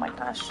could go. Oh my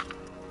gosh.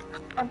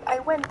 I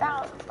went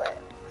down, but.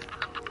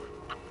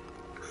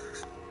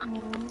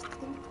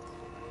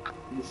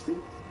 You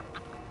stink?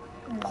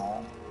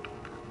 No.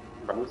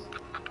 Promise?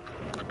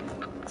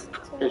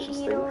 Okay, she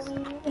stinks.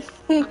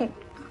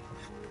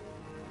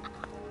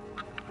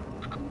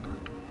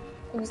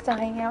 You still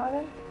hanging out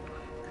with him?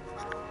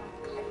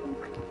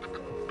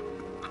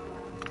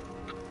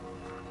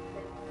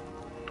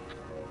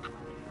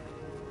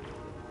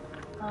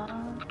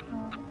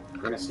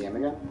 You're gonna see him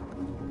again?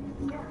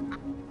 Yeah.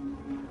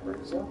 Where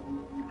is he?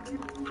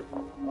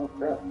 Oh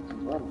crap,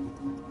 he's running.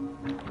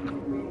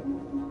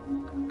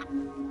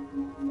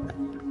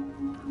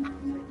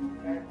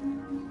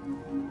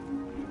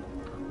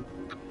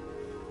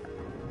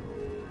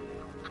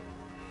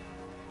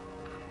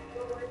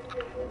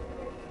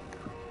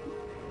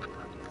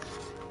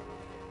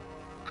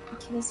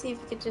 Can you see if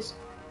you could just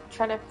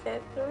try to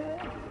fit through it?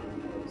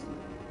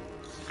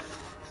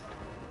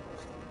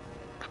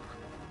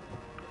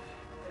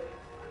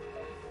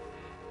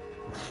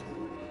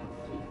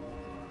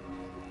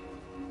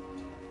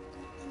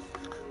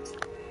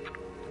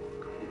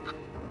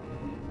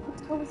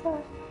 What was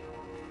that?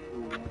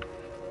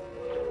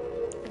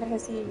 You're gonna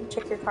see you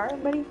check your car,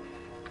 buddy?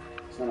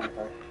 It's not my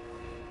car.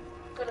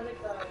 It's gonna make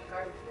the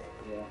garbage bag.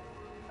 Yeah.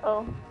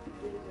 Oh.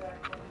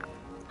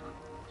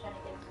 Trying to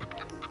get to the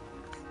next.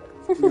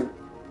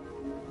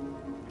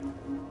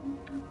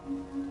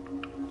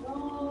 No.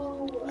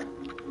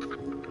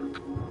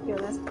 Yo,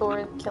 this door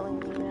is killing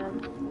me, man.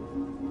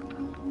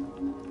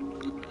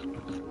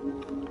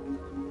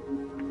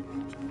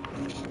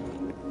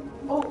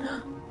 Oh.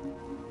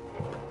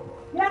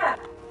 Yeah.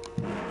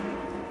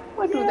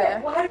 What do Yeah.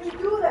 that? Why did you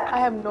do that? I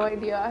have no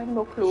idea. I have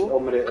no She clue.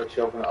 opened it. She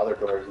opened the other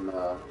doors in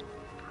the.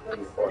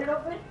 Like, split it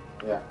open?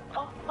 Yeah.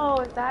 Oh,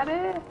 is that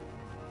it?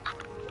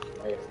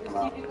 I guess come See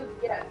out. if you could,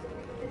 yeah, see if you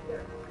could fit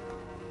there.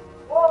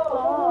 Whoa!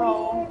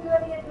 Oh. Do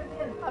it again, do it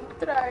again. I'm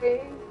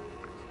trying.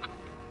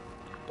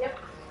 Yep,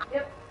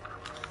 yep.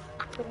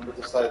 Put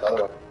the slide the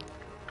other way.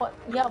 What?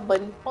 Yeah,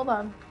 buddy. Hold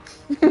on.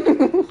 Wait, no,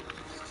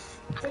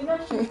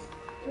 she's doing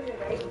it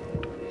right. She's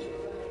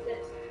going like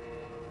this.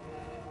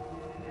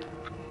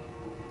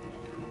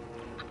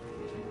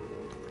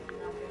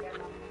 No, forget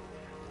about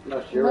it. No,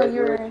 you're No, right.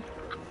 you're right.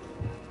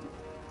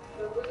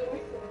 So what's the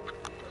way?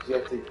 You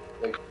have to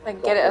like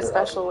go get it a further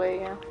special up. way,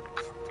 yeah.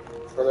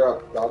 Further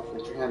up, dog.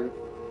 Put your hand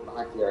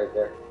behind you right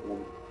there. And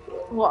then do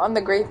it. Well, on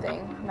the gray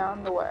thing, not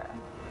on the what?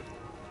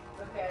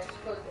 Okay, I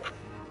just closed it.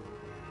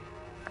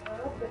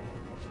 Open.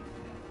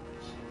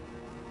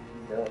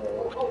 Go.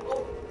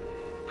 Oh.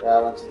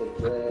 Grab onto the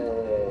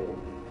gray.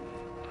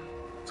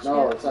 No,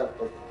 Yeah. it's not.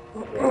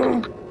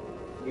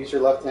 Use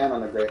your left hand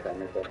on the gray thing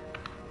right there.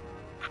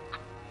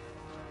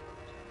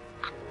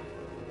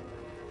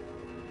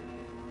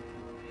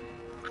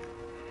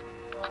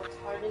 Well, it's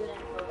harder than it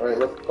looks. Alright,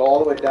 look, go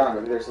all the way down.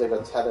 Maybe there's like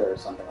a tether or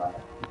something on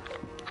it.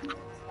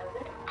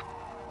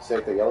 See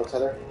like the yellow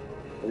tether?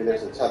 Maybe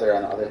there's a tether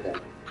on the other thing. No,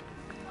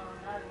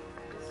 not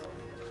this one.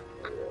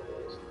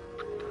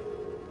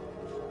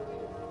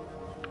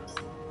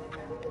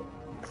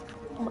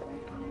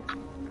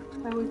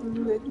 I was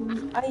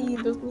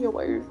like, there's no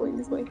wire going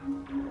this way.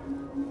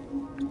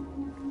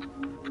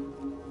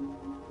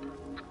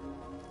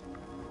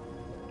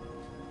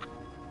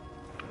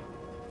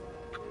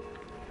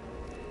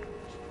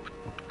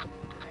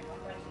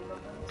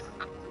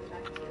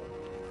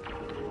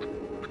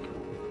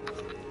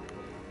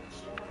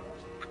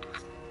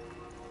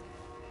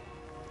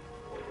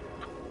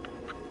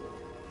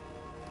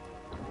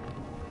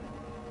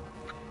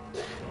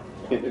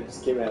 It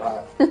just came in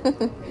hot.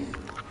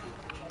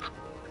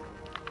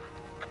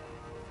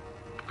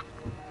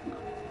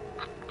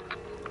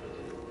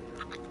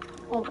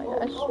 Oh my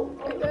gosh. Oh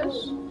my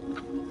gosh.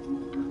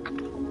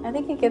 I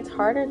think it gets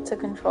harder to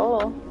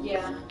control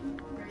Yeah,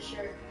 for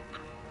sure.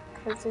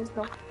 because there's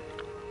no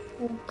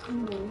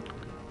key.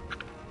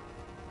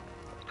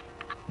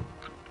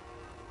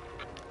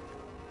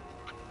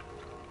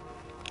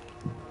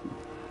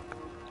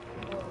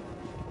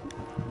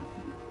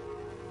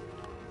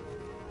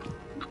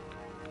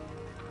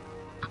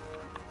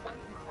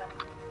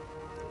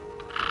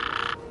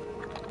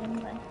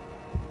 Anyway.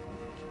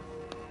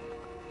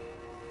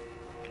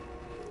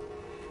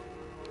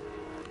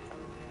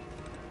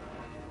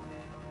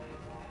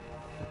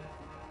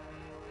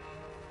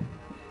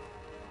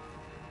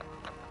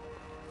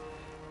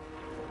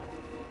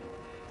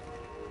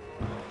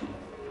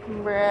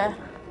 Bruh.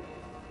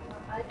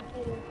 I can't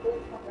even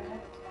fully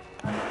comprehend.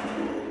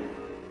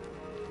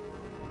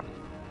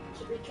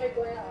 Should we try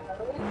going out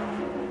another way?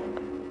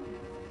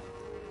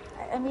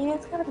 I mean,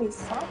 it's gotta be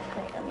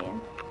something. I mean,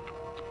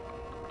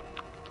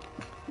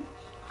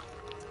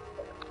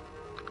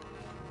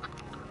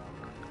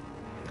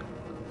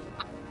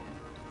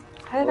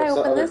 how did I What's the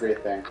open other this?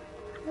 great thing?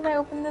 How did I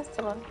open this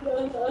one?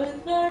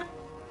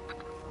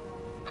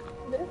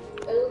 This?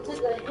 It looks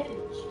like a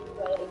hinge,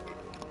 like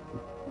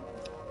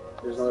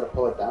There's no way to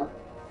pull it down?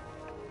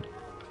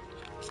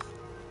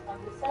 on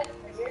this side,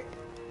 right here.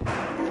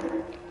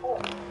 Oh,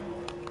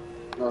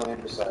 No, on the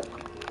other side.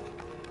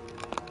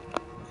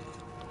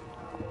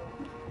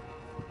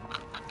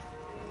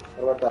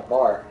 What about that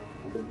bar?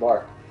 The big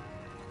bar.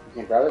 You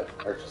can't grab it?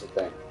 Or it's just a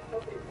thing?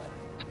 okay.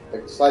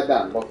 Like, slide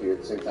down, both of you at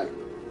the same time.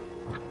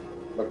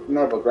 But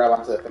no, but grab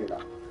onto that thing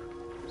now.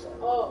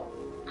 Oh.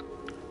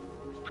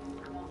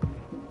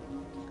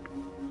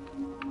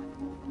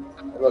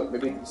 Look,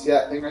 maybe you see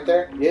that thing right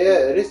there?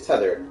 Yeah, it is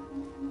tethered.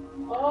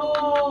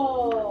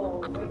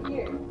 Oh, right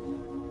here.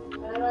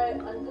 How do I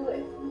undo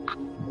it?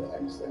 The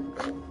X thing.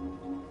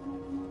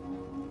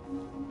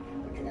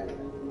 Put your hand in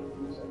it.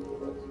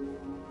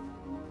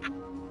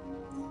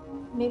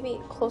 Maybe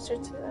closer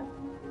to the.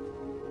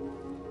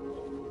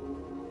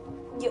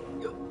 Yep.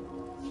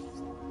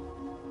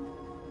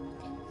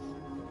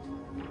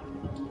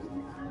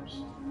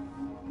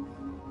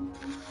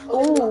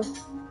 Oh,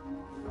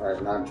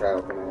 Alright, now I'm trying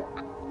opening it.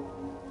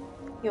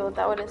 yo,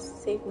 that would have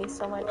saved me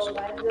so much. Well,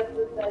 lines up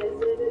with that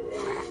is it,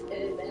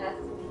 and it has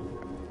to be.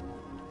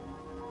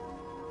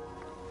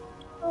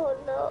 Oh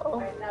no.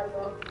 Alright, now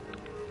go.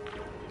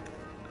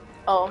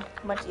 Oh,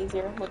 much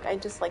easier. Look, I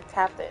just like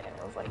tapped it and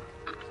it was like.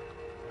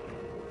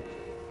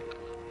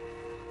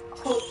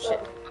 Oh shit.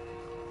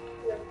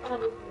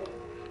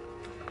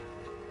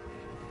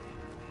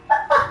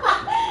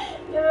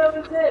 Yeah, that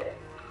was it.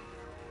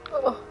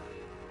 Oh.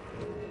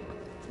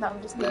 No,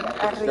 I'm just being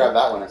Just grab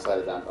that one and slide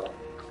it down, though.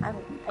 I'm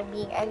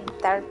being a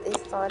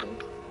retarded, sorry.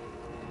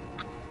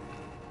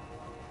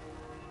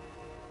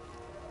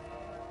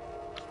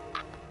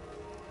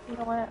 You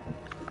know what?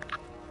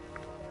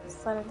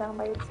 Slide it down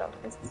by yourself.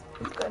 It's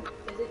good.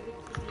 Is it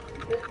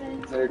good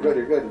thing? No, you're good,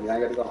 you're good. Now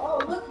you gotta go.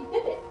 Oh, look, you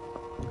did it.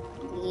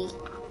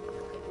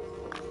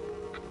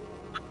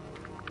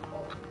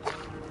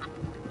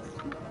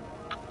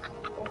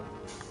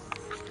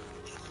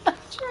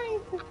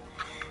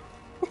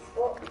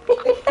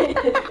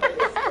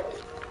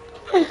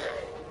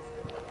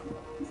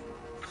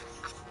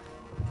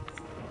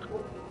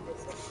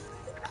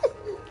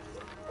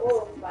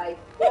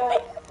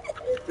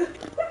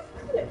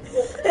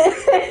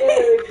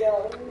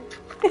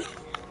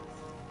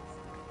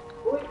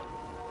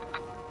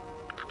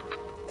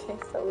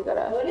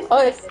 what is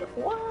Oh, it's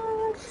connected? what?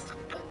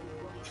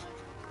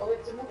 Oh, we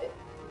have to move it.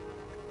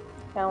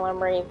 Now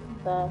I'm ready.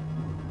 The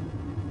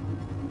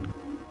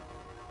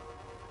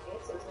Okay,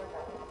 so it's not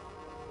that way.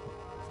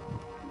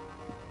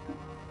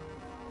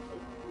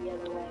 It's the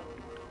other way.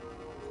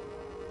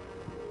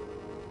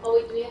 Oh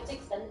wait, do we have to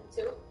extend it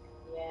too?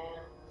 Yeah.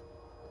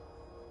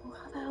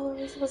 how the hell are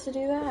we supposed to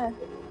do that?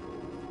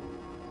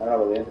 I don't know,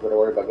 but the ends better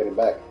worry about getting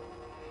back.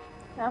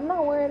 I'm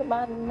not worried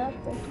about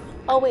nothing.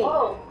 Oh wait,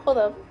 Oh. hold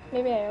up.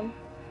 Maybe I am.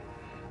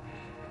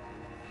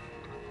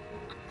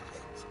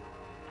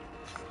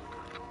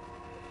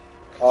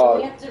 So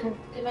we Oh, have to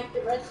connect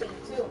the red thing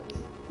too.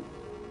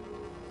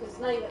 It's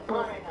not even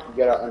on right now. you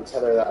gotta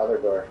untether that other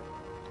door.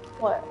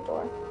 What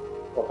door?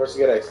 Well, first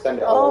you gotta extend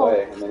it all the Oh.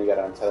 way, and then you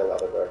gotta untether the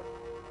other door.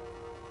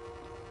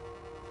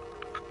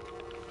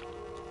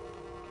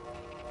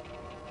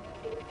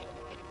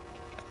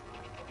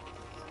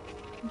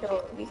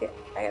 Yo, we get.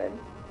 I gotta.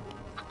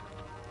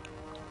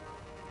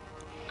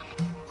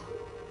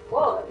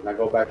 Whoa. Now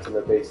go back to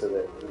the base of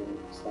it and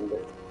extend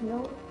it.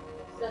 No.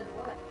 Extend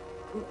what?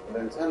 The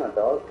antenna,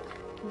 dog.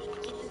 You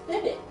just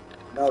did it.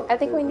 No, I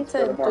think we need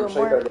to go do So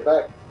more. you gotta get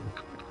back.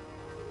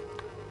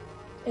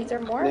 Is there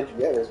more?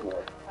 Yeah, there's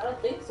more. I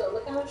don't think so.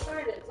 Look how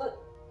short it is. Look.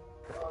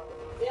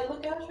 Yeah,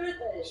 look how short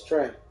that is. Just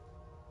try.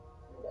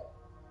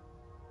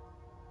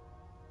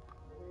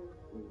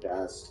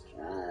 Just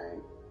try.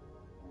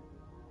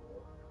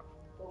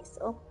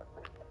 So.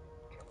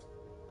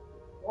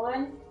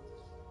 1,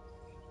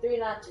 3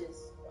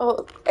 notches.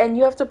 Oh, and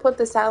you have to put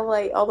the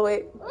satellite all the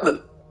way.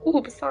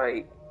 Oops,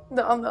 sorry.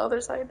 On the other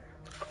side.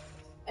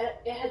 And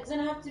it doesn't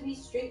have to be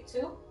straight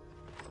too.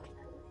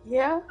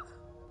 Yeah.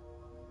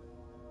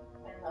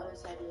 And the other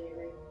side, yeah, you're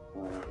right.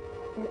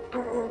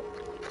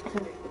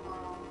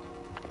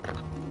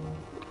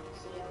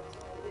 So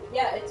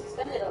yeah, it's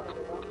extended over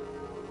there. Though.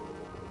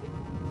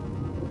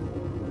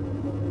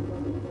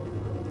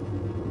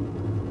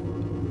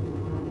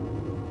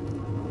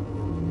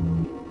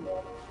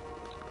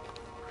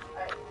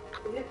 Alright,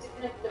 we have to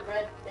connect the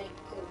red thing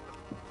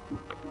too.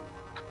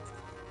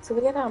 So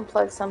we gotta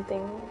unplug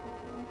something.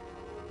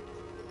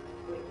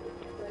 Wait,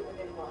 I feel like we're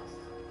getting lost.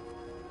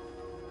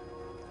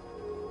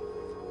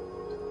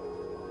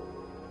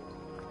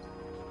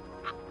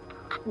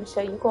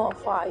 Michelle, you going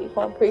far. You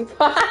going pretty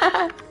far.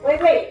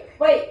 Wait!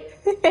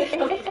 I'm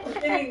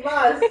getting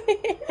lost.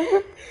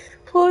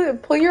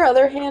 Pull your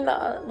other hand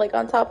like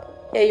on top.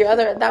 Yeah, your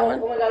other, that one.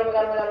 Oh my god.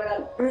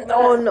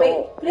 Oh no.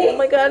 Wait, please. Oh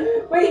my god.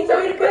 Wait,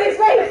 somebody please,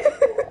 wait!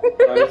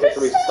 No, you have to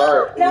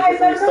restart. Guys,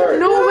 I'm Restart.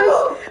 No,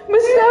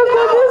 Michelle,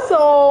 got this.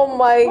 Oh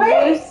my Wait.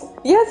 goodness.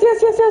 Yes.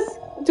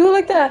 Do it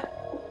like that.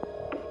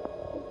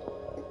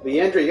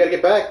 Leandra, you gotta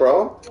get back,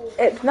 bro.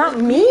 It's not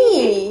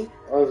me.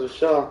 Oh, it's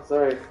Michelle.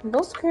 Sorry.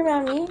 Don't scream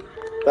at me.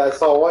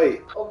 That's all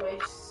white. Oh my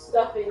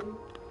stuffing.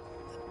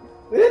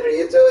 Leandra,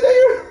 you do that.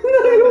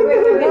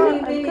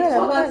 Wait. good,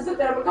 Hold I'm on, sit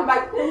there, I'm gonna come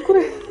back.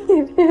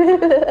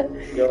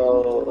 Yo.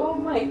 Oh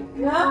my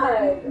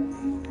god.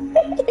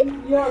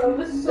 Yo, that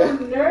was so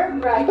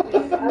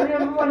nerve-wracking. I don't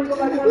ever want to go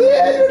back on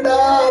Leandra, no.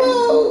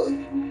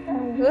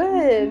 I'm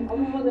good.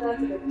 I'm holding on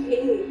to the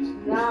cage.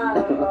 Nah,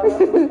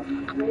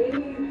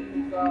 baby,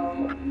 bro.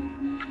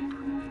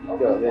 Oh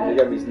Yo, my then you God.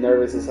 got me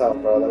nervous as hell,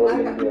 bro. That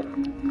wasn't gonna do.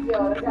 Yo,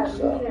 that got me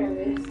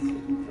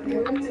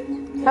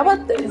nervous. How about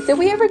did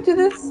we ever do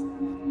this?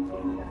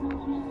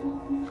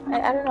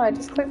 I don't know. I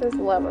just clicked this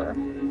lever.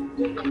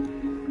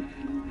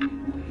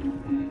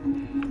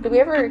 Did we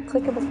ever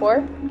click it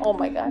before? Oh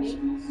my gosh.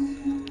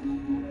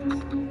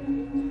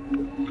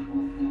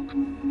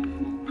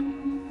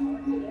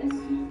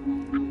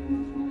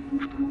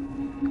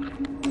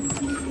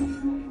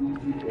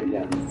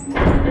 Again.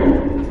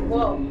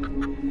 Whoa.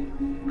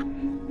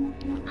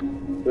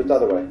 Do it the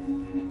other way.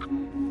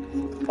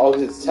 Oh,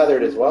 'cause it's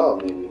tethered as well,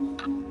 maybe.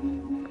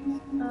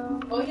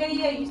 Oh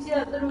yeah, you see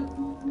that little...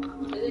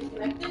 Is it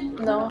connected?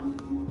 No.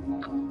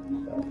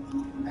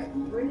 Alright,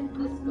 where did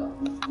this go?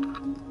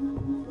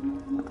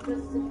 This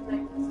is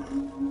connected.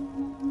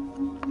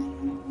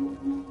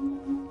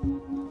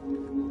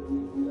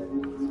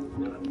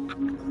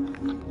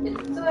 Is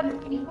it still at an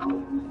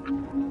angle?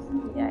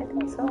 Yeah, I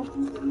think so.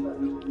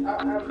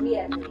 Are we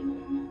at an angle?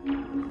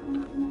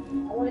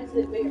 I want to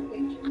see the bigger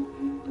picture.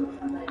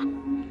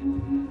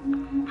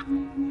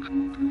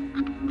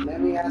 Let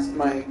me ask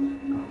my.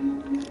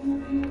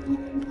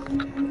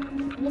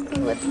 Let's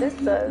see what this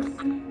does.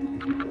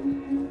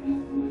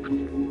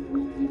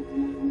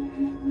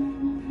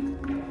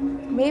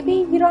 Maybe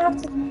you don't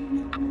have to.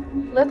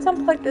 Let's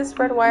unplug this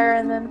red wire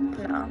and then.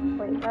 No,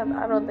 wait,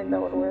 I don't think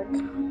that would work.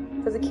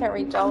 Because it can't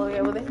reach all the way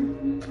over there. I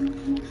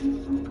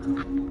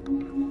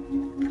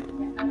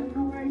don't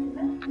know where it's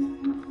at.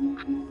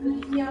 Because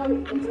you see how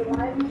it's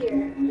alive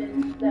here, then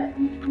it's that.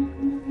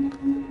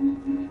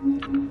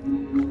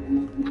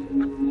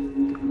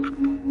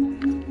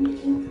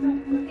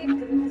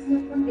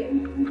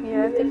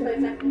 Yeah, I think.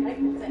 It's not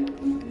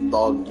connected.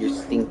 Dog, you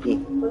stinky.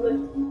 But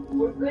look,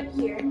 we're good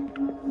here.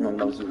 No,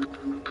 loves you.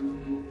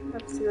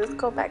 Let's see, let's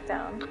go back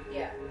down.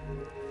 Yeah.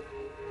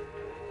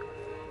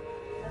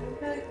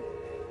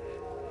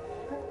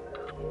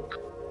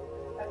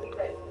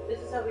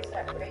 is how we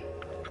start, right?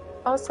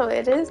 Oh, so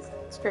it is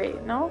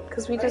straight, no?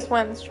 Because we just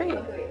went straight.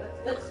 Okay,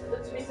 wait,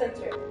 let's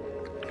recenter it.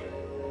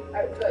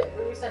 Alright, good.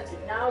 We're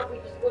recentered. Now if we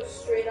just go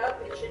straight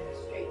up, it should be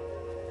straight.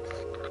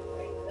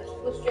 Right? Let's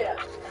just go straight up.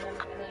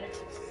 And then it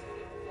just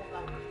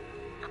hold on.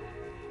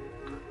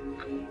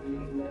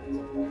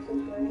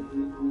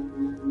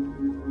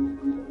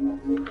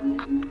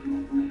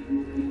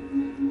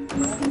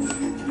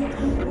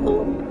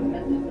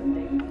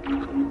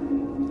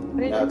 What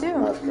did you do?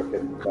 Now it's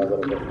crooked by a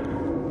little bit.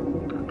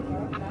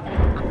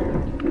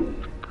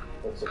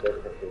 Looks a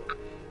bit crooked.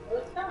 No,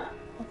 it's not.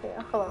 Okay,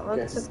 hold on.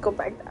 Let's Okay. just go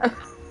back down.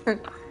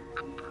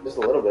 Just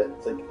a little bit.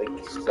 It's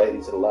like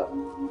slightly to the left.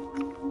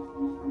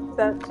 Is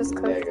that just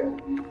There cause? you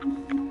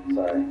go.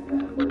 Sorry.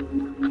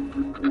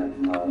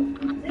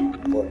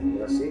 What? You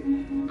want to see?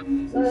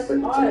 So that's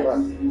Slightly to the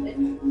ours.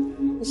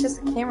 left. It's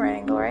just a camera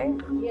angle, right?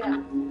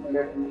 Yeah.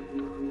 Okay.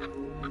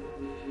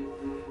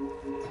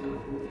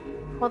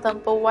 Hold on,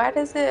 but why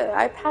does it?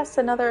 I passed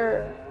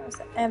another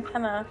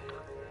antenna.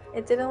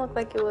 It didn't look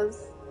like it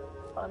was.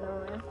 Oh,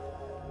 never mind.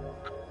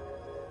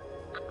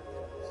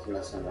 It's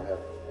messing in my head.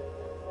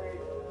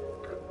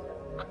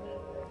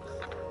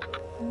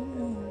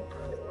 Mm.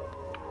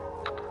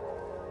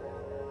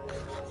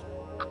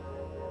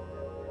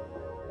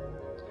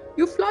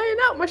 You flying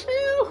out,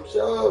 Michelle?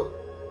 So.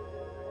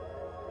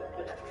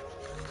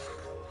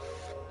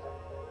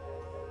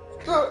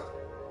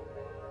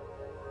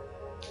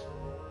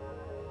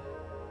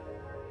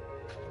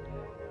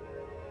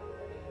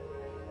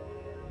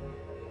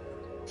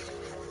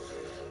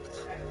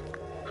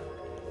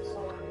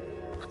 So,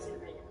 let's see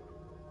right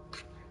now.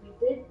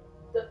 We did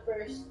the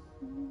first.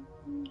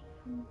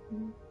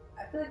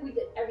 I feel like we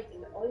did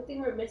everything. The only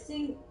thing we're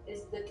missing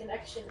is the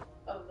connection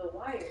of the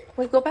wire.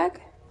 Wait, go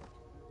back.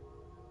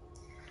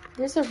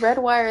 There's a red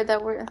wire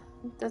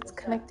that's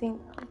connecting.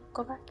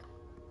 Go back.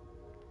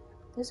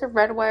 There's a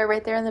red wire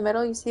right there in the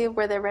middle. You see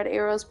where the red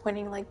arrow is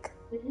pointing like.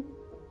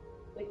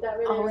 Like that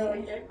really Oh right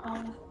wait. there.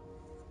 Oh.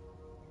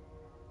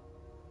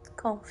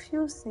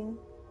 Confusing.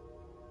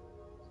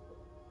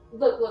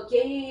 Look,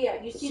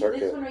 yeah. You The see circuit.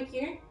 this one right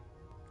here?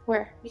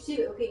 Where? You see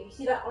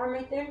that arm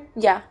right there?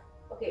 Yeah.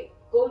 Okay,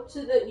 go to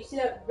you see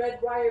that red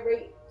wire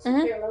right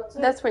Mhm. parallel to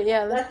it? That's where.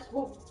 Yeah. That's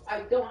what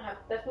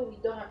that's what we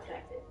don't have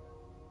connected.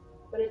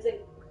 But it's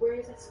like, where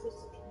is that supposed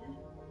to connect?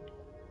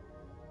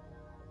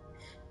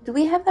 Do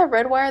we have that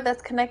red wire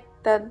that's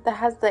that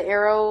has the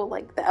arrow,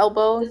 like the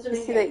elbow? This You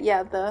one see right that?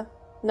 Yeah, the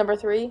number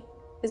 3.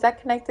 Is that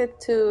connected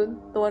to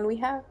the one we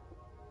have?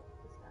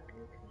 It's not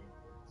really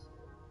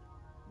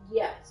connected.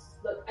 Yes.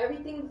 Look,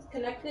 everything's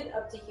connected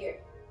up to here.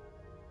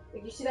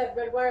 Like, you see that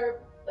red wire,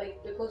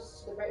 like, that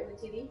goes to the right of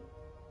the TV?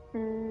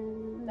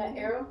 That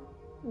arrow?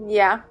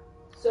 Yeah.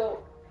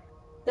 So,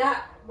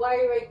 that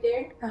wire right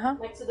there, Uh huh.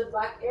 next to the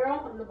black arrow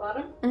on the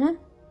bottom, Mhm.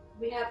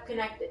 we have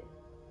connected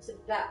to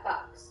that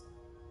box.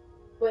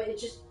 But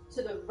it's just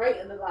to the right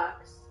of the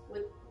box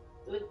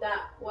with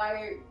that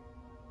wire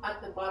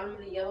at the bottom of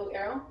the yellow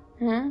arrow,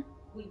 Mhm.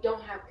 we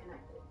don't have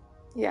connected.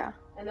 Yeah.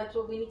 And that's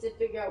what we need to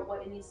figure out,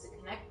 what it needs to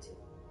connect to.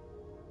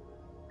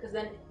 Because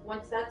then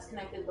once that's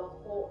connected, the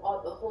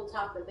whole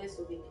top of this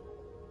will be connected.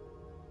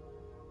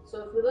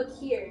 So if we look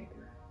here,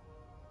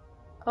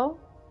 Oh.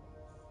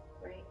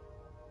 right,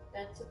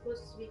 that's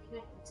supposed to be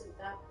connected to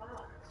that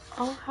box.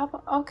 Oh. How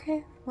about?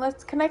 Okay.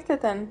 Let's connect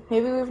it then.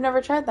 Maybe we've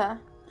never tried that.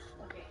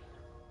 Okay.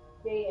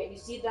 Yeah. You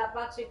see that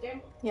box right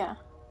there? Yeah.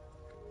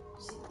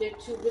 You see, they're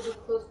two really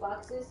close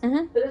boxes.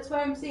 Mhm. But that's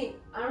why I'm saying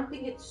I don't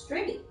think it's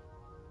straight.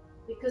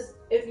 Because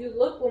if you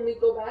look when we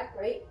go back,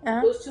 right,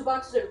 Uh-huh. those two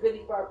boxes are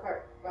really far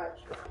apart.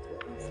 Raj.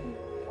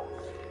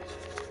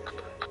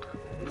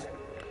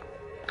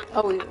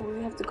 Oh,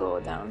 we have to go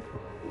down.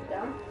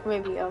 Down,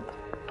 Maybe up.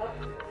 up.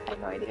 I have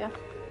no idea.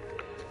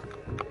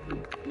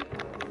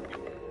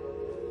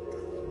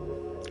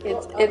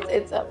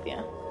 It's up.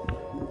 Yeah.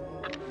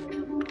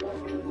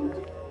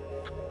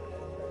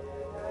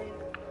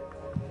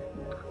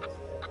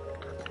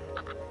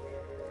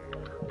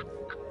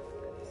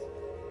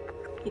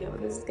 Yo,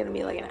 this is gonna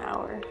be like an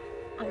hour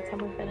by the time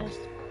we're finished.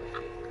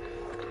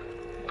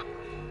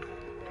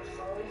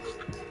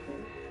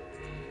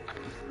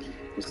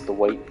 This is the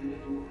white.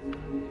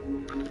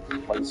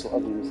 Why are you so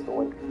ugly, Mr.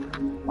 White?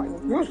 Why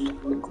are you so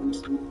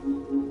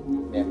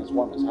ugly? Damn, it's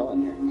warm as hell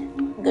in here.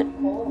 Good.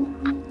 Oh,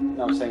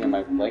 No, I'm saying in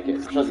my blanket.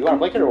 Michelle, do you want a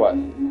blanket or what?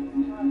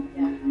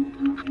 yeah.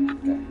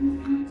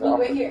 Okay. Look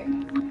right here.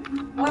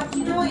 What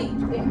you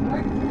doing? Wait,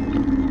 what?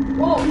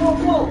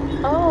 Whoa.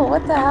 Oh,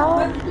 what the hell?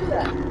 Why'd you do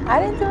that? I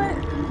didn't do it.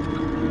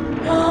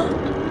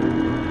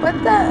 What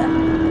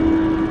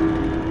the?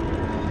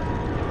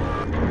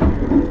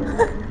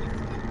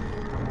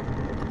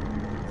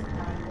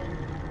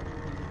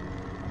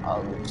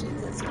 Oh,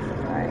 Jesus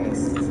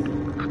Christ.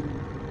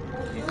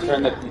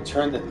 You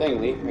turn the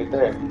thing, Lee, right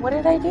there. What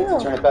did I do?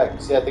 Turn it back.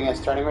 See that thing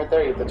that's turning right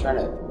there? You have to turn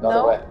it the other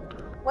No. way.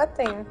 What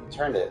thing? You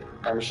turned it.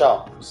 Or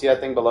Michelle, you see that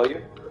thing below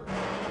you?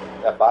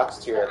 That box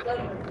to your...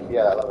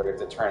 Yeah, that lever. You have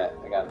to turn it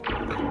again.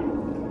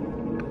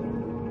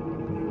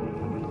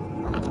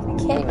 I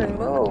can't even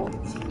move.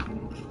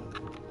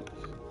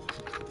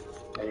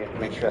 And you have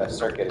to make sure that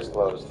circuit is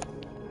closed.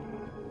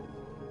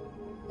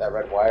 That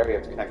red wire, you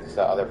have to connect to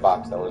the other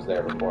box that was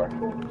there before.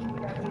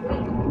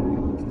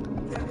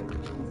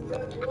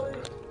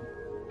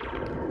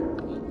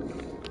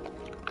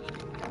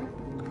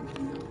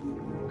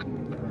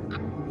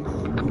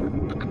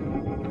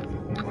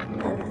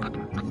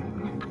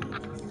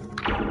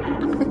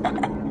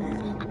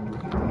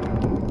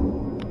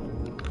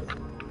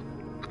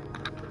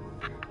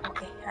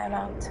 Okay, I'm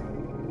out.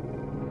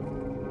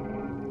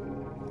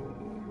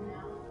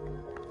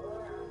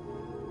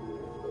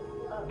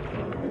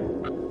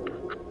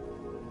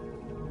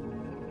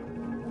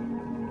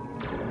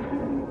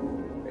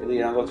 Really,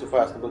 you don't go too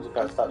fast. Don't go too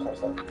fast. Stop.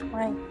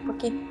 Why?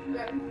 Okay.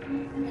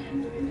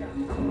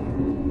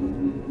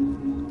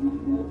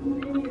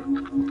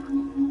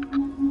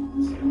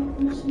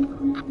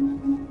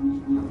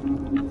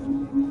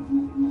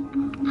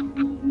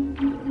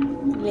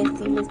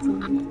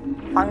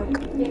 Listen. Punk.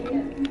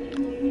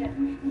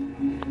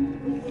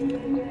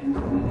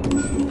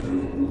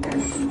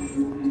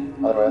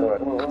 Other way.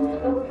 Whoa.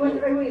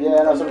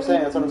 Yeah, that's what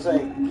I'm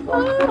saying. Keep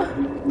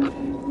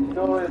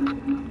going.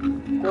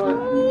 Go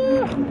ahead.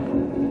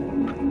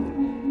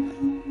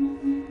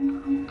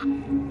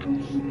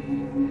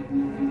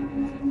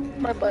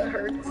 My butt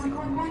hurts.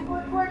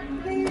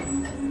 Please.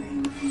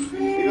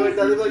 Leave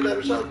it like that,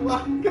 Michelle. Come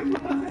on.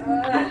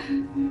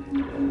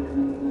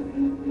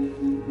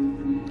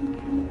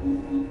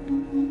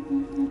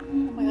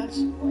 Oh my gosh.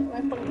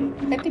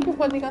 I think it was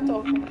got to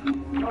open.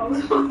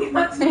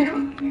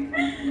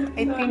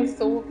 I think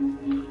so.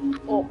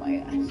 Oh my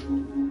gosh.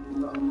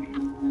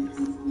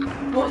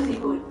 What's he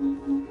doing?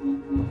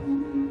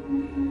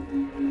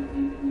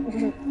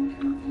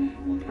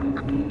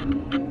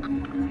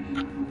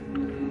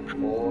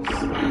 Oh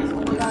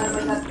my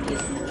god,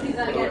 please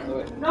not again.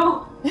 No!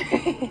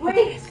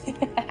 Wait!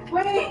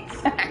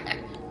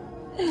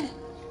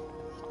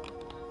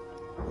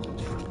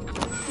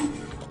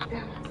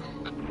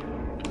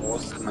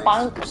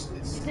 Punk.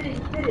 Did it.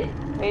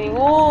 Very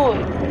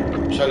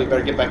good. Michelle, you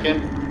better get back in.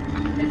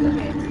 It's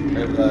okay.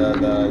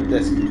 The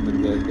disc,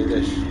 the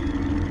dish.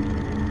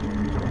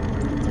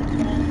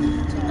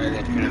 And then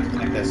you're gonna have to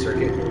connect that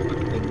circuit. On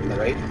the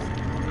right.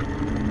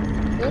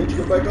 Oops.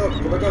 Go back up.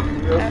 You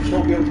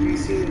won't be able to be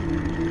seen.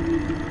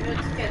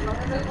 It's okay, as long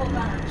as I hold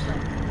on,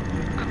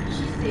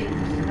 she's safe.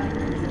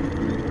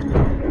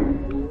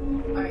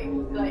 Alright,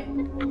 go ahead.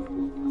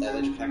 And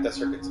then you connect that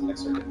circuit to the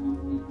next circuit.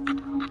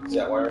 See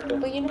that wire right there?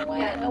 But you know what?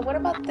 Yeah. What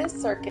about this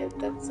circuit?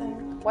 That's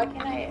why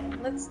can't I?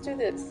 Let's do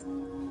this.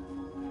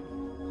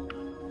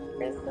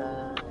 Where's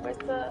the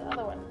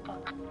other one?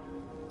 Oh.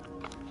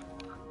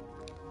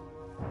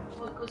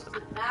 Well, it goes to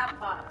that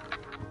pot.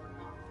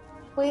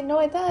 Wait, no,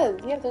 it does.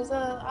 Yeah, there's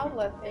a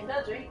outlet. It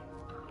does, right?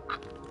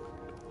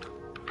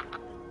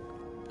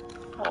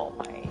 Oh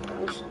my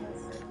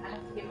oceans. I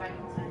have to get back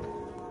inside.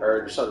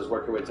 Or just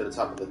work your way to the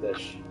top of the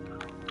dish.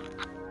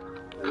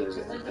 And There's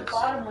the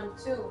bottom one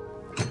too.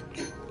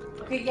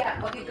 Okay,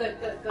 yeah. Okay, good.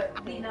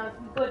 Okay, now if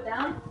you go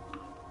down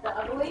the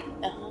other way.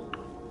 Uh-huh.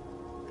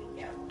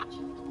 Yeah.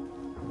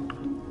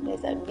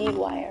 There's that V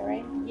wire,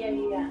 right?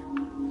 Yeah.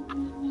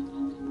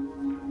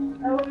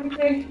 Oh, right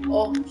there.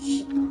 Oh,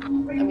 shit.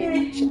 Right there.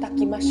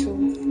 Shiitake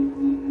mushrooms.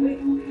 Wait.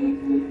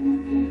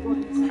 Go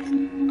inside.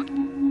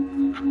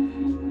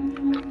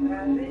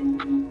 Grab it.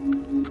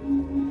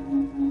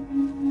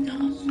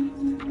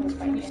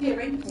 You see it,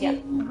 right? You see Yeah.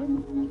 it?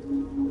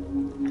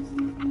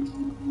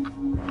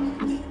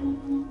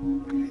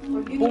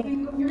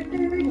 You're right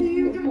there.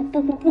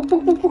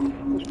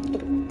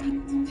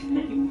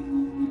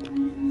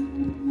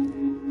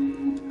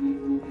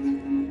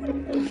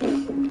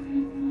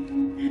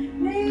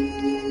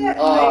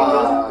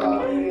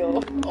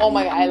 Oh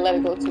my god, I let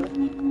it go too.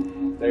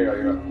 There you go,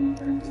 you're up.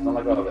 Just don't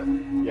let go of it.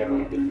 You have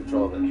good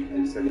control of it.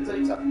 And just gotta get to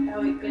the top.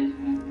 Oh, wait, good.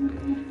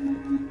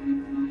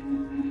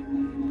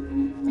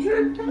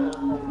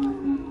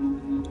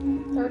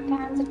 Third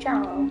time's a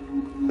charm.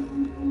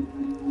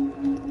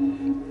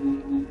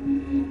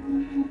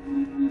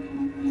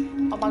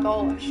 Oh my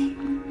gosh.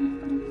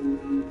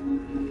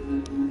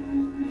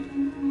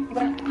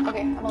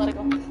 Okay, I'm gonna let it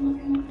go.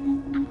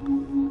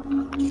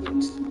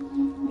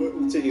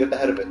 So you got the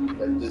head of it.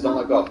 Like, just don't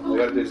let go. All you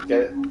gotta do is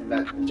get it in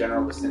that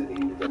general vicinity.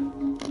 You're good.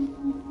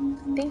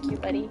 Thank you,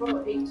 buddy.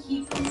 Bro, it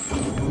keeps...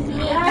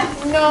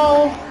 Yes!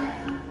 No!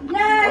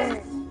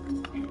 Yes!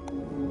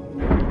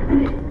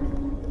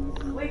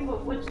 Wait,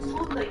 but what just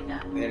hold like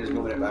that? And then just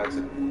moving it by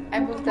accident. I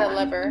moved the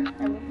lever.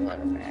 By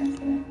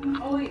accident.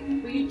 Oh, wait,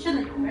 but you're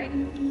chilling, right?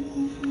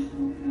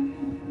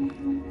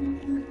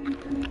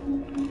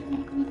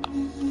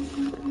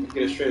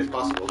 Get it straight as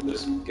possible.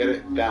 Just get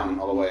it down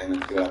all the way and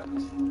then see what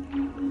happens.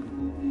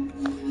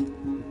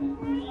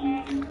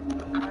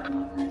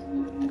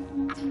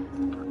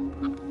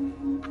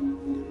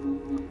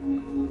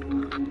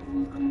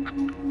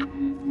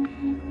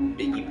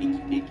 Peeky.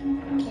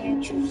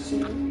 Can't you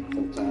see?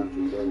 Sometimes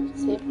it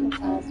goes.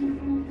 Hypnotize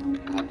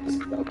I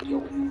just love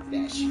your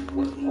flashy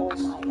words. Oh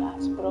my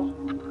gosh, bro.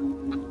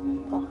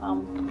 Ham.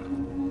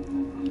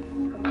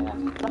 Oh my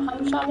gosh. Bro, ham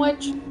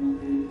sandwich.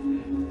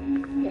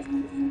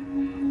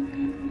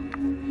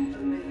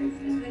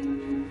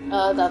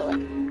 the other way.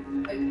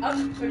 Like up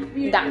towards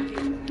me. Down.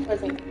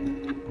 Towards me.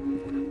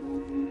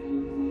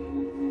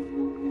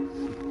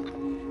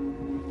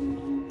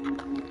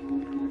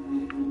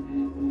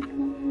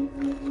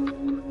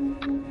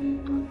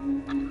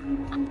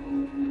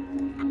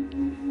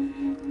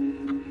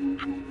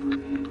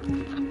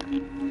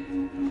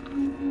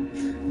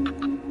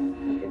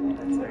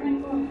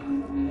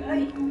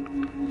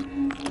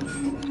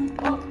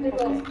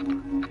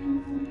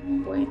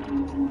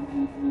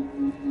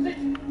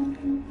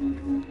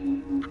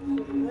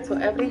 So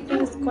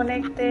everything's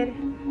connected.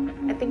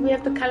 I think we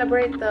have to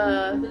calibrate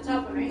the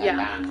top one, right?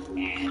 yeah.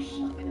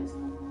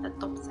 The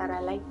top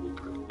satellite.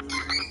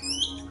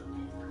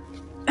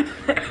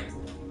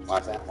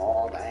 What's that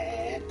all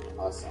that?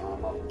 Or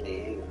some of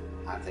thing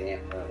I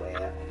said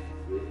well,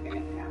 you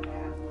can't have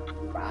that.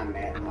 Find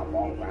that I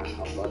won't run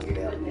a bucket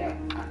up there.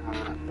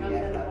 Give me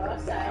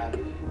another hour.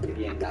 Give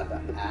me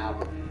another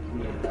hour. Give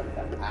me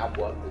another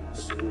hour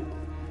to shoot.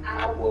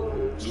 I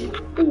will you.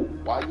 Ooh,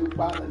 why you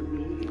bothering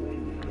me when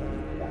you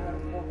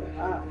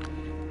got up?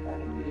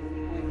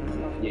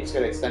 You just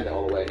gotta extend it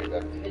all the way. It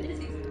is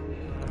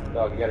extended.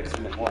 Dog, you gotta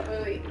extend it more.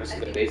 Wait. This is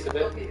the base of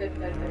it? Okay, good.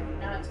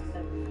 Now it's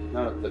extended.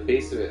 No, the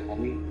base of it,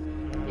 homie.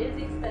 It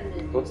is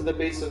extended. Go to the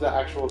base of the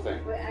actual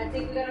thing. Wait, I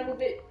think we gotta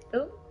move it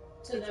Oh.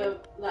 to the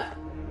left.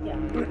 Yeah.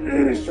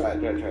 Just try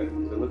it.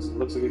 It looks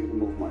like you can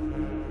move more.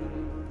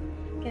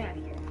 Get out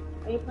of here.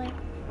 Are you playing?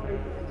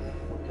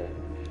 Okay.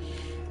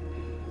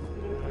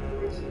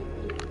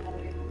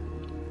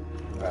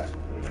 Alright.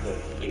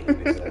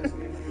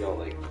 Yo,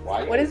 like,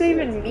 why? What does it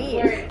even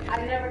mean? Word.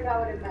 I never got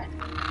what it meant.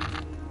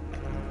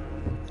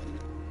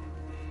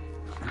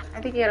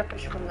 I think you gotta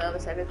push it from the other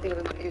side. I think it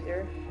would be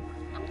easier.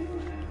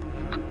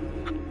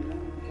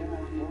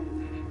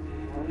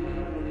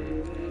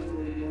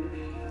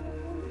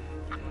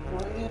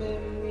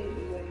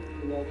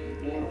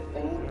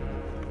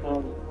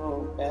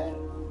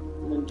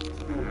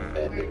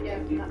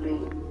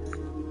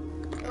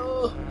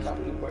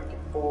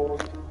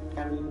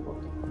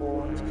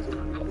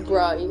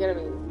 Bro, you gotta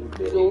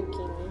be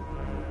joking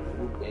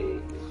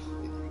me.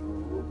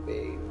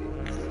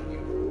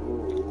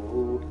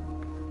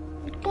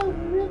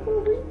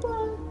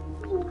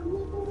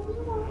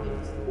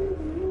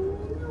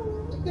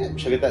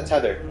 Should get that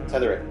tether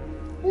it.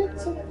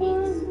 It's a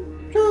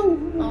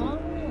Oh,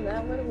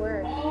 that would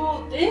work.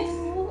 Oh, this?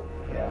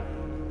 Yeah.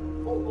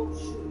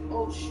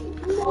 Oh, shoot.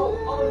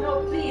 Oh,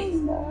 no, please.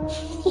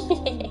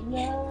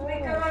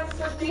 Wait, come on,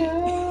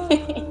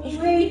 something.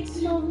 Wait.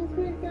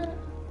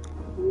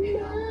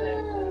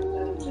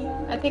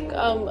 I think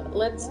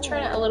let's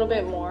turn it a little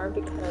bit more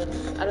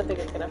because I don't think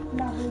it's gonna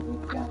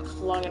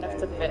long enough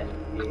to fit.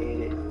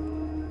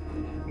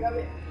 Grab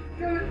it.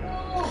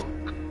 Oh.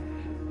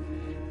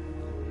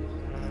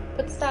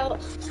 Put the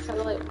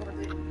satellite more.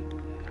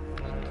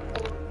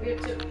 We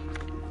have to.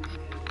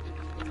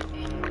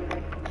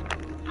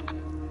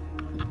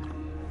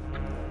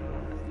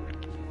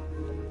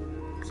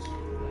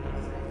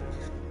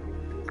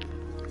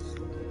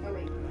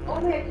 Oh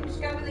wait, I can just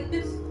grab it like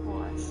this.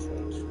 Oh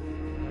shoot.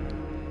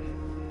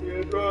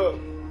 Yeah, bro.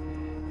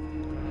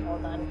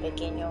 Hold on,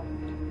 pequeño.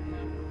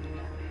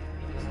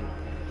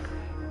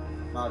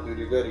 No, dude,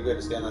 you're good.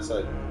 Just stay on that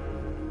side.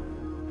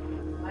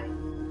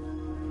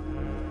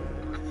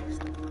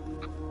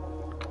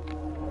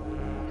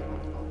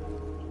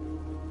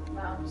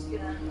 I'm just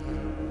gonna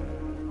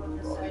go on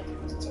this side.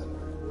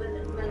 Blend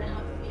it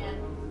up again.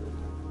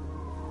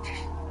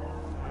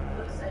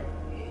 Other side.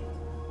 Okay.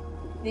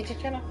 Did you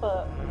turn off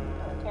a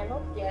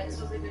candle? Yeah,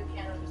 this was a good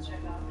candle to check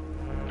out.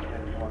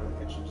 The one in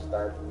the kitchen just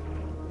died.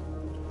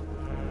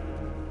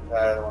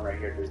 That other one right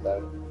here just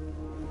died.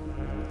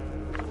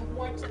 Move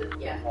more to the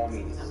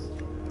Homies.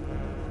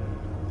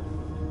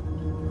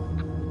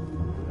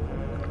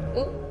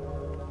 Ooh.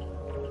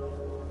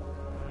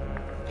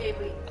 Okay,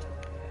 wait.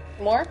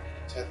 More?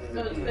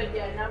 No, it's good.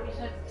 Yeah, now we just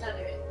have to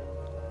tether it.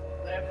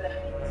 Whatever that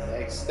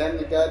means. Extend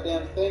the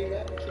goddamn thing,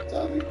 man. What you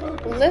telling me, bro?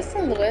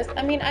 Listen, Louis.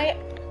 I mean,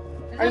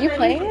 Are you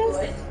playing this?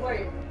 It's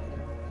word.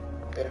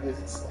 It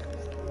is.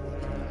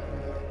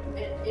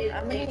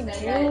 I mean,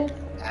 extended.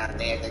 I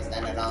think it's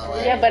extended all the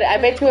way. yeah, but I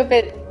bet you if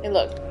it.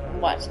 Look,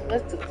 watch.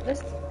 Let's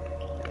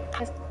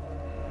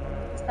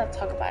not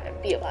talk about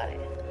it. Be about it.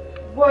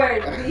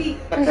 Word, B.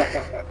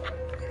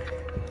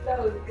 That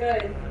was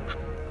good.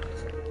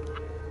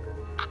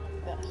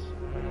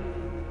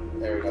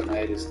 There we go. Now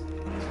you just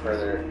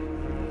further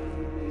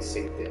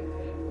synced it.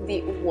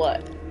 The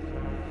what?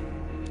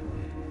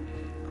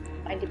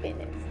 Mind your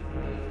business.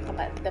 How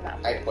about the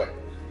mouth? I quit.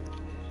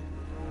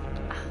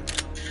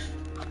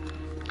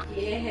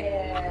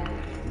 Yeah.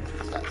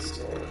 That's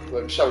so.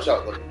 Look, show.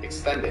 Look,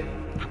 extend it.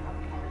 I'm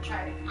gonna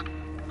try it.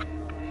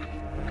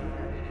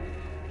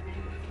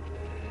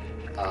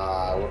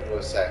 What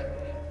was that?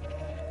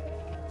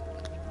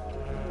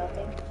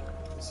 Nothing.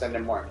 Send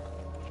him more.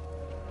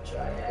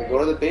 Try it. Hey, go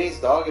to the base,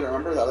 dog. You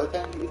remember the other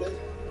thing you did?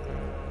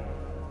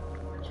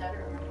 Try to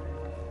remember.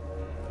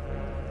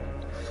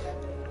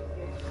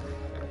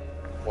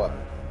 What?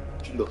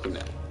 What you looking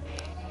at?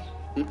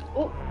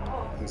 Oh,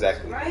 Oh,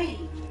 Exactly. right.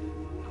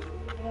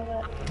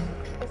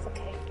 It's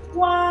okay.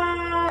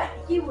 What?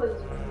 He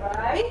was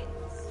right.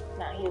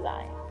 No, he's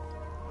lying.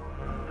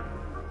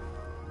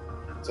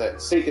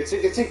 Sync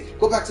it.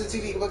 Go back to the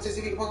TV. Go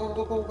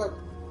back.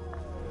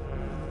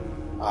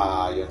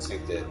 Ah, you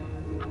unsynced it.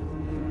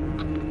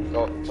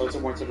 Go, towards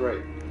more to the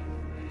right.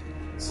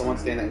 Someone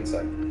standing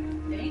inside.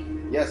 Me?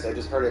 Yes, I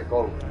just heard it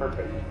go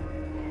perfect.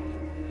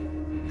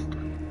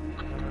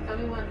 Tell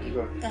me when. Keep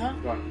going. Uh-huh.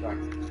 Keep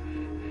going.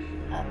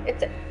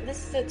 This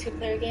is a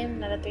 2-player game,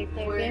 not a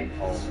 3-player game.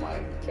 Oh my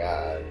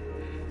god.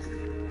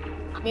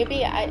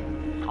 Maybe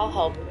I'll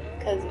help,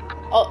 cause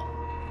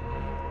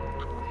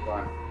Go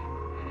on.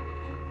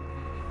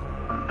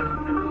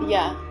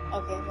 yeah,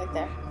 okay, right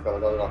there. Go.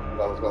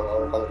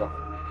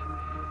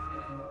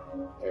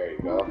 There you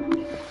go.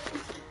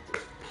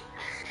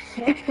 I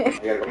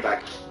gotta go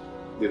back.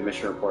 Do the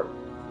mission report.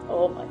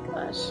 Oh my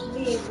gosh,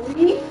 We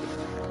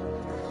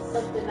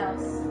something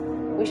else.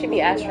 we should be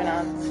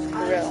astronauts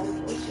for real.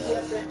 We should be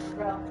astronauts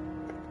for real.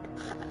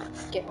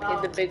 Get paid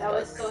Wow, the big that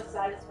was bucks. so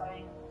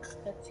satisfying.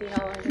 Let's see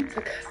how long it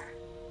took us.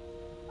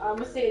 I'm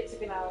gonna say it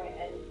took an hour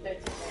and 13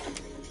 minutes.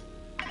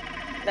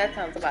 That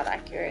sounds about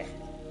accurate.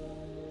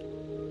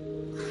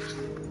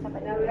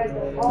 Now we gotta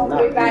go all the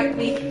way back,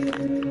 Lee.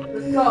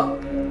 Let's go.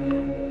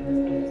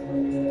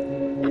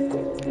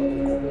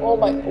 Oh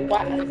my,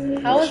 wow.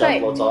 How was I?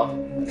 Floats off.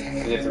 And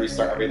you have to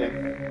restart everything.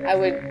 I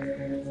wouldn't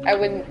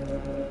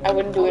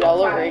do it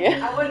all over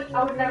again. I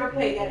would never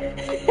play again.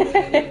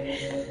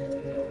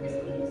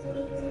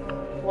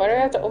 Why do I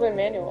have to open Yeah,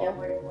 manual?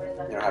 where is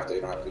that?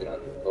 You don't have to.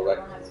 Go back.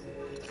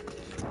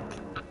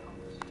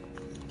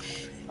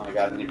 Oh my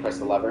god, and you press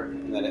the lever,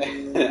 and then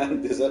it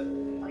undoes it.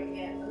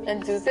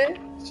 And does it?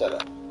 Shut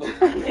up. I'm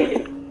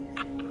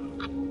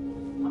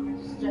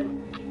just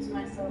judging to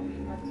myself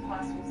as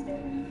possible stay.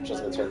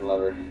 Just gonna turn the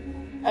lever.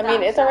 I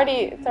mean, it's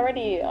already the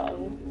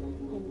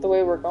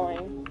way we're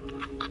going.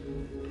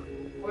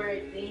 Where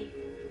is the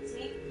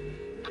see?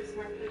 This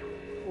market.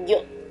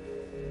 Yup.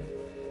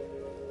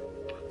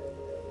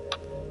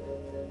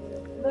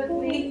 Look,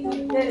 we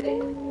did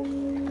it.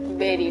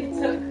 Very It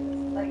took good.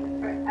 like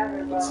forever,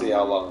 bro. Let's see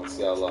how long.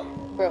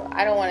 Bro,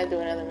 I don't want to do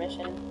another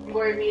mission.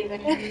 Worry me either.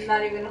 I'm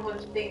not even know what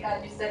to think. I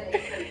just said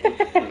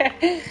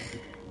it.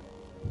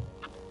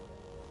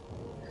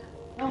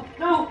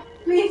 No,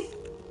 please.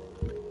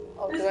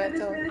 Oh, This do I way, this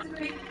have way, to? this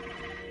way.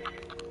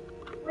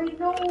 Wait,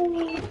 no.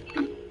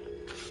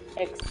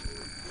 X.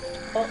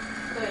 Oh.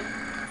 Good.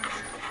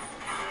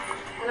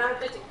 And I'm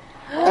 50.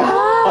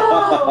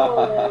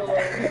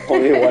 Oh!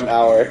 Only 1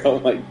 hour. Oh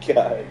my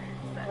god.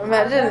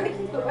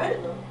 Imagine,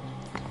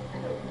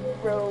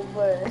 bro,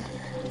 but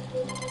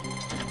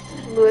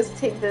Lewis,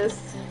 take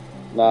this.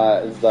 Nah,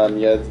 it's done.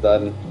 Yeah, it's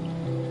done.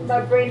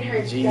 My brain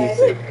hurts. Jesus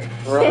guys.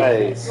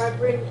 Christ. My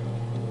brain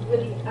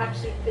really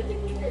actually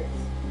physically hurts.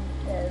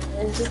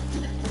 And just...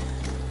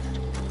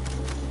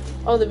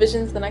 Oh, the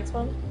Vision's the next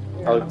one?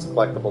 How much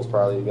collectibles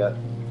probably you got?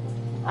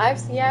 I've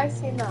seen that. I've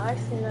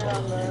seen that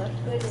on the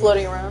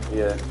floating around.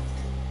 Yeah.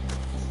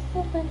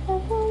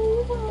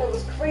 That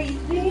was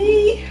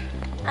crazy.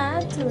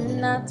 I do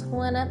not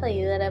wanna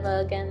play that ever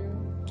again.